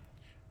OVA,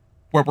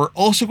 where we're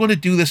also going to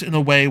do this in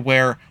a way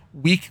where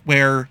we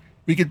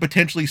could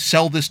potentially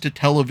sell this to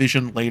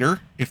television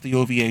later if the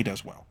OVA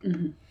does well.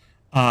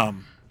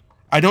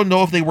 I don't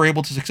know if they were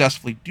able to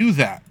successfully do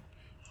that,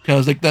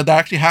 because like that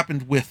actually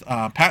happened with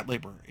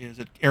Patlabor, is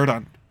it aired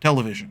on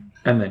television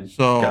and then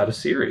got a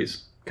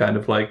series, kind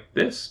of like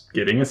this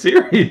getting a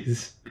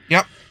series.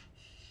 Yep.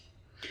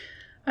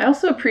 I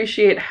also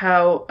appreciate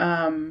how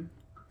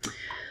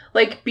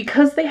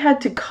because they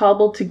had to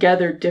cobble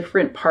together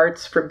different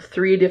parts from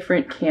 3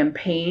 different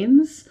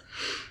campaigns,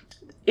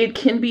 it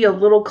can be a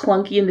little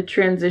clunky in the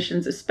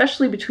transitions,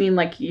 especially between,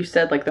 like you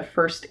said, like the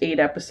first 8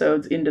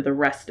 episodes into the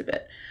rest of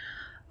it.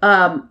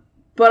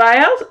 But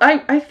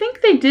I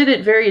think they did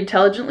it very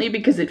intelligently,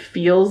 because it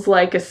feels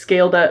like a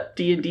scaled up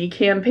D&D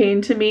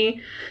campaign to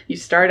me. You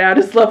start out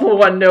as level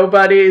 1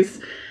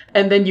 nobodies,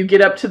 and then you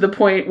get up to the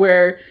point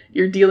where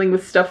you're dealing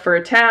with stuff for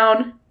a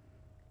town,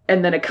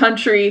 and then a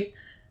country,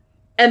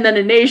 and then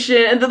a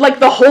nation, and then like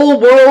the whole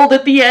world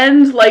at the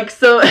end. Like,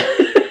 so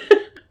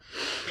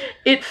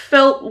it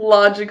felt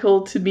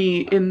logical to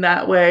me in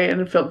that way,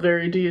 and it felt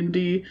very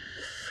D&D.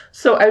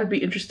 So I would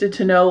be interested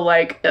to know,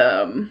 like,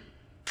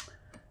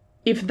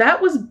 if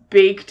that was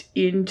baked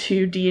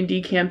into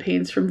D&D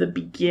campaigns from the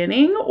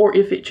beginning, or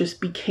if it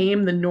just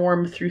became the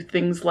norm through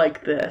things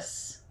like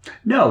this.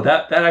 No,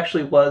 that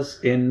actually was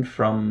in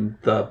from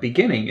the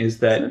beginning, is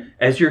that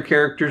as your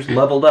characters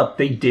leveled up,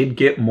 they did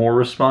get more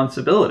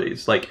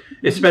responsibilities. Like,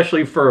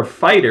 especially for a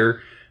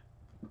fighter,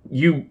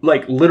 you,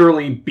 like,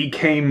 literally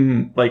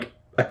became, like,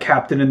 a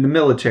captain in the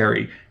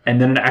military,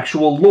 and then an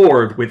actual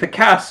lord with a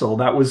castle.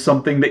 That was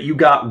something that you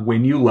got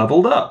when you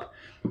leveled up.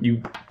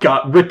 You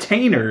got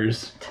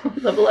retainers.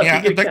 Level up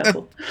to get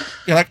castle.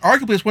 Like,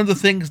 arguably, it's one of the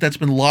things that's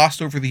been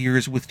lost over the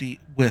years with the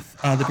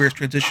various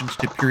transitions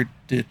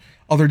to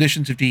other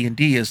editions of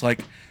D&D, is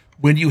like,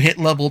 when you hit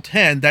level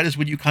 10, that is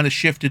when you kind of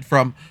shifted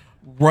from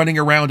running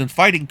around and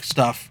fighting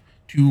stuff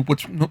to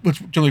what's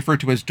generally referred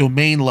to as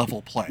domain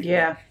level play.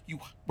 Yeah.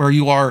 Where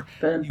you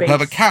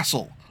have a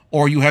castle,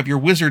 or you have your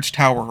wizard's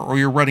tower, or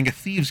you're running a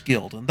thieves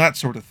guild, and that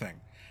sort of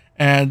thing.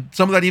 And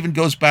some of that even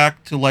goes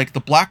back to, like, the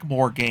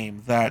Blackmoor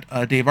game that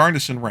Dave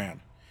Arneson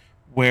ran,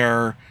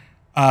 where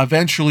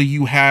eventually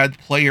you had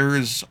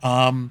players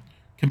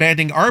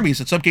commanding armies.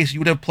 In some cases, you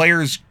would have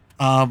players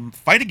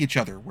fighting each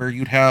other, where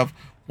you'd have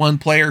one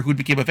player who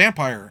became a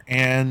vampire,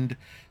 and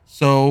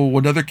so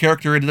another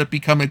character ended up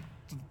becoming...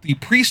 The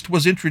priest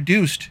was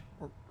introduced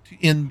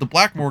in the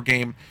Blackmoor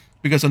game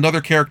because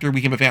another character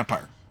became a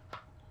vampire.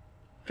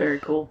 Very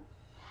cool.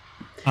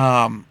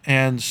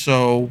 And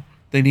so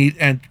they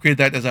create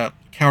that as a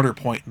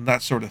counterpoint and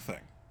that sort of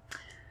thing.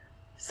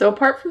 So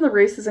apart from the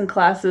races and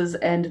classes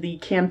and the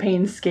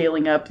campaign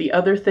scaling up, the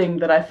other thing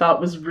that I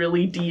thought was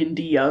really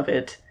D&D of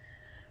it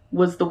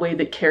was the way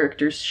that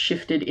characters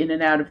shifted in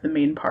and out of the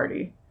main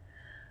party.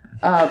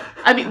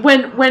 I mean,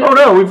 when oh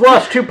no, we've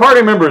lost 2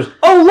 party members.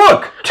 Oh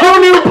look, 2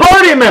 new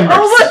party members.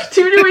 Oh look,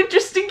 2 new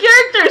interesting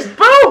characters.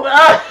 Boom.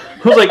 I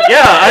was like,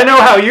 yeah, I know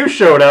how you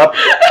showed up.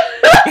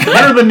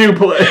 You're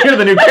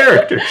the new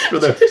characters for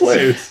those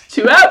plays.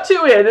 2 out,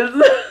 2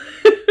 in.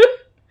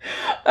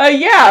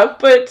 Yeah,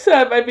 but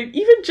I mean,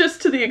 even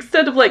just to the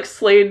extent of, like,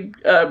 Slade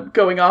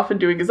going off and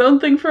doing his own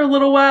thing for a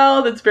little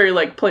while, that's very,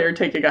 like, player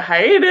taking a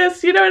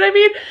hiatus, you know what I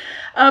mean?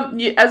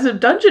 As a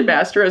dungeon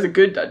master, as a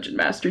good dungeon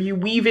master, you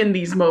weave in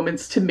these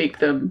moments to make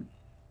them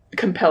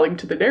compelling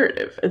to the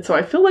narrative. And so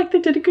I feel like they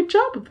did a good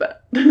job of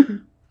that.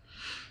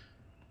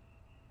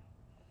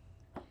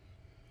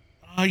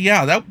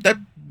 Yeah, that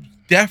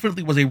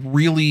definitely was a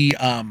really,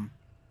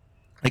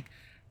 like,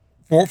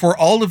 for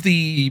all of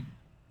the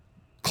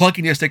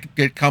clunkiness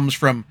that comes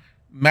from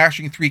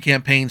mashing 3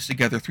 campaigns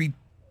together, 3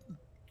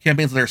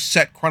 campaigns that are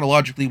set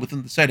chronologically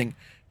within the setting,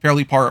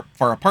 fairly far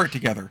apart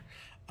together.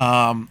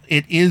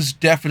 It is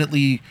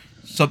definitely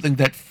something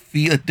that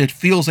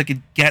feels like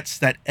it gets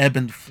that ebb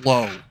and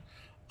flow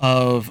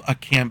of a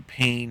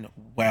campaign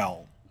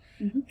well.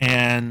 Mm-hmm.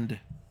 And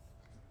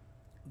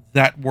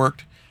that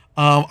worked.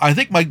 I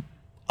think my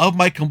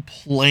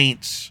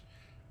complaints,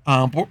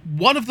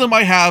 one of them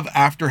I have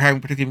after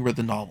having particularly read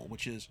the novel,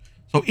 which is,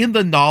 so in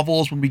the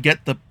novels, when we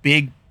get the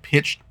big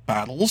pitched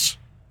battles,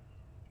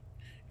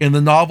 in the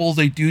novels,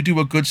 they do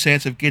a good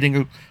sense of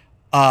getting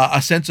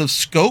a sense of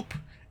scope,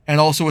 and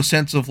also a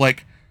sense of,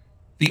 like,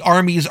 the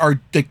armies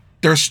are,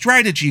 there's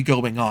strategy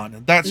going on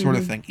and that sort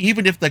of thing.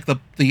 Even if, like,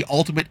 the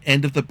ultimate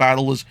end of the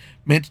battle is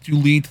meant to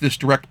lead to this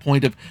direct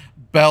point of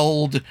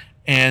Beld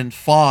and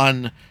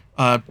Fawn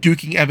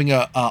having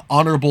a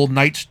honorable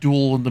knight's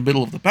duel in the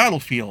middle of the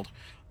battlefield,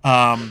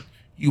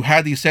 you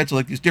had these sense of,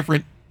 like, these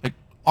different, like,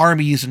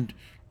 armies and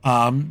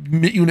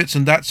units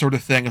and that sort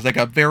of thing. It's like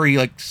a very,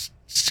 like,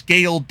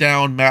 scaled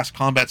down mass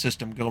combat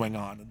system going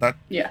on. That,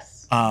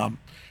 yes.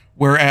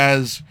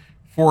 Whereas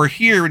for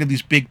here, in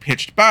these big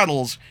pitched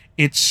battles,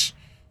 it's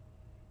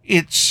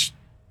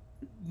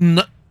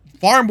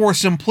far more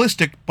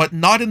simplistic, but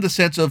not in the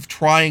sense of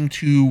trying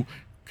to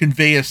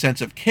convey a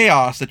sense of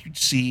chaos that you'd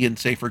see in,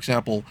 say, for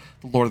example,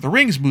 the Lord of the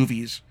Rings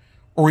movies,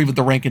 or even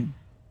the Rankin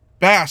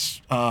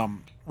Bass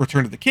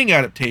Return of the King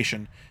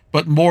adaptation,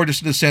 but more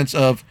just in the sense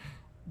of,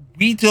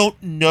 we don't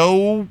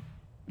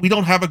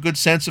have a good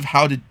sense of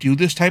how to do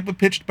this type of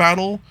pitched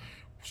battle,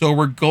 so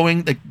we're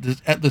going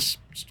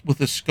with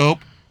the scope.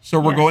 So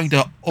we're going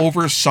to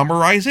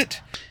over-summarize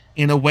it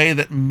in a way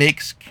that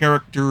makes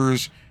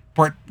characters,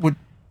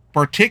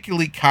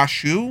 particularly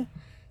Kashu,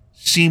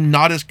 seem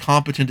not as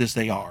competent as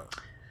they are.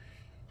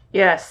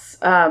 Yes.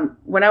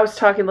 When I was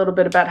talking a little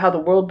bit about how the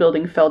world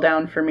building fell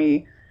down for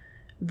me,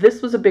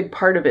 this was a big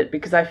part of it,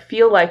 because I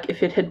feel like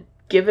if it had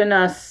given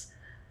us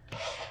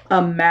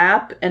a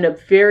map and a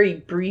very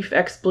brief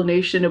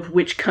explanation of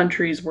which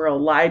countries were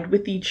allied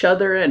with each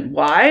other and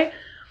why,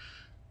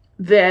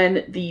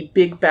 then the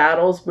big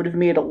battles would have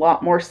made a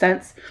lot more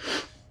sense.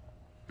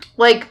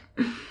 Like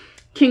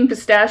King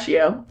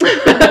Pistachio,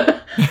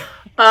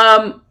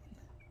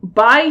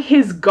 by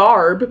his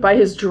garb, by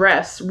his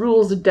dress,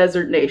 rules a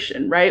desert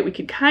nation, right? We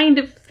could kind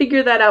of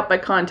figure that out by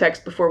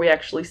context before we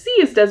actually see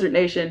his desert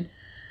nation.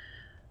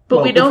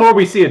 But we don't before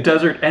we see a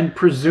desert and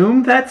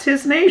presume that's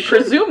his nation.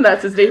 presume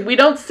that's his name. We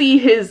don't see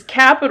his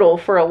capital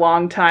for a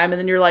long time, and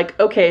then you're like,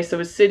 okay, so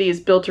his city is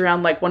built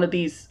around like one of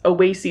these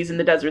oases in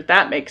the desert.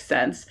 That makes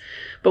sense.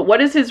 But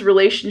what is his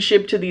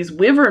relationship to these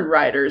wyvern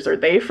riders? Are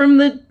they from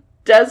the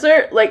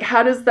desert? Like,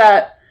 how does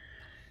that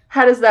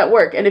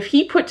work? And if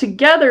he put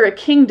together a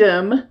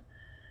kingdom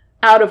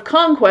out of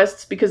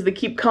conquests because they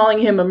keep calling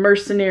him a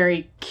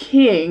mercenary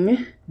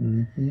king,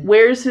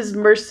 where's his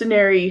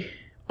mercenary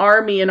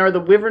army, and are the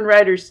wyvern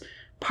riders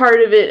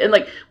part of it? And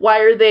like, why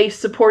are they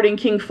supporting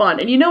King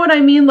Fun? And you know what I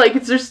mean? Like,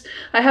 it's just,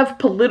 I have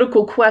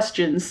political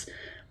questions.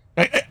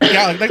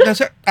 Yeah, like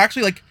that's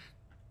actually, like,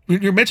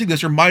 when you're mentioning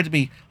this, reminded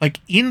me, like,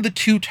 in the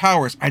Two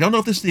Towers, I don't know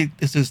if this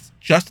is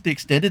just the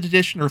extended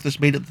edition or if this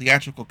made it the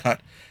theatrical cut.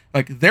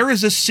 Like, there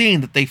is a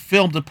scene that they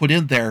filmed and put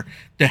in there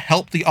to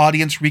help the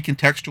audience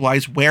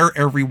recontextualize where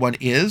everyone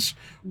is,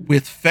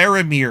 with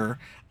Faramir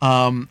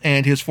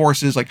and his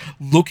forces, like,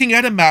 looking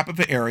at a map of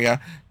an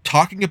area,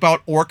 talking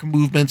about orc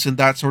movements and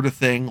that sort of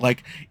thing,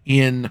 like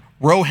in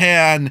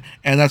Rohan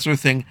and that sort of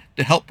thing,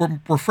 to help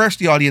refresh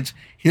the audience.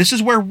 This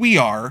is where we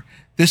are.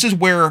 This is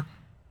where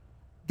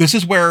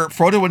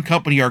Frodo and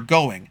company are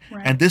going.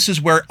 Right. And this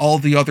is where all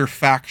the other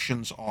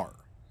factions are.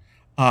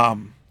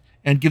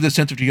 And give the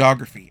sense of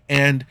geography.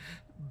 And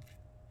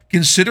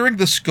considering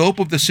the scope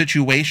of the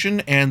situation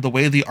and the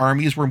way the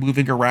armies were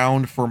moving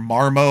around for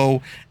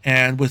Marmo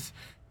and with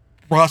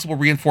possible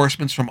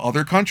reinforcements from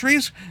other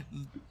countries,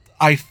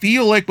 I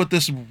feel like what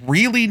this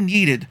really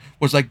needed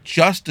was like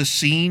just a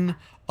scene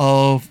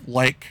of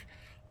like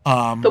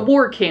the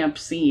war camp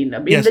scene. I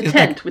mean, yes, the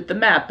tent like, with the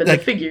map and like,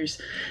 the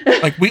figures.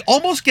 Like, we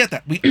almost get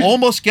that. We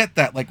almost get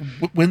that. Like,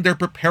 when they're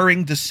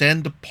preparing to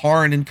send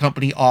Parn and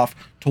company off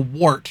to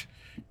Wart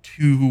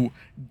to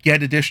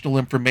get additional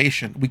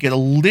information, we get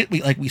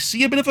we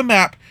see a bit of a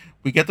map.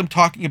 We get them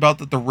talking about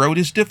that the road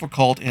is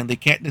difficult and they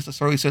can't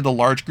necessarily send a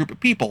large group of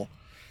people,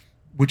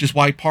 which is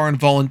why Parn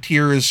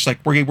volunteers, like,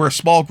 we're a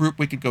small group,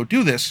 we could go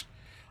do this,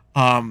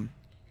 and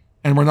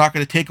we're not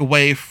going to take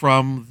away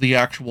from the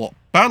actual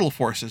battle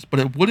forces. But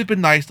it would have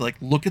been nice to, like,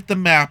 look at the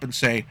map and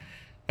say,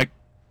 like,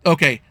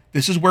 okay,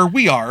 this is where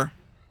we are.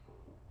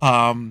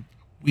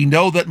 We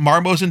know that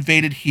Marmo's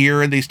invaded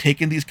here and they've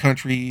taken these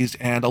countries,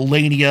 and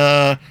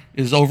Elenia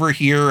is over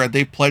here and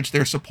they pledged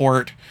their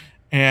support,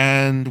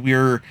 and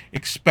we're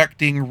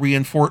expecting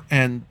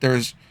and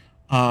there's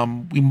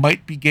we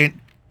might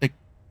begin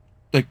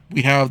like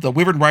we have the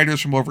Wyvern Riders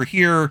from over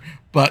here,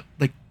 but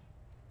like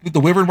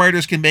the Wyvern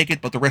Riders can make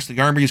it, but the rest of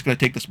the army is going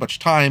to take this much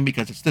time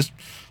because it's this,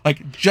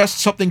 like, just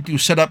something to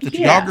set up the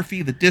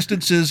geography, the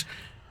distances,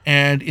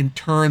 and in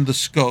turn the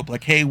scope.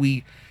 Like, hey,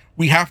 we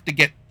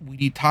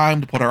need time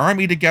to put our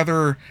army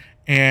together,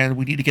 and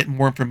we need to get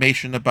more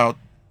information about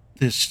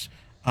this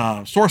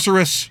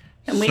sorceress.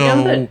 And we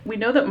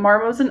know that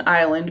Marmo's an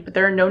island, but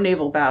there are no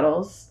naval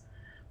battles.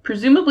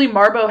 Presumably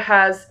Marmo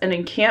has an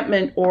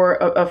encampment or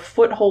a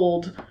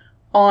foothold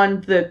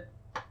on the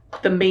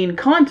main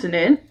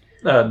continent.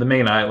 The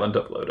main island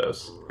of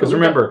Lodoss. Because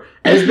remember,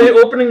 as the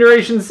opening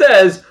narration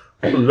says,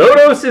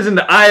 Lodoss is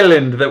an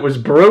island that was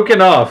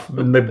broken off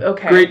in the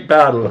Great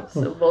Battle.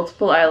 So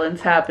multiple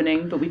islands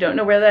happening, but we don't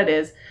know where that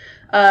is.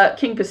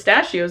 King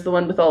Pistachio is the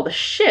one with all the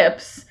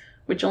ships,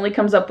 which only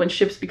comes up when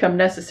ships become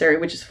necessary,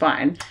 which is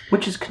fine.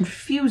 Which is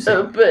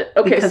confusing. But,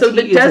 okay, so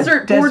the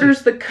desert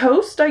borders the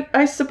coast,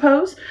 I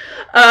suppose.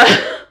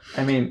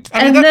 I mean,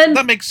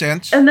 that makes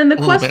sense. And then the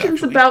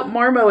questions about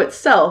Marmo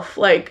itself,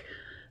 like,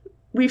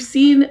 we've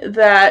seen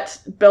that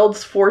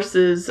Beld's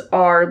forces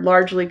are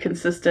largely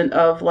consistent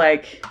of,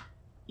 like,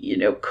 you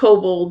know,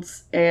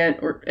 kobolds and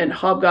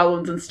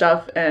hobgoblins and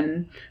stuff,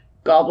 and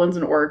goblins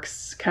and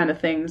orcs kind of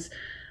things.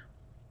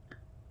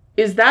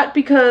 Is that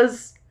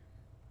because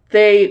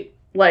they,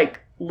 like,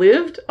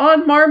 lived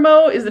on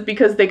Marmo? Is it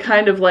because they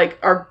kind of, like,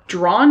 are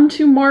drawn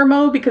to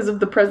Marmo because of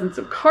the presence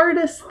of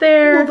Cardis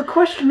there? Well, the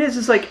question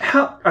is like,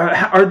 how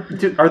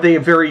are they a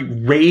very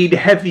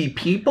raid-heavy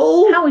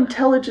people? How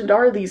intelligent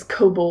are these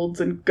kobolds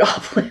and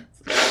goblins?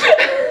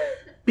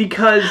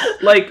 Because,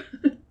 like,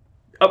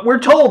 we're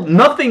told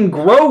nothing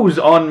grows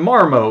on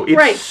Marmo. It's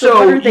right,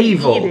 so what are they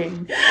evil.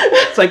 Eating?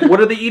 It's like, what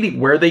are they eating?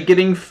 Where are they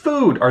getting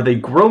food? Are they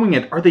growing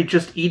it? Are they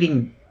just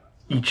eating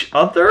each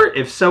other?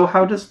 If so,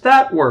 how does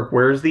that work?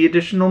 Where is the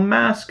additional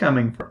mass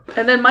coming from?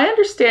 And then my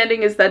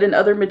understanding is that in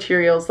other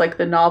materials, like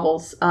the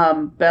novels,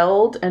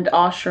 Beld and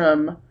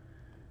Ashram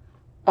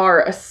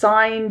are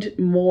assigned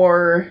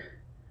more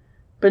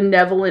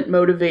benevolent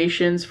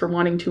motivations for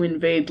wanting to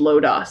invade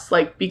Lodoss,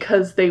 like,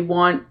 because they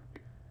want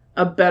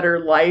a better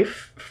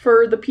life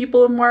for the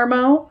people of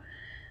Marmo.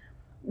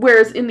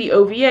 Whereas in the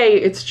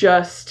OVA, it's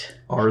just,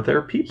 are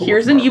there people?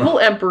 Here's an evil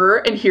emperor,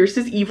 and here's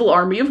his evil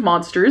army of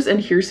monsters,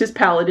 and here's his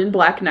paladin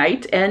Black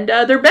Knight, and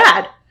they're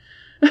bad.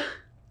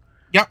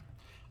 Yep.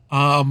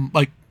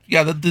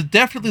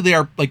 Definitely they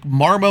are, like,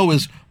 Marmo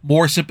is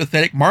more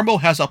sympathetic.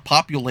 Marmo has a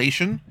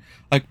population.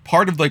 Like,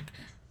 part of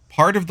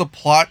the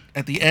plot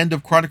at the end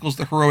of Chronicles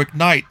of the Heroic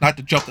Knight, not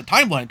to jump the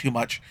timeline too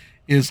much,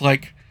 is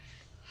like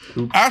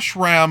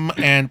Ashram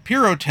and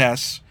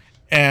Pyrotes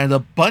and a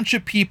bunch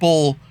of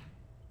people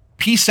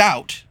peace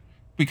out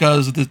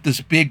because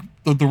this big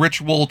the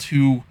ritual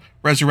to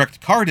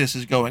resurrect Cardis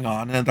is going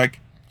on, and like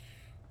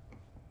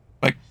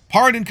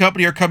Parn and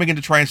company are coming in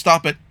to try and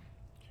stop it,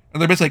 and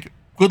they're basically like,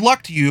 good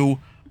luck to you.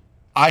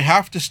 I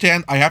have to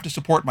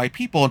support my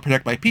people and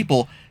protect my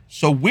people,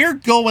 so we're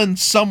going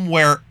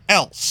somewhere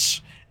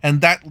else.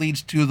 And that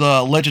leads to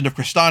the Legend of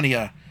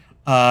Crystania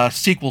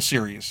sequel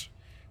series,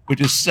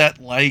 which is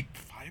set like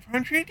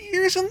 500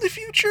 years in the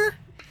future.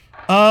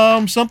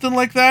 Something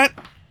like that.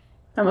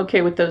 I'm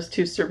okay with those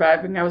two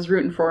surviving. I was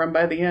rooting for them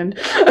by the end.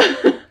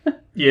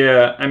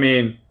 Yeah, I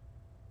mean,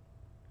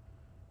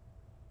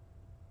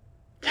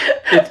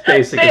 it's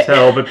basic as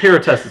hell, but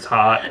Pirotess is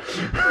hot.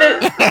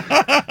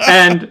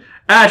 And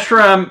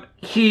Ashram,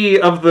 he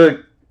of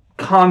the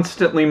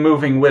constantly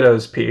moving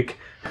Widow's Peak.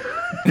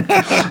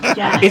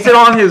 Yes. Is it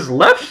on his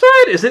left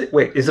side? Is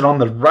it on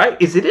the right?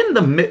 Is it in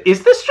the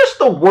is this just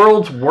the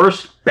world's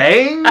worst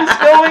bangs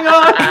going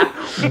on?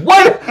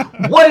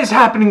 What is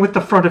happening with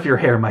the front of your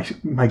hair,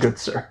 my good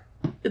sir?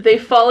 They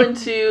fall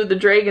into the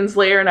dragon's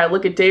lair, and I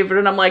look at David,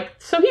 and I'm like,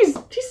 so he's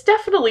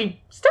definitely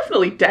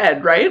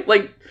dead, right?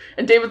 Like,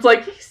 and David's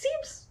like, he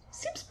seems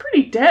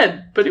pretty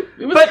dead, but it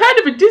was kind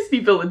of a Disney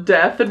villain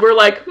death, and we're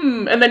like,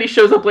 and then he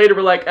shows up later,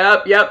 we're like,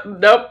 yep,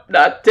 nope,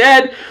 not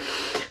dead.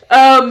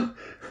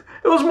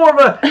 It was more of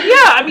a,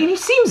 I mean, he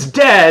seems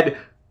dead,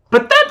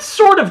 but that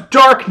sort of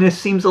darkness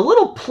seems a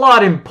little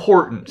plot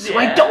important, so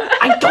I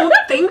don't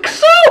think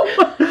so.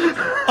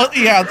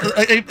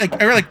 I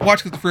really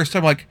watched it the first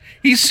time. Like,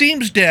 he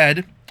seems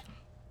dead,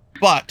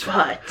 but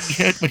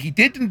he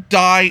didn't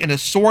die in a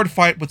sword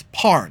fight with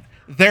Parn.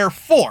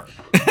 Therefore,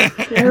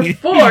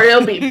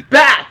 he'll be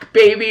back,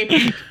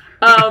 baby.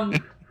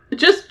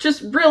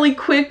 Just really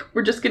quick,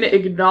 we're just gonna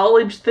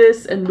acknowledge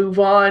this and move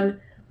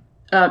on.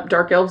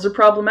 Dark elves are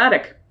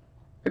problematic.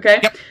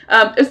 Okay? Yep.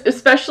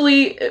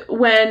 Especially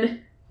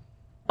when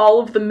all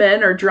of the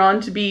men are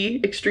drawn to be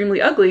extremely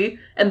ugly,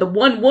 and the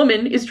one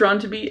woman is drawn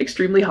to be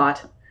extremely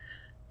hot.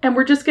 And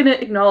we're just going to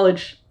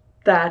acknowledge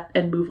that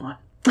and move on.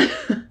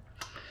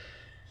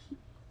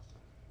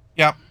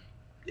 Yep.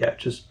 Yeah,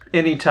 just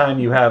anytime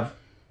you have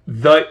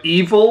the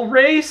evil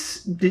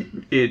race,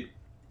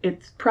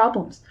 it's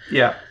problems.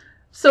 Yeah.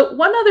 So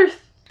one other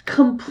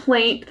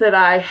complaint that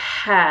I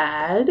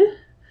had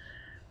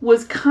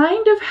was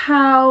kind of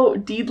how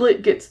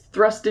Deedlit gets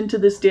thrust into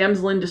this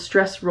damsel in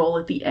distress role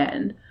at the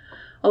end.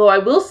 Although I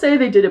will say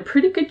they did a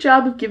pretty good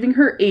job of giving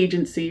her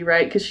agency,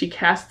 right? Because she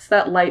casts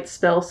that light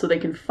spell so they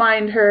can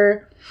find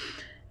her.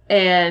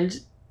 And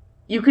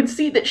you can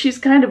see that she's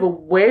kind of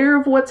aware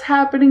of what's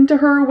happening to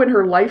her when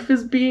her life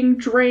is being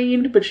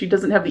drained, but she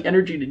doesn't have the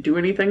energy to do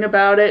anything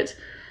about it.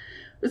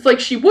 It's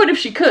like she would if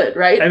she could,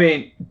 right? I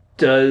mean,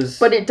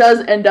 But it does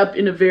end up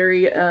in a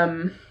very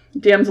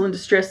damsel in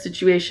distress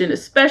situation,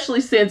 especially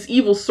since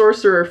evil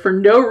sorcerer, for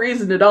no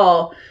reason at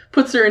all,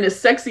 puts her in a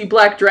sexy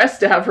black dress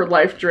to have her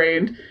life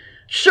drained.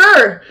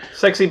 Sure!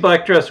 Sexy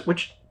black dress,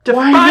 which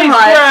defies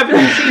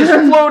gravity. She is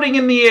floating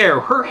in the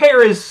air. Her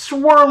hair is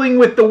swirling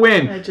with the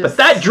wind. But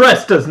that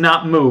dress does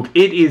not move.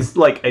 It is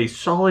like a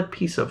solid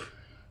piece of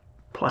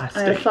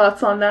plastic. I have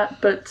thoughts on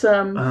that, but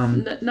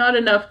not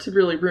enough to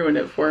really ruin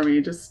it for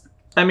me.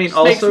 I mean,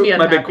 also,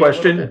 my big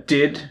question,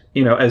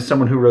 as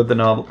someone who read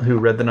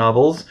the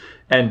novels,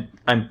 and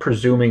I'm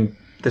presuming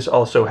this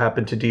also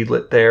happened to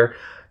Deedlit there,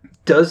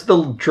 does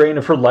the drain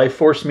of her life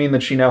force mean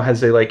that she now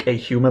has a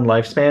human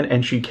lifespan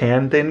and she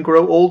can then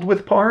grow old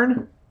with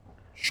Parn?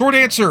 Short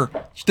answer,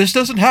 this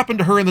doesn't happen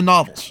to her in the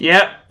novels.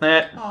 Yeah.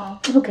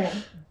 Okay.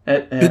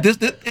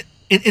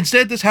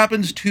 Instead, this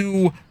happens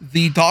to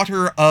the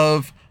daughter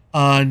of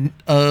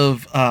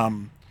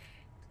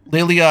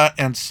Lelia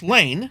and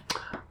Slain.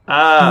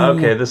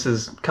 Okay, this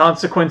is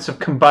consequence of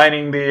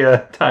combining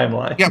the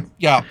timeline.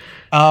 Yeah.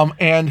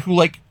 And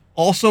who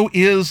also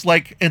is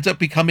ends up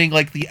becoming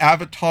the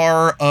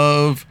avatar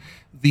of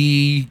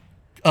the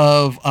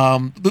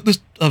goddess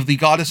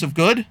of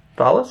good.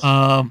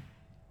 Valis?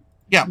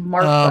 Yeah.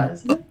 Marfa,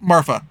 isn't it?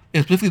 Marfa.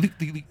 It's basically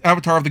the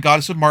avatar of the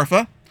goddess of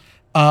Marfa.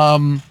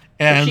 And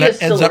she is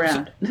still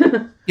around.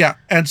 Yeah,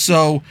 and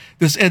so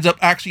this ends up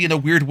actually in a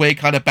weird way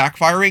kind of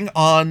backfiring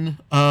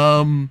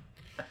on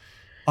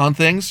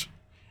things.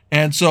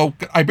 And so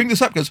I bring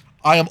this up because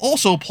I am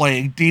also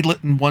playing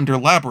Deedlit and Wonder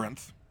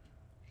Labyrinth.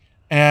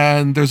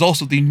 And there's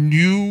also the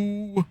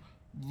new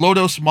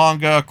Lodoss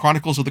manga,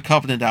 Chronicles of the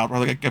Covenant, out.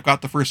 I've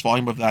got the first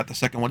volume of that. The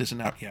second one isn't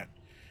out yet.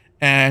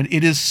 And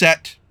it is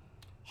set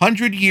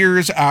 100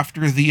 years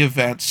after the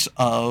events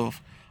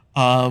of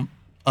the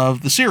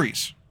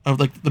series, of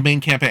the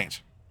main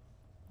campaigns.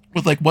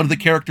 With one of the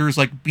characters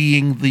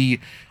being the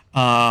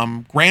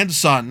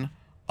grandson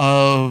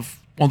of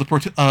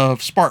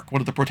Spark, one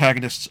of the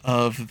protagonists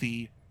of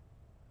the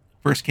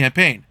first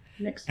campaign.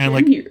 Next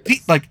and years.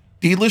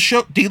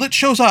 Deedlit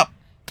shows up.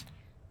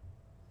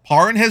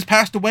 Parn has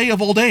passed away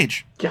of old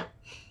age. Yeah.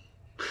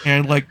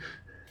 And like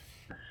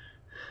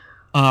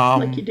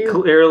you do.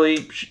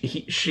 Clearly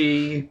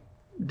she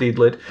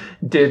Deedlit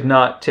did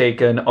not take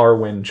an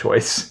Arwen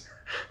choice.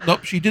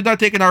 Nope, she did not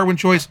take an Arwen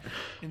choice.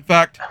 In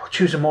fact, I will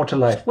choose immortal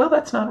life. Well,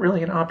 that's not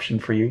really an option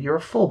for you. You're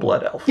a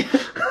full-blood elf.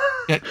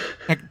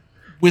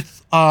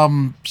 with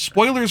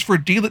spoilers for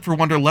Deedlit for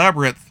Wonder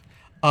Labyrinth,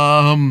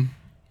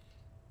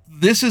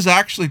 this is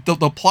actually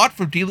the plot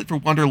for Deedlit for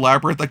Wonder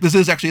Labyrinth. Like, this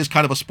is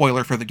kind of a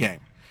spoiler for the game,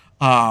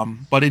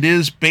 but it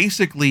is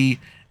basically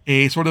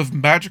a sort of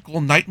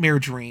magical nightmare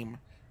dream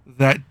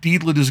that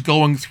Deedlit is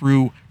going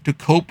through to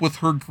cope with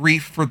her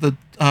grief for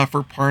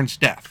Parn's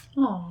death.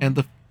 Aww.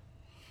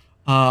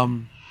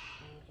 And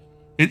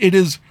it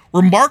is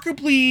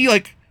remarkably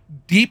like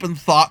deep and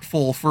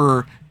thoughtful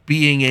for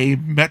being a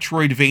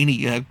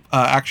Metroidvania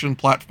action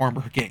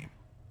platformer game.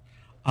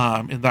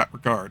 In that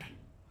regard,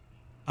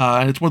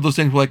 and it's one of those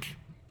things where, like,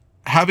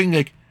 having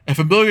like a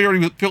familiarity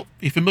with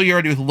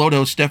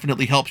Lodoss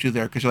definitely helps you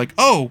there, because you're like,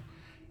 oh,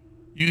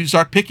 you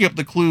start picking up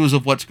the clues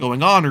of what's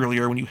going on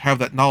earlier when you have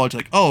that knowledge.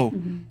 Like, oh,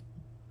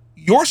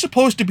 you're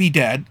supposed to be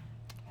dead.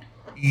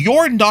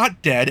 You're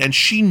not dead, and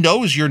she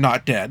knows you're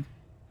not dead.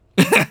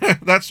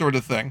 That sort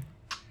of thing.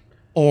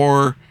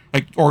 Or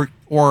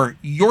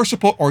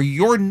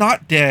you're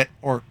not dead,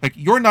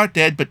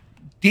 but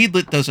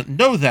Deedlit doesn't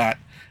know that,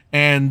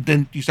 and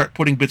then you start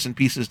putting bits and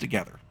pieces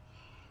together.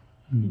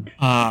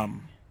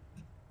 Along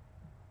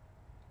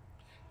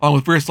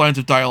with various lines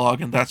of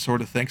dialogue and that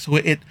sort of thing. So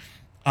it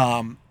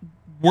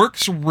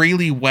works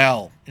really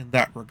well in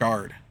that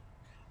regard.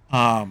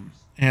 And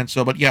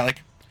so, but yeah,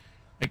 like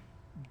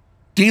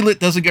Deedlit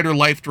doesn't get her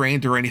life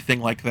drained or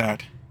anything like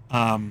that.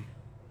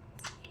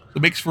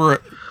 It makes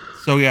for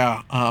so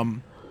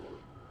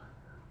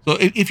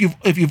if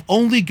you've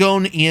only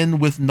gone in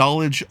with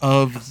knowledge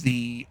of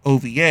the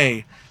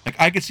OVA, like,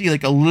 I could see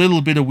like a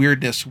little bit of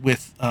weirdness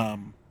with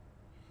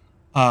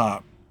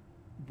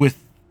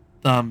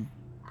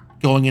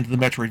going into the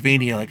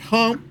Metroidvania, like,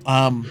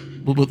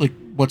 like,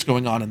 what's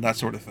going on and that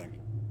sort of thing.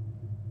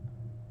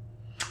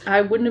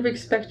 I wouldn't have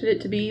expected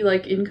it to be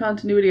like in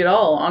continuity at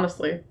all,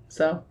 honestly.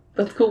 So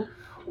that's cool.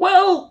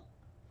 Well,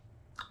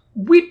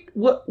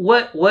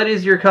 what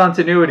is your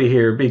continuity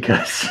here?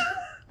 Because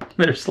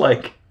there's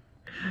like,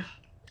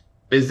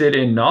 is it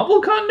in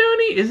novel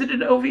continuity? Is it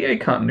in OVA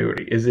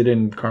continuity? Is it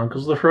in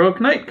Chronicles of the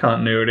Heroic Knight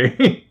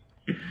continuity?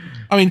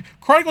 I mean,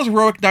 Chronicles of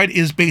Heroic Knight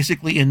is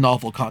basically in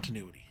novel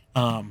continuity.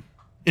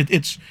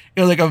 It's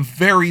like a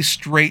very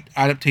straight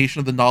adaptation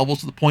of the novels,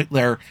 to the point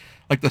where,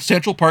 like, the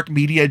Central Park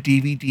Media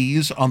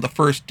DVDs on the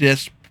first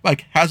disc,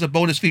 like, has a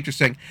bonus feature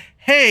saying,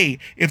 hey,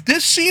 if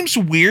this seems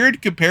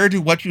weird compared to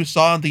what you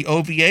saw in the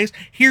OVAs,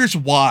 here's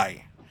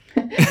why.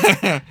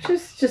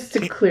 just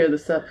to clear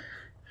this up.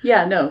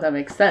 Yeah, no, that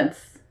makes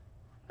sense.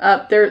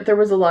 There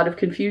was a lot of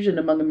confusion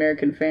among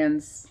American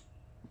fans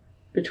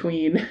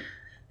between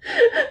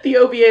the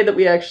OVA that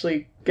we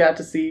actually got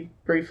to see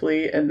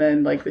briefly, and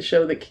then, like, the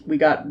show that we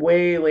got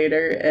way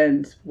later,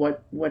 and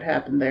what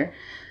happened there.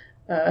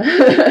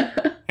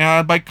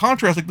 And by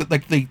contrast,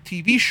 like the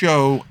TV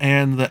show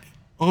and the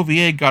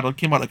OVA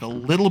came out like a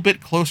little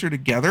bit closer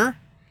together.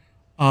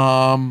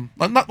 Not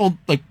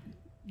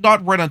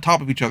right on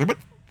top of each other, but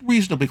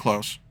reasonably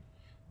close.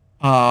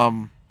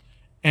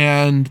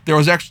 And there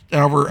was actually,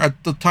 however,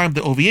 at the time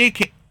the OVA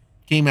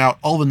came out,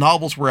 all the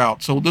novels were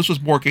out. So this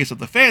was more a case of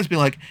the fans being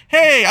like,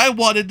 hey, I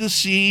wanted to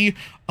see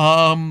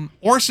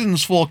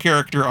Orson's full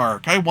character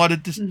arc. I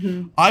wanted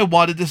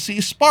to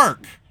see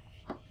Spark.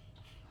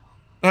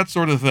 That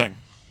sort of thing.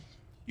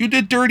 You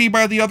did dirty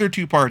by the other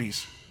two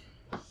parties.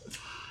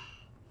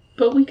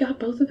 But we got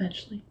both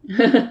eventually.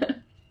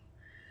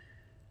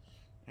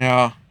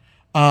 Yeah.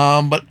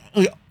 But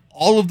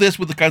all of this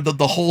with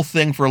the whole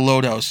thing for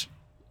Lodoss,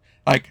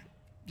 like,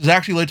 is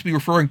actually like to be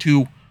referring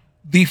to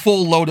the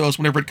full Lodoss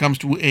whenever it comes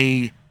to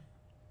a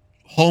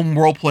home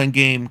role-playing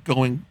game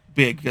going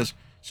big. Because,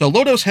 so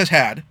Lodoss has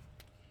had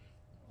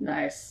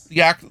nice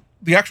the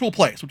actual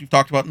plays, which we've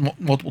talked about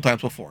multiple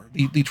times before,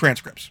 the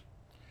transcripts.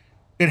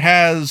 It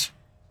has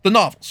the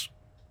novels,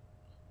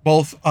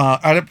 both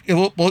either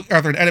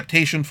in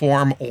adaptation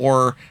form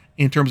or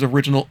in terms of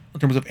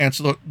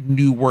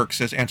new works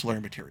as ancillary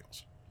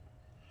materials.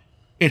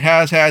 It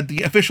has had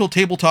the official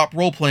tabletop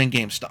role-playing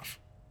game stuff.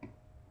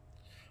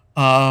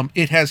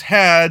 It has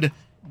had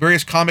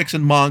various comics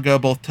and manga,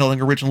 both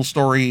telling original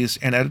stories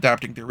and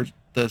adapting the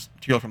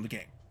material from the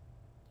game.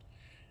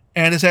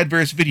 And it's had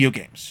various video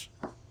games.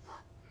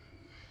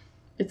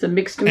 It's a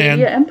mixed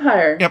media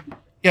empire.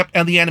 Yep,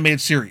 and the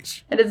animated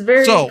series. And it's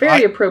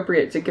very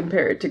appropriate to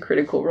compare it to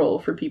Critical Role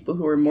for people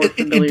who are more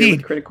familiar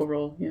with Critical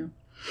Role. Yeah.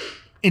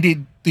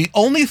 Indeed. The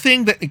only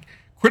thing that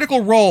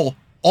Critical Role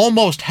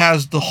almost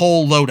has the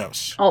whole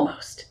Lodoss.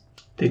 Almost.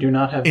 They do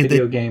not have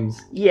video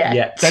games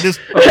yet. That is.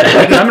 Okay,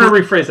 I'm going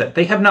to rephrase that.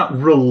 They have not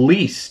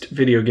released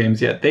video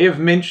games yet. They have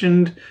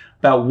mentioned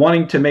about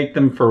wanting to make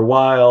them for a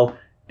while.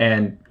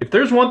 And if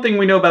there's one thing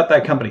we know about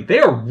that company, they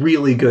are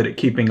really good at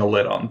keeping a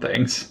lid on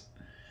things.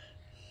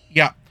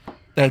 Yeah.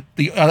 That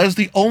is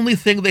the only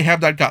thing they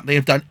have not gotten. They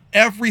have done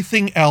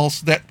everything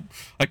else that,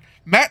 like,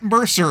 Matt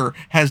Mercer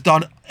has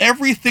done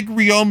everything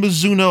Ryo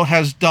Mizuno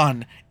has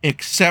done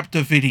except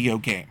a video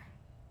game.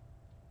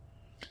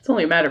 It's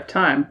only a matter of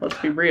time. Let's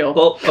be real.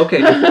 Well,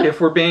 okay, if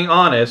we're being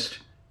honest,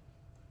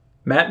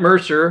 Matt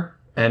Mercer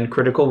and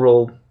Critical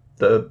Role,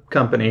 the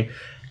company,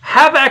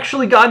 have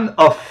actually gotten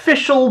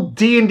official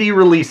D&D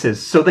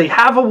releases, so they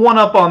have a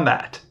one-up on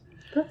that.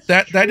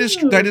 That is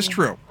true. That is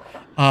true.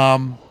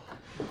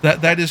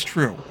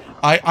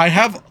 I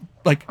have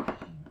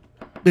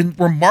been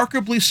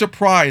remarkably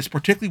surprised,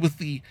 particularly with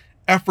the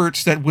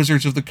efforts that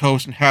Wizards of the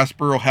Coast and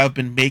Hasbro have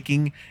been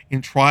making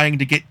in trying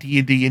to get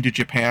D&D into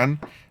Japan,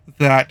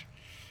 that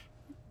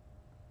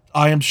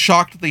I am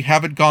shocked that they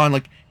haven't gone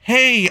like,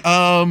 hey,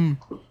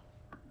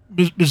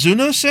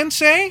 Mizuno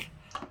Sensei,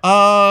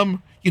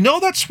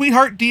 that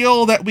sweetheart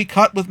deal that we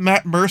cut with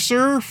Matt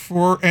Mercer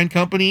and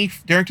company,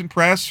 Darrington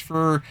Press,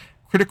 for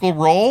Critical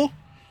Role?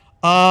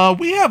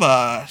 We have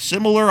a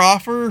similar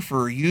offer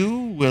for you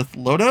with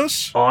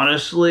Lodoss.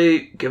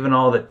 Honestly, given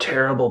all the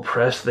terrible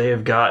press they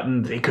have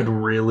gotten, they could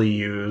really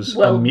use...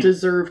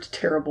 Well-deserved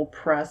terrible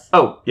press.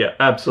 Oh, yeah,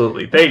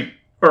 absolutely. They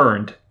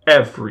earned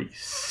every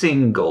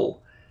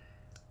single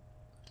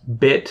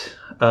bit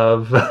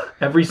of...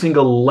 every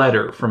single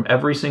letter from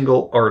every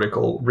single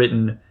article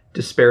written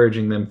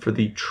disparaging them for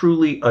the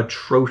truly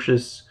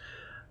atrocious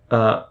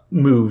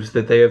moves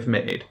that they have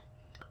made.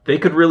 They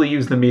could really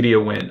use the media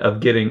win of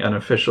getting an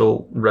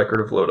official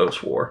record of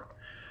Lodoss War.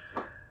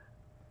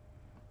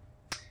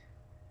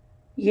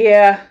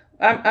 Yeah,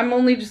 I'm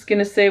only just going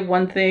to say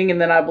one thing and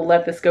then I will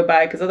let this go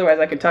by, because otherwise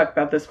I could talk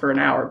about this for an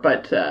hour.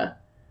 But I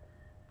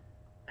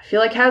feel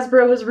like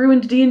Hasbro has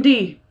ruined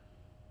D&D.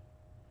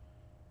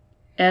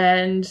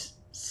 And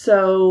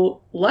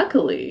so,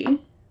 luckily,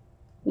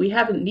 we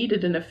haven't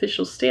needed an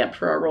official stamp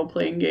for our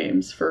role-playing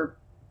games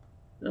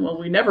well,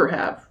 we never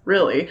have,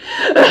 really.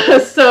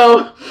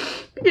 So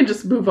we can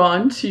just move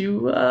on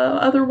to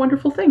other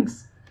wonderful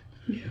things.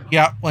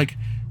 Yeah,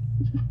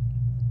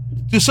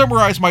 to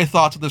summarize my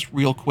thoughts on this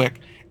real quick,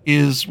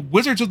 is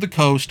Wizards of the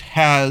Coast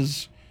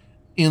has,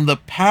 in the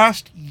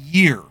past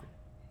year,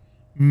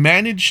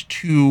 managed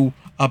to,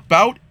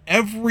 about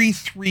every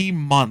 3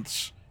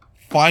 months,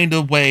 find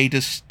a way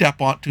to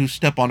step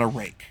on a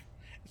rake.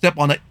 Step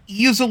on an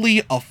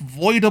easily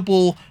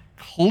avoidable,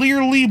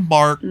 clearly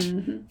marked,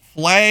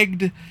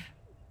 flagged,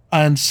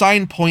 and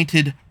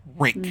sign-pointed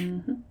rake.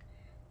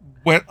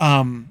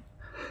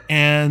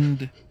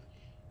 And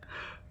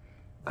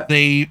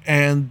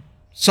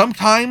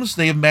sometimes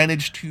they have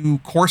managed to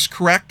course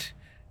correct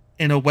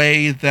in a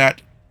way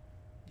that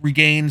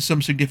regains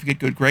some significant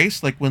good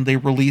grace, like when they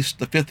released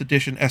the 5th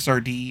edition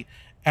SRD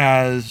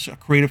as a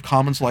Creative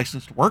Commons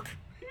licensed work.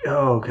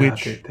 Oh god,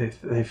 they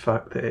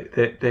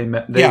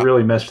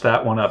really messed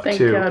that one up. Thank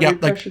too. God, yeah,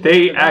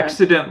 they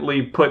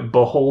accidentally put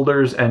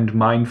beholders and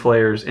mind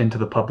flayers into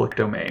the public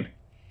domain,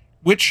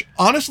 which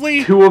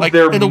honestly, two of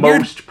their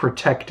most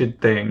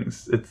protected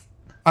things. It's,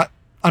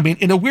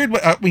 in a weird way.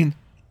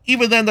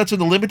 Even then, that's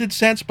in a limited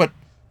sense, but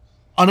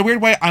on a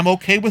weird way, I'm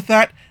okay with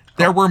that.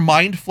 There were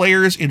mind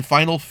flayers in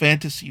Final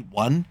Fantasy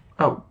 1.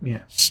 Oh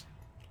yeah,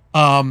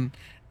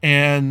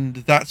 and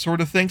that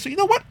sort of thing. So you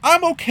know what?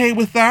 I'm okay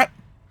with that.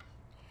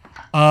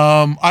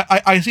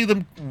 I see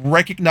them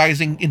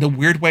recognizing in a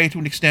weird way, to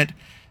an extent,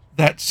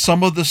 that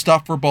some of the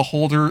stuff for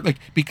Beholder,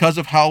 because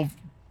of how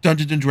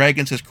Dungeons and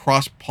Dragons has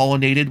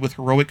cross-pollinated with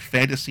heroic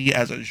fantasy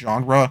as a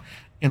genre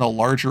in a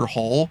larger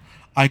whole,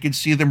 I could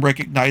see them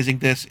recognizing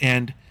this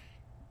and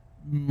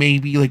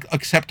maybe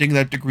accepting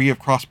that degree of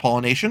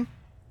cross-pollination.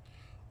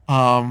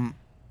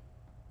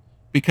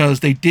 Because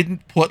they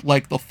didn't put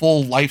the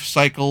full life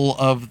cycle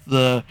of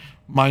the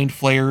mind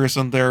flayers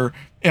and their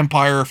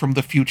empire from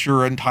the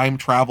future and time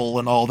travel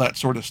and all that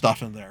sort of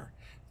stuff in there.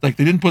 They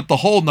didn't put the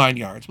whole 9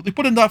 yards, but they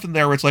put enough in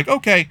there where it's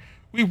okay,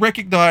 we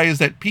recognize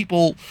that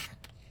people,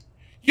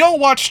 y'all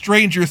watch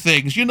Stranger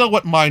Things, you know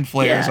what mind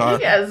flayers are. You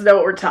guys know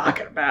what we're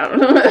talking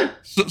about.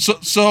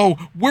 so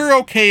we're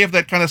okay if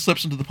that kind of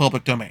slips into the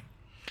public domain.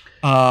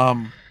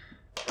 And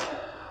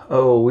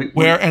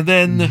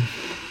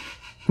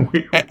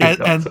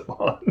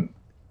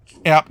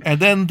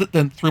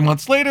then 3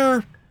 months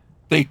later,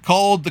 they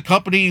called the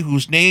company who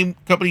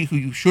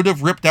you should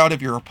have ripped out of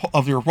your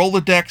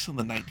Rolodex in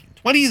the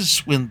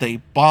 1920s when they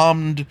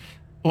bombed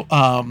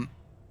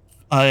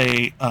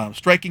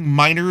striking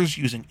miners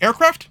using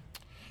aircraft.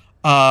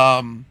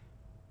 It's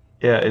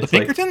the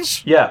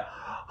Pinkertons.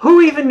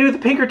 Who even knew the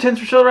Pinkertons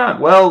were still around?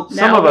 Well,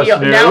 some of us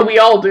knew. Now we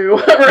all do.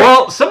 Right?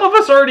 Well, some of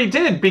us already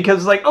did,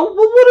 because what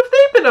have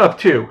they been up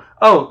to?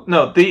 Oh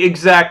no, the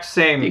exact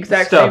same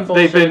stuff. Same bullshit.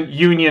 They've been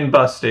union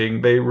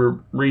busting. They were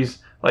as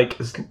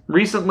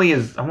recently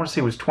as, I want to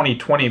say it was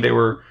 2020, they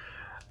were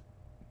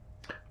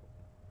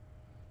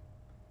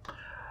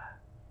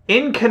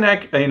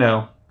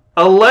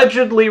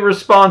allegedly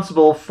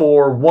responsible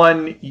for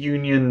one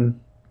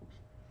union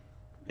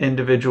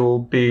individual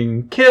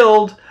being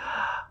killed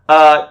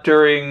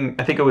during,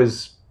 I think it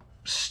was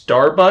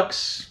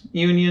Starbucks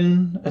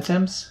union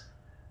attempts.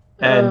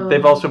 And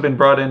they've also been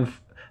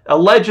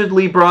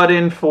allegedly brought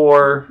in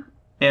for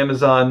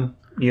Amazon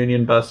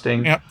union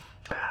busting. Yep.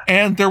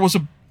 And there was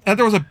a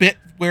bit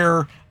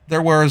where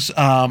there was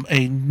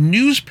a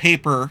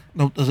newspaper,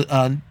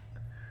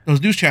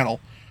 news channel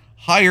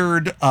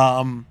hired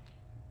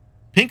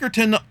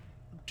Pinkerton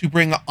to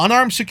bring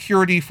unarmed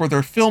security for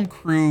their film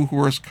crew who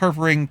was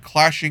covering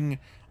clashing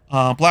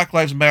Black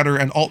Lives Matter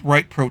and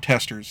alt-right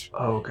protesters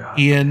Oh God.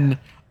 in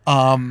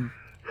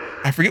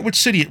I forget which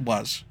city it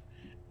was.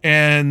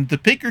 And the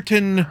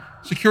Pinkerton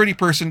security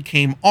person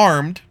came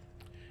armed,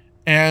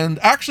 and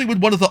actually when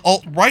one of the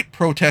alt-right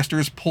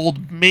protesters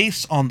pulled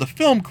mace on the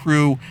film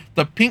crew,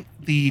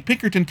 the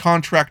Pinkerton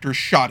contractor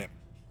shot him.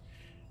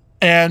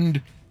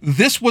 And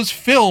this was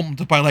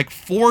filmed by like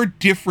 4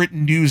 different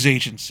news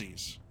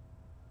agencies.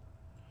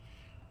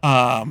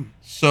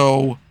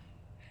 So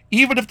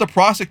even if the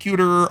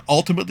prosecutor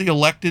ultimately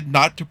elected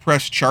not to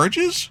press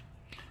charges,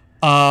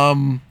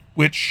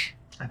 which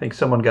I think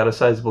someone got a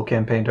sizable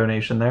campaign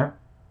donation there.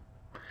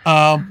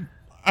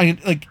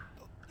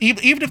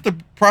 even if the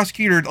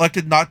prosecutor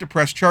elected not to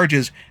press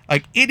charges,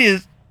 like it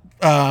is,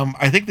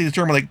 I think they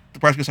determined, like the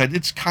prosecutor side,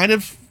 it's kind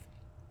of,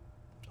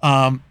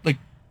 like,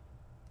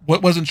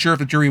 what wasn't sure if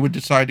the jury would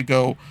decide to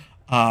go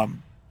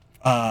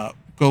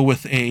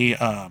with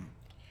a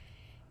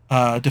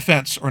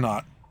defense or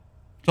not,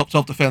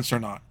 self-defense or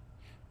not.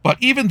 But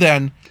even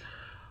then,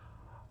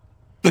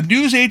 the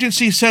news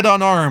agency said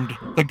unarmed.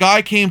 The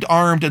guy came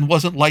armed and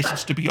wasn't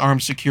licensed to be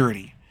armed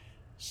security.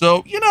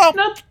 So,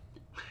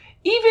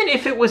 Even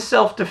if it was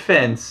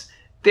self-defense,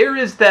 there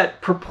is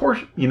that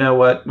proportion. You know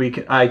what?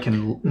 Yeah,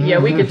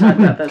 we can talk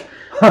about that.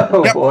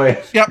 Oh, yep.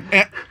 Boy. Yep.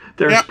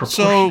 There's yep.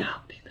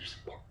 proportionality.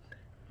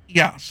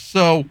 Yeah.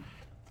 So,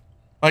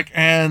 like,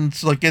 and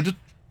so, like,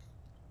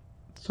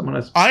 someone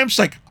has. I'm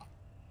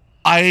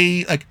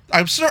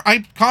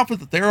confident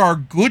that there are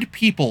good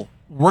people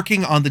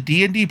working on the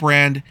D&D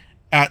brand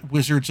at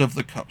Wizards of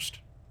the Coast.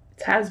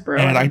 It's Hasbro,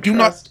 and I do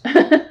not.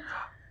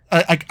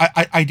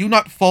 I do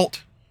not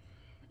fault.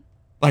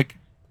 Like,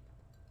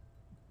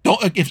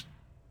 I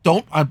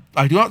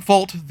do not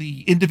fault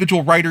the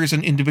individual writers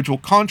and individual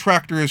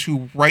contractors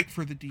who write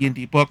for the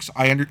D&D books.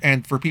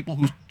 And for people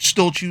who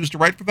still choose to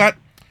write for that,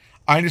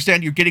 I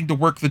understand you're getting to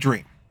work the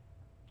dream.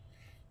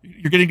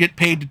 You're going to get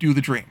paid to do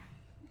the dream.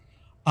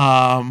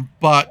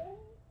 But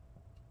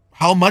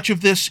how much of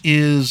this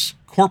is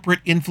corporate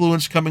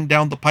influence coming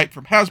down the pipe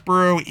from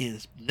Hasbro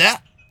is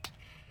that.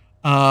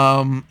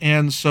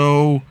 And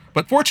so,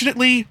 but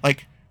fortunately,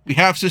 like, we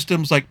have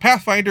systems like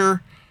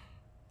Pathfinder.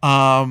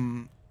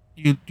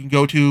 You can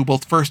go to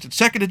both 1st and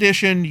 2nd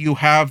edition. You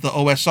have the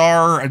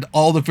OSR and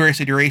all the various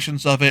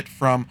iterations of it,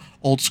 from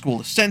Old School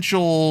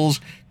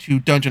Essentials to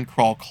Dungeon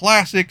Crawl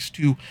Classics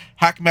to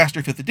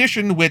Hackmaster 5th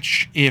edition,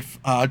 which, if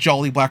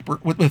Jolly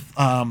Blackbird which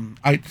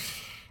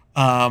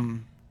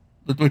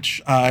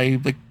I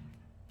like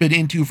been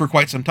into for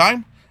quite some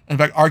time. In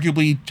fact,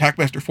 arguably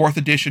Hackmaster 4th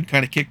edition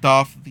kind of kicked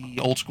off the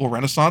old school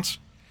renaissance.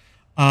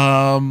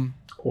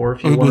 Or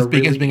if you want to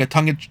being a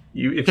if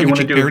you want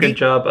to do a good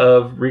job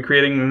of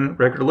recreating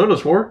Record of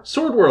Lodoss War,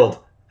 Sword World.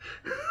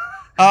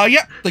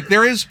 Yeah, like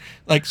there is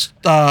like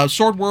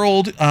Sword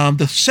World.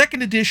 The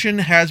 2nd edition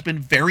has been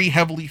very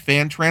heavily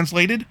fan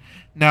translated.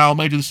 Now,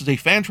 mind you, this is a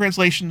fan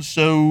translation,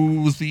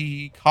 so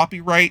the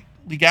copyright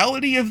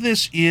legality of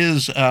this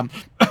is, but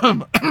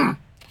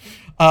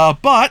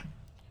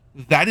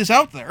that is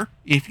out there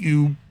if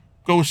you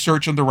go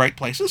search in the right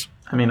places.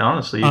 I mean,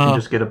 honestly, you can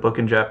just get a book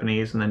in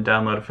Japanese and then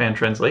download a fan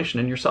translation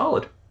and you're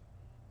solid.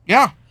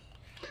 Yeah.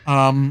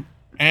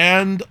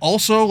 And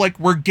also, like,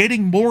 we're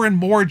getting more and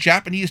more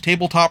Japanese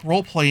tabletop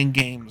role-playing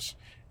games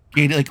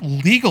getting, like,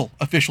 legal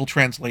official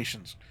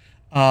translations.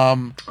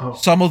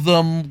 Some of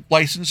them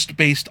licensed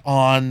based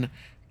on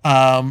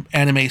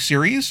anime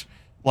series,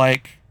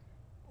 like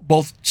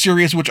both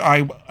series which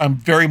I'm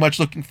very much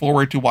looking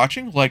forward to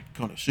watching, like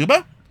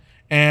Konosuba,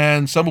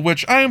 and some of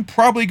which I'm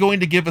probably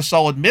going to give a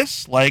solid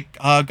miss, like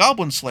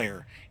Goblin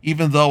Slayer,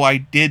 even though I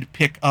did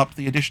pick up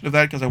the edition of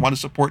that because I want to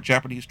support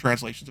Japanese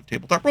translations of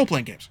tabletop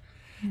role-playing games.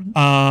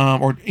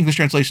 Or English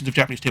translations of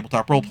Japanese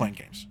tabletop role-playing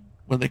games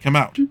when they come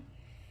out.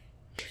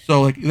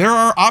 So, like, there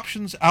are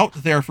options out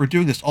there for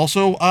doing this.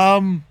 Also,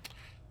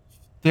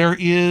 there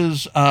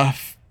is the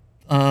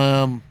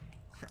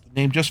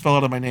name just fell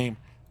out of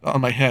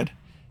my head.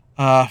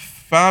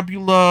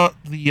 Fabula,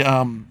 the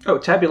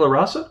Tabula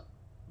Rasa?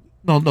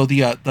 No,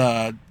 the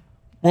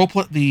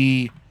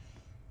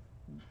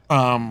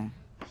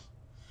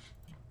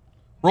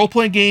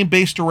role-playing game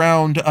based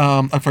around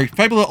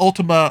Fabula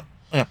Ultima.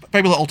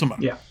 Fabula Ultima.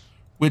 Yeah.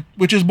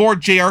 Which is more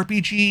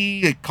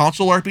JRPG, like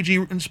console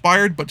RPG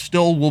inspired, but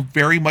still will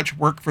very much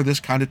work for this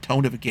kind of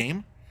tone of a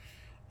game.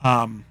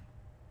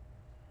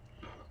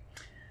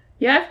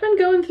 Yeah, I've been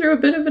going through a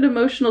bit of an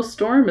emotional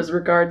storm as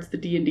regards the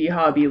D&D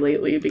hobby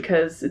lately,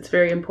 because it's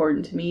very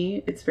important to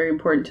me. It's very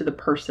important to the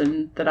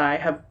person that I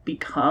have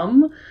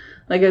become.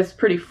 Like, it's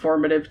pretty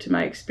formative to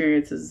my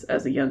experiences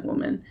as a young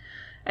woman.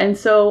 And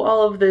so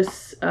all of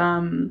this,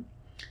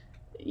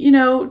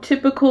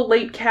 typical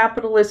late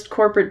capitalist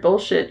corporate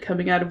bullshit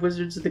coming out of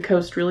Wizards of the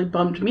Coast really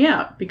bummed me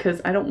out,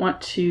 because I don't want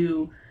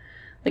to,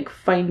 like,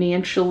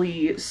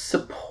 financially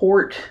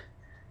support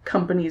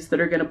companies that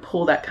are going to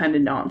pull that kind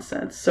of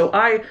nonsense. So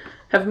I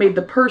have made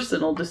the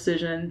personal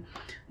decision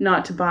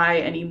not to buy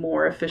any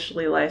more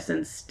officially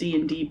licensed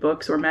D&D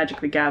books or Magic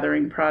the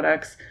Gathering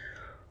products.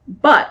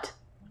 But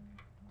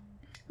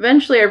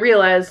eventually I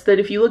realized that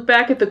if you look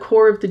back at the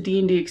core of the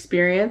D&D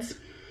experience,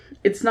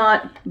 it's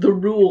not the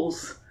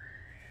rules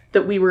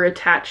that we were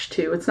attached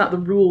to. It's not the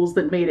rules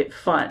that made it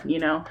fun, you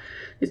know?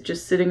 It's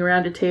just sitting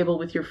around a table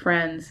with your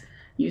friends,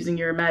 using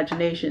your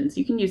imaginations.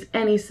 You can use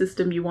any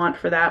system you want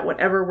for that,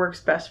 whatever works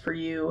best for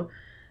you.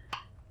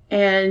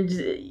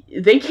 And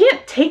they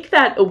can't take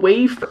that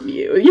away from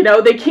you. You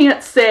know, they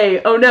can't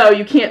say, oh no,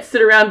 you can't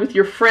sit around with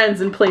your friends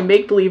and play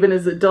make-believe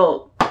as an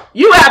adult.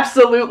 You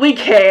absolutely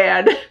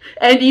can.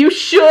 And you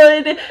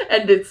should.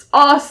 And it's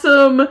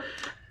awesome.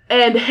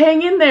 And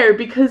hang in there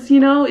because, you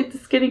know,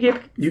 it's going to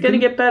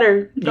get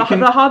better. The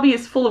hobby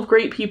is full of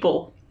great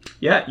people.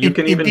 Yeah, you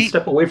can even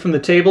step away from the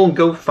table and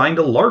go find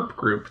a LARP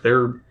group.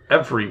 They're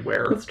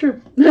everywhere. That's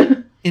true.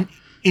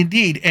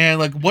 Indeed, and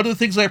like one of the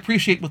things I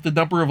appreciate with the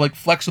number of like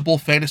flexible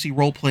fantasy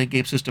role-playing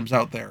game systems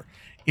out there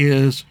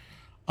is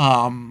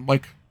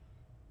like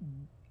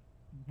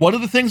one of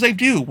the things I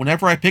do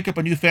whenever I pick up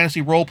a new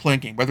fantasy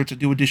role-playing game, whether it's a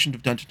new edition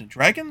of Dungeons and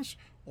Dragons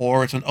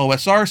or it's an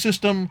OSR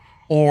system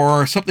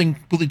or something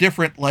completely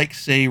different like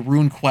say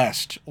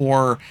RuneQuest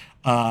or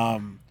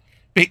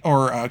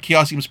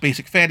Chaosium's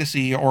Basic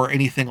Fantasy or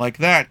anything like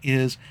that,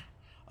 is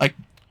like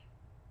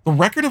the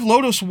Record of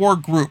Lodoss War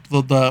group,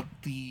 the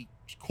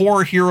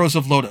core heroes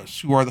of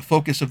Lodoss, who are the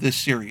focus of this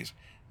series.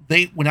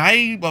 When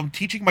I'm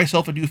teaching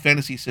myself a new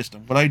fantasy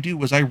system, what I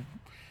do is I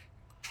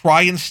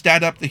try and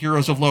stat up the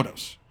heroes of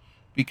Lodoss,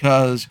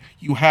 because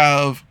you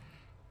have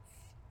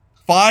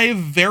 5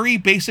 very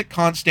basic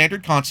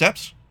standard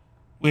concepts,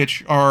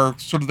 which are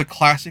sort of the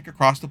classic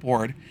across the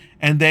board,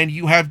 and then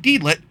you have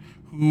Deedlit,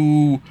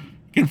 who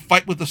can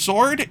fight with the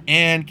sword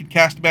and can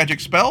cast magic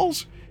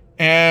spells,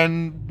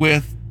 and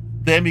with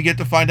them you get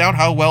to find out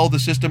how well the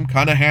system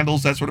kind of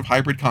handles that sort of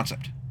hybrid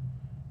concept.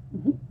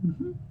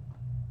 Mm-hmm.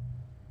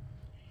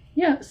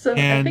 Yeah, so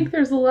I think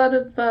there's a lot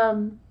of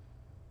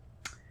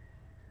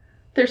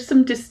there's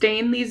some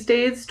disdain these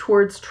days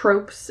towards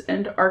tropes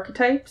and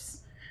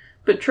archetypes,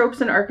 but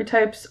tropes and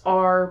archetypes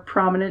are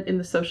prominent in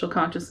the social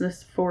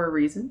consciousness for a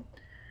reason,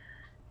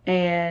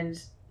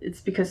 and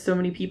it's because so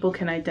many people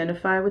can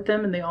identify with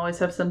them and they always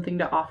have something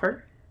to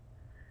offer.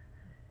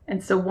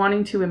 And so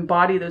wanting to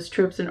embody those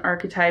tropes and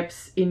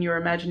archetypes in your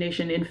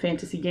imagination in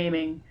fantasy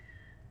gaming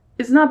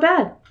is not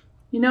bad.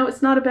 You know,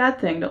 it's not a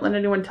bad thing. Don't let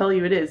anyone tell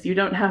you it is. You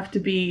don't have to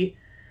be...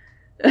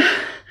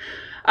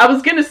 I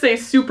was going to say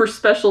super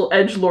special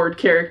edgelord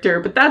character,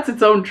 but that's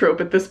its own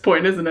trope at this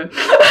point, isn't it?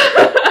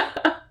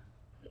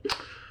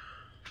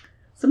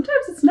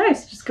 Sometimes it's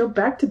nice. Just go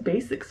back to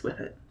basics with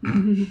it.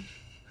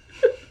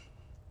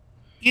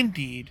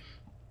 Indeed.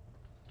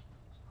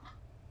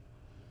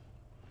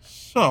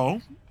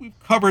 So, we've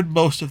covered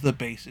most of the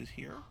bases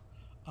here.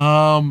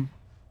 Might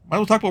as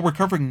well talk about what we're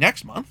covering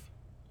next month,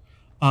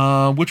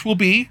 which will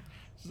be...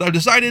 I've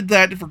decided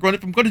that if I'm going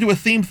to do a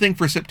theme thing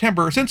for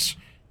September, since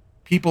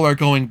people are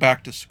going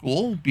back to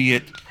school, be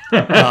it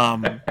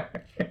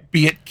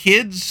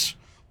kids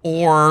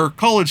or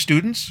college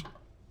students,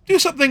 do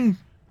something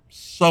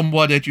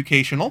somewhat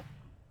educational.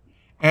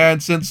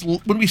 And since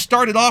when we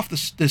started off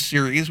this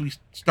series, we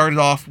started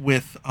off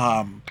with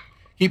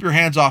Keep Your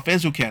Hands Off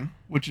Ezuken,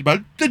 which is about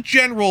the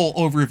general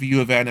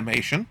overview of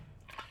animation.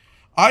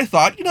 I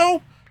thought,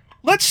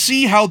 let's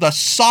see how the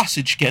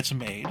sausage gets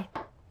made.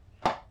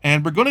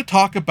 And we're going to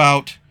talk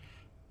about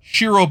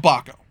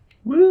Shirobako.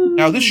 Woo.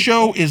 Now, this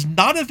show is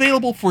not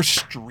available for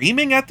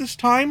streaming at this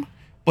time,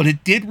 but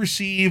it did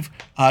receive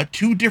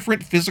 2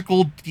 different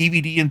physical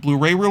DVD and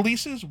Blu-ray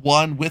releases,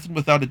 one with and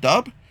without a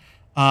dub.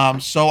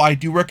 So I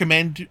do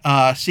recommend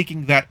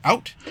seeking that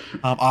out.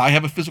 I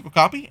have a physical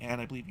copy,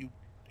 and I believe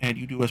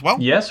you do as well.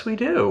 Yes, we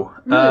do.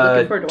 Really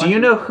looking forward to do you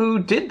know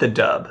who did the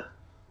dub?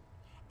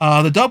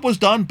 The dub was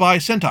done by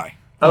Sentai.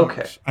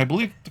 Okay. I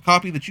believe the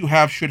copy that you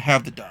have should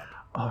have the dub.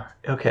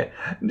 Okay.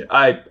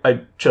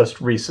 I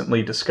just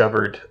recently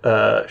discovered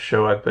a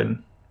show I've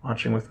been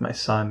watching with my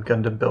son,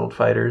 Gundam Build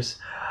Fighters,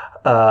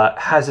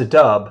 has a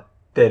dub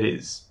that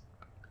is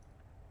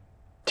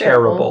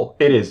terrible.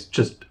 It is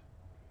just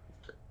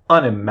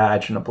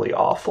unimaginably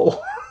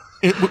awful.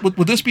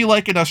 Would this be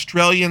like an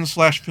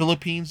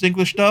Australian/Philippines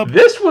English dub?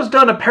 This was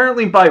done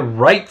apparently by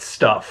Right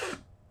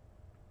Stuff.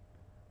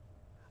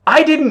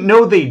 I didn't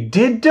know they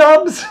did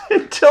dubs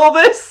until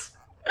this.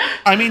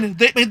 I mean,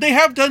 they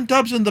have done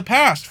dubs in the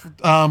past.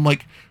 They're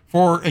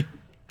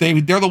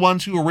the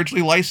ones who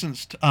originally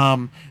licensed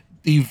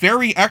the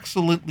very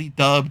excellently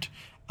dubbed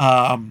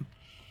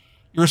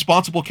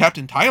Irresponsible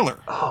Captain Tyler.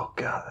 Oh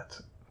God,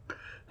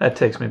 that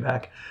takes me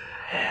back.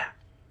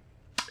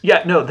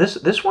 Yeah, no,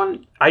 this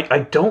one I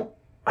don't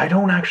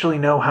actually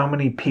know how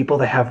many people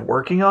they have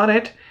working on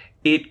it.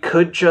 It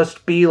could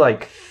just be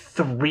like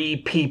 3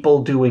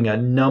 people doing a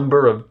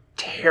number of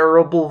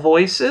terrible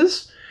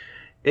voices.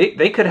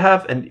 They could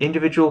have an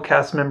individual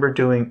cast member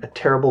doing a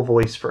terrible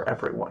voice for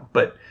everyone,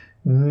 but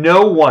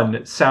no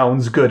one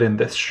sounds good in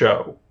this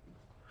show.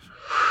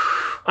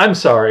 I'm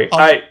sorry.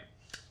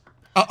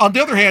 On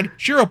the other hand,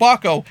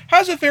 Shirobako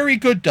has a very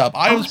good dub.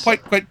 I was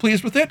quite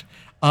pleased with it.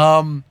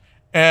 And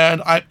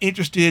I'm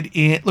interested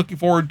in looking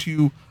forward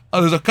to.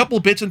 There's a couple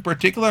bits in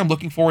particular I'm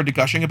looking forward to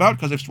gushing about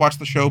because I've watched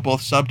the show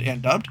both subbed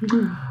and dubbed.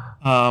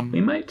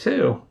 We might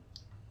too.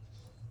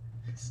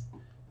 It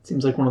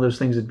seems like one of those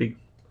things that'd be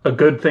a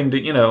good thing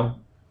to,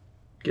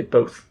 get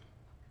both.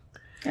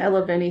 I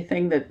love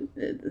anything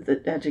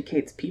that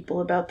educates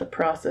people about the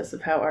process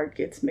of how art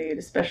gets made,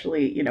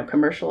 especially,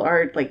 commercial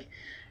art, like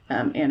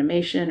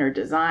animation or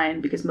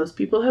design, because most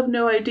people have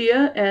no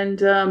idea,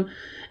 and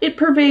it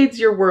pervades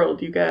your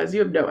world, you guys. You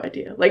have no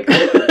idea. Like,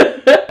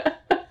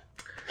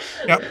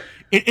 yeah,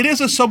 it is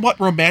a somewhat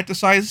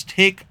romanticized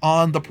take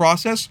on the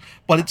process,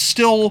 but it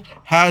still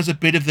has a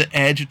bit of the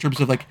edge in terms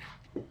of, like,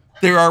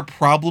 there are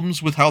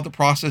problems with how the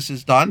process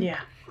is done.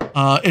 Yeah.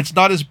 It's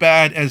not as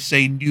bad as,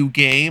 say, New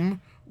Game,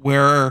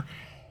 where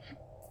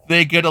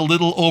they get a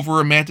little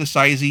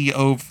over-romanticizing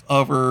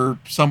over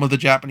some of the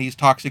Japanese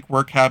toxic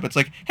work habits.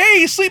 Like,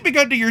 hey, sleeping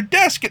under your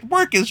desk at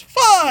work is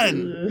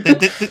fun!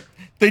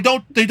 They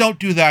don't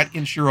do that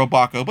in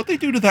Shirobako, but they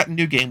do that in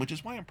New Game, which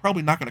is why I'm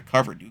probably not going to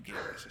cover New Game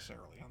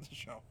necessarily on this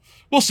show.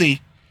 We'll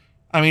see.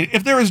 I mean,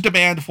 if there is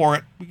demand for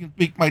it,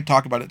 we might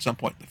talk about it at some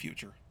point in the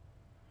future.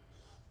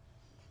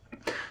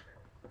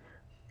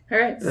 All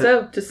right,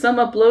 so to sum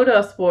up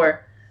Lodoss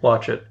War.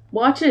 Watch it.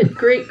 Watch it.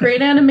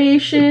 Great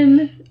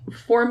animation,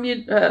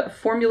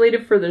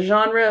 formulated for the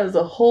genre as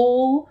a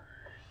whole.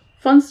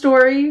 Fun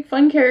story,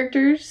 fun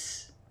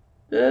characters.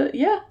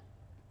 Yeah.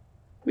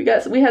 We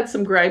had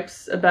some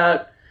gripes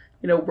about,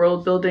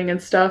 world building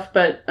and stuff,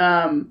 but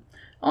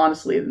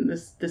honestly, in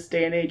this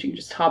day and age, you can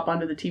just hop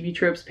onto the TV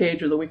Tropes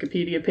page or the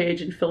Wikipedia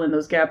page and fill in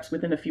those gaps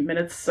within a few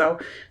minutes, so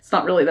it's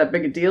not really that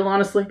big a deal,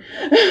 honestly.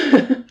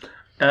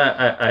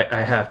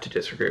 I have to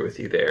disagree with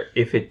you there.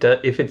 If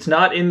it's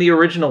not in the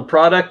original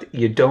product,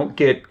 you don't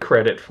get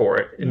credit for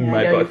it in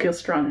my book. You feel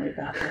strongly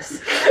about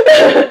this.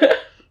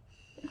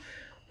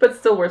 But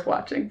still worth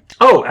watching.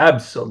 Oh,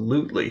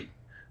 absolutely.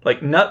 Like,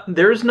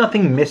 there's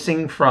nothing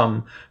missing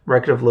from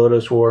Record of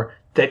Lodoss War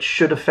that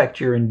should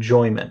affect your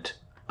enjoyment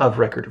of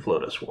Record of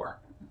Lodoss War.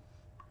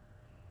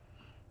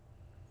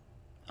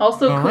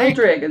 Also, cool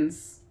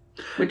dragons,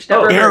 which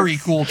never very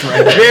hurts. cool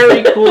dragons.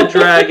 Very cool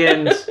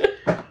dragons.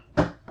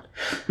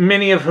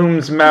 Many of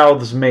whom's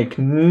mouths make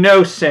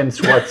no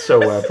sense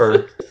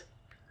whatsoever.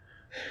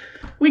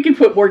 We can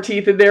put more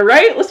teeth in there,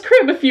 right? Let's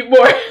cram a few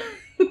more.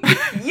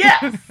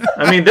 Yes!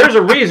 I mean, there's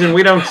a reason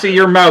we don't see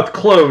your mouth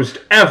closed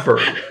ever.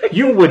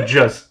 You would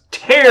just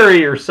tear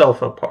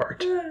yourself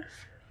apart.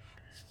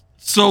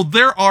 So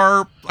there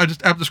are, I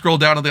just have to scroll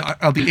down on the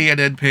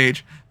ANN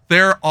page.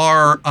 There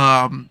are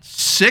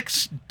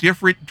 6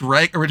 different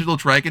original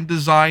dragon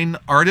design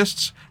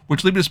artists,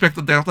 which lead me to expect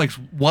that they have like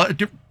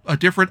a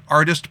different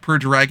artist per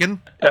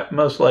dragon.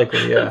 Most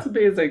likely, yeah. That's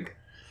amazing.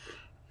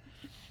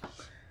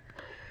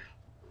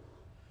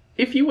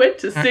 If you went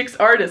to 6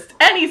 artists,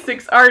 any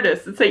 6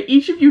 artists, and say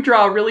each of you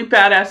draw a really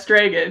badass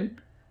dragon,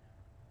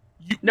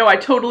 no, I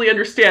totally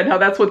understand how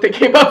that's what they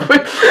came up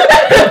with.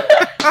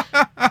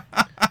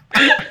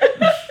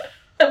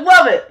 I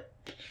love it.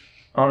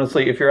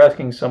 Honestly, if you're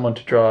asking someone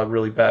to draw a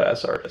really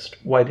badass artist,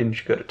 why didn't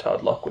you go to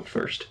Todd Lockwood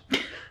first?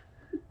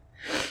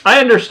 I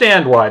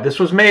understand why. This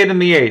was made in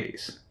the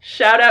 80s.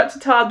 Shout out to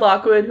Todd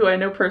Lockwood, who I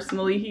know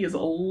personally. He is a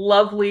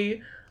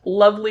lovely,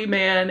 lovely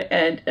man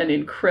and an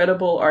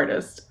incredible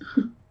artist.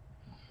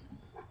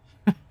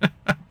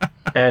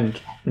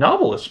 And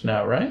novelist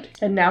now, right?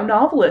 And now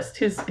novelist.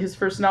 His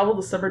first novel,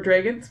 The Summer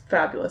Dragons,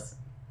 fabulous.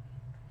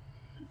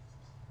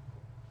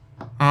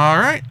 All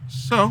right,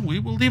 so we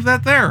will leave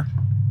that there.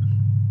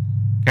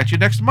 Catch you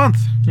next month.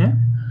 Yeah.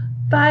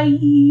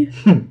 Bye.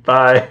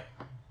 Bye.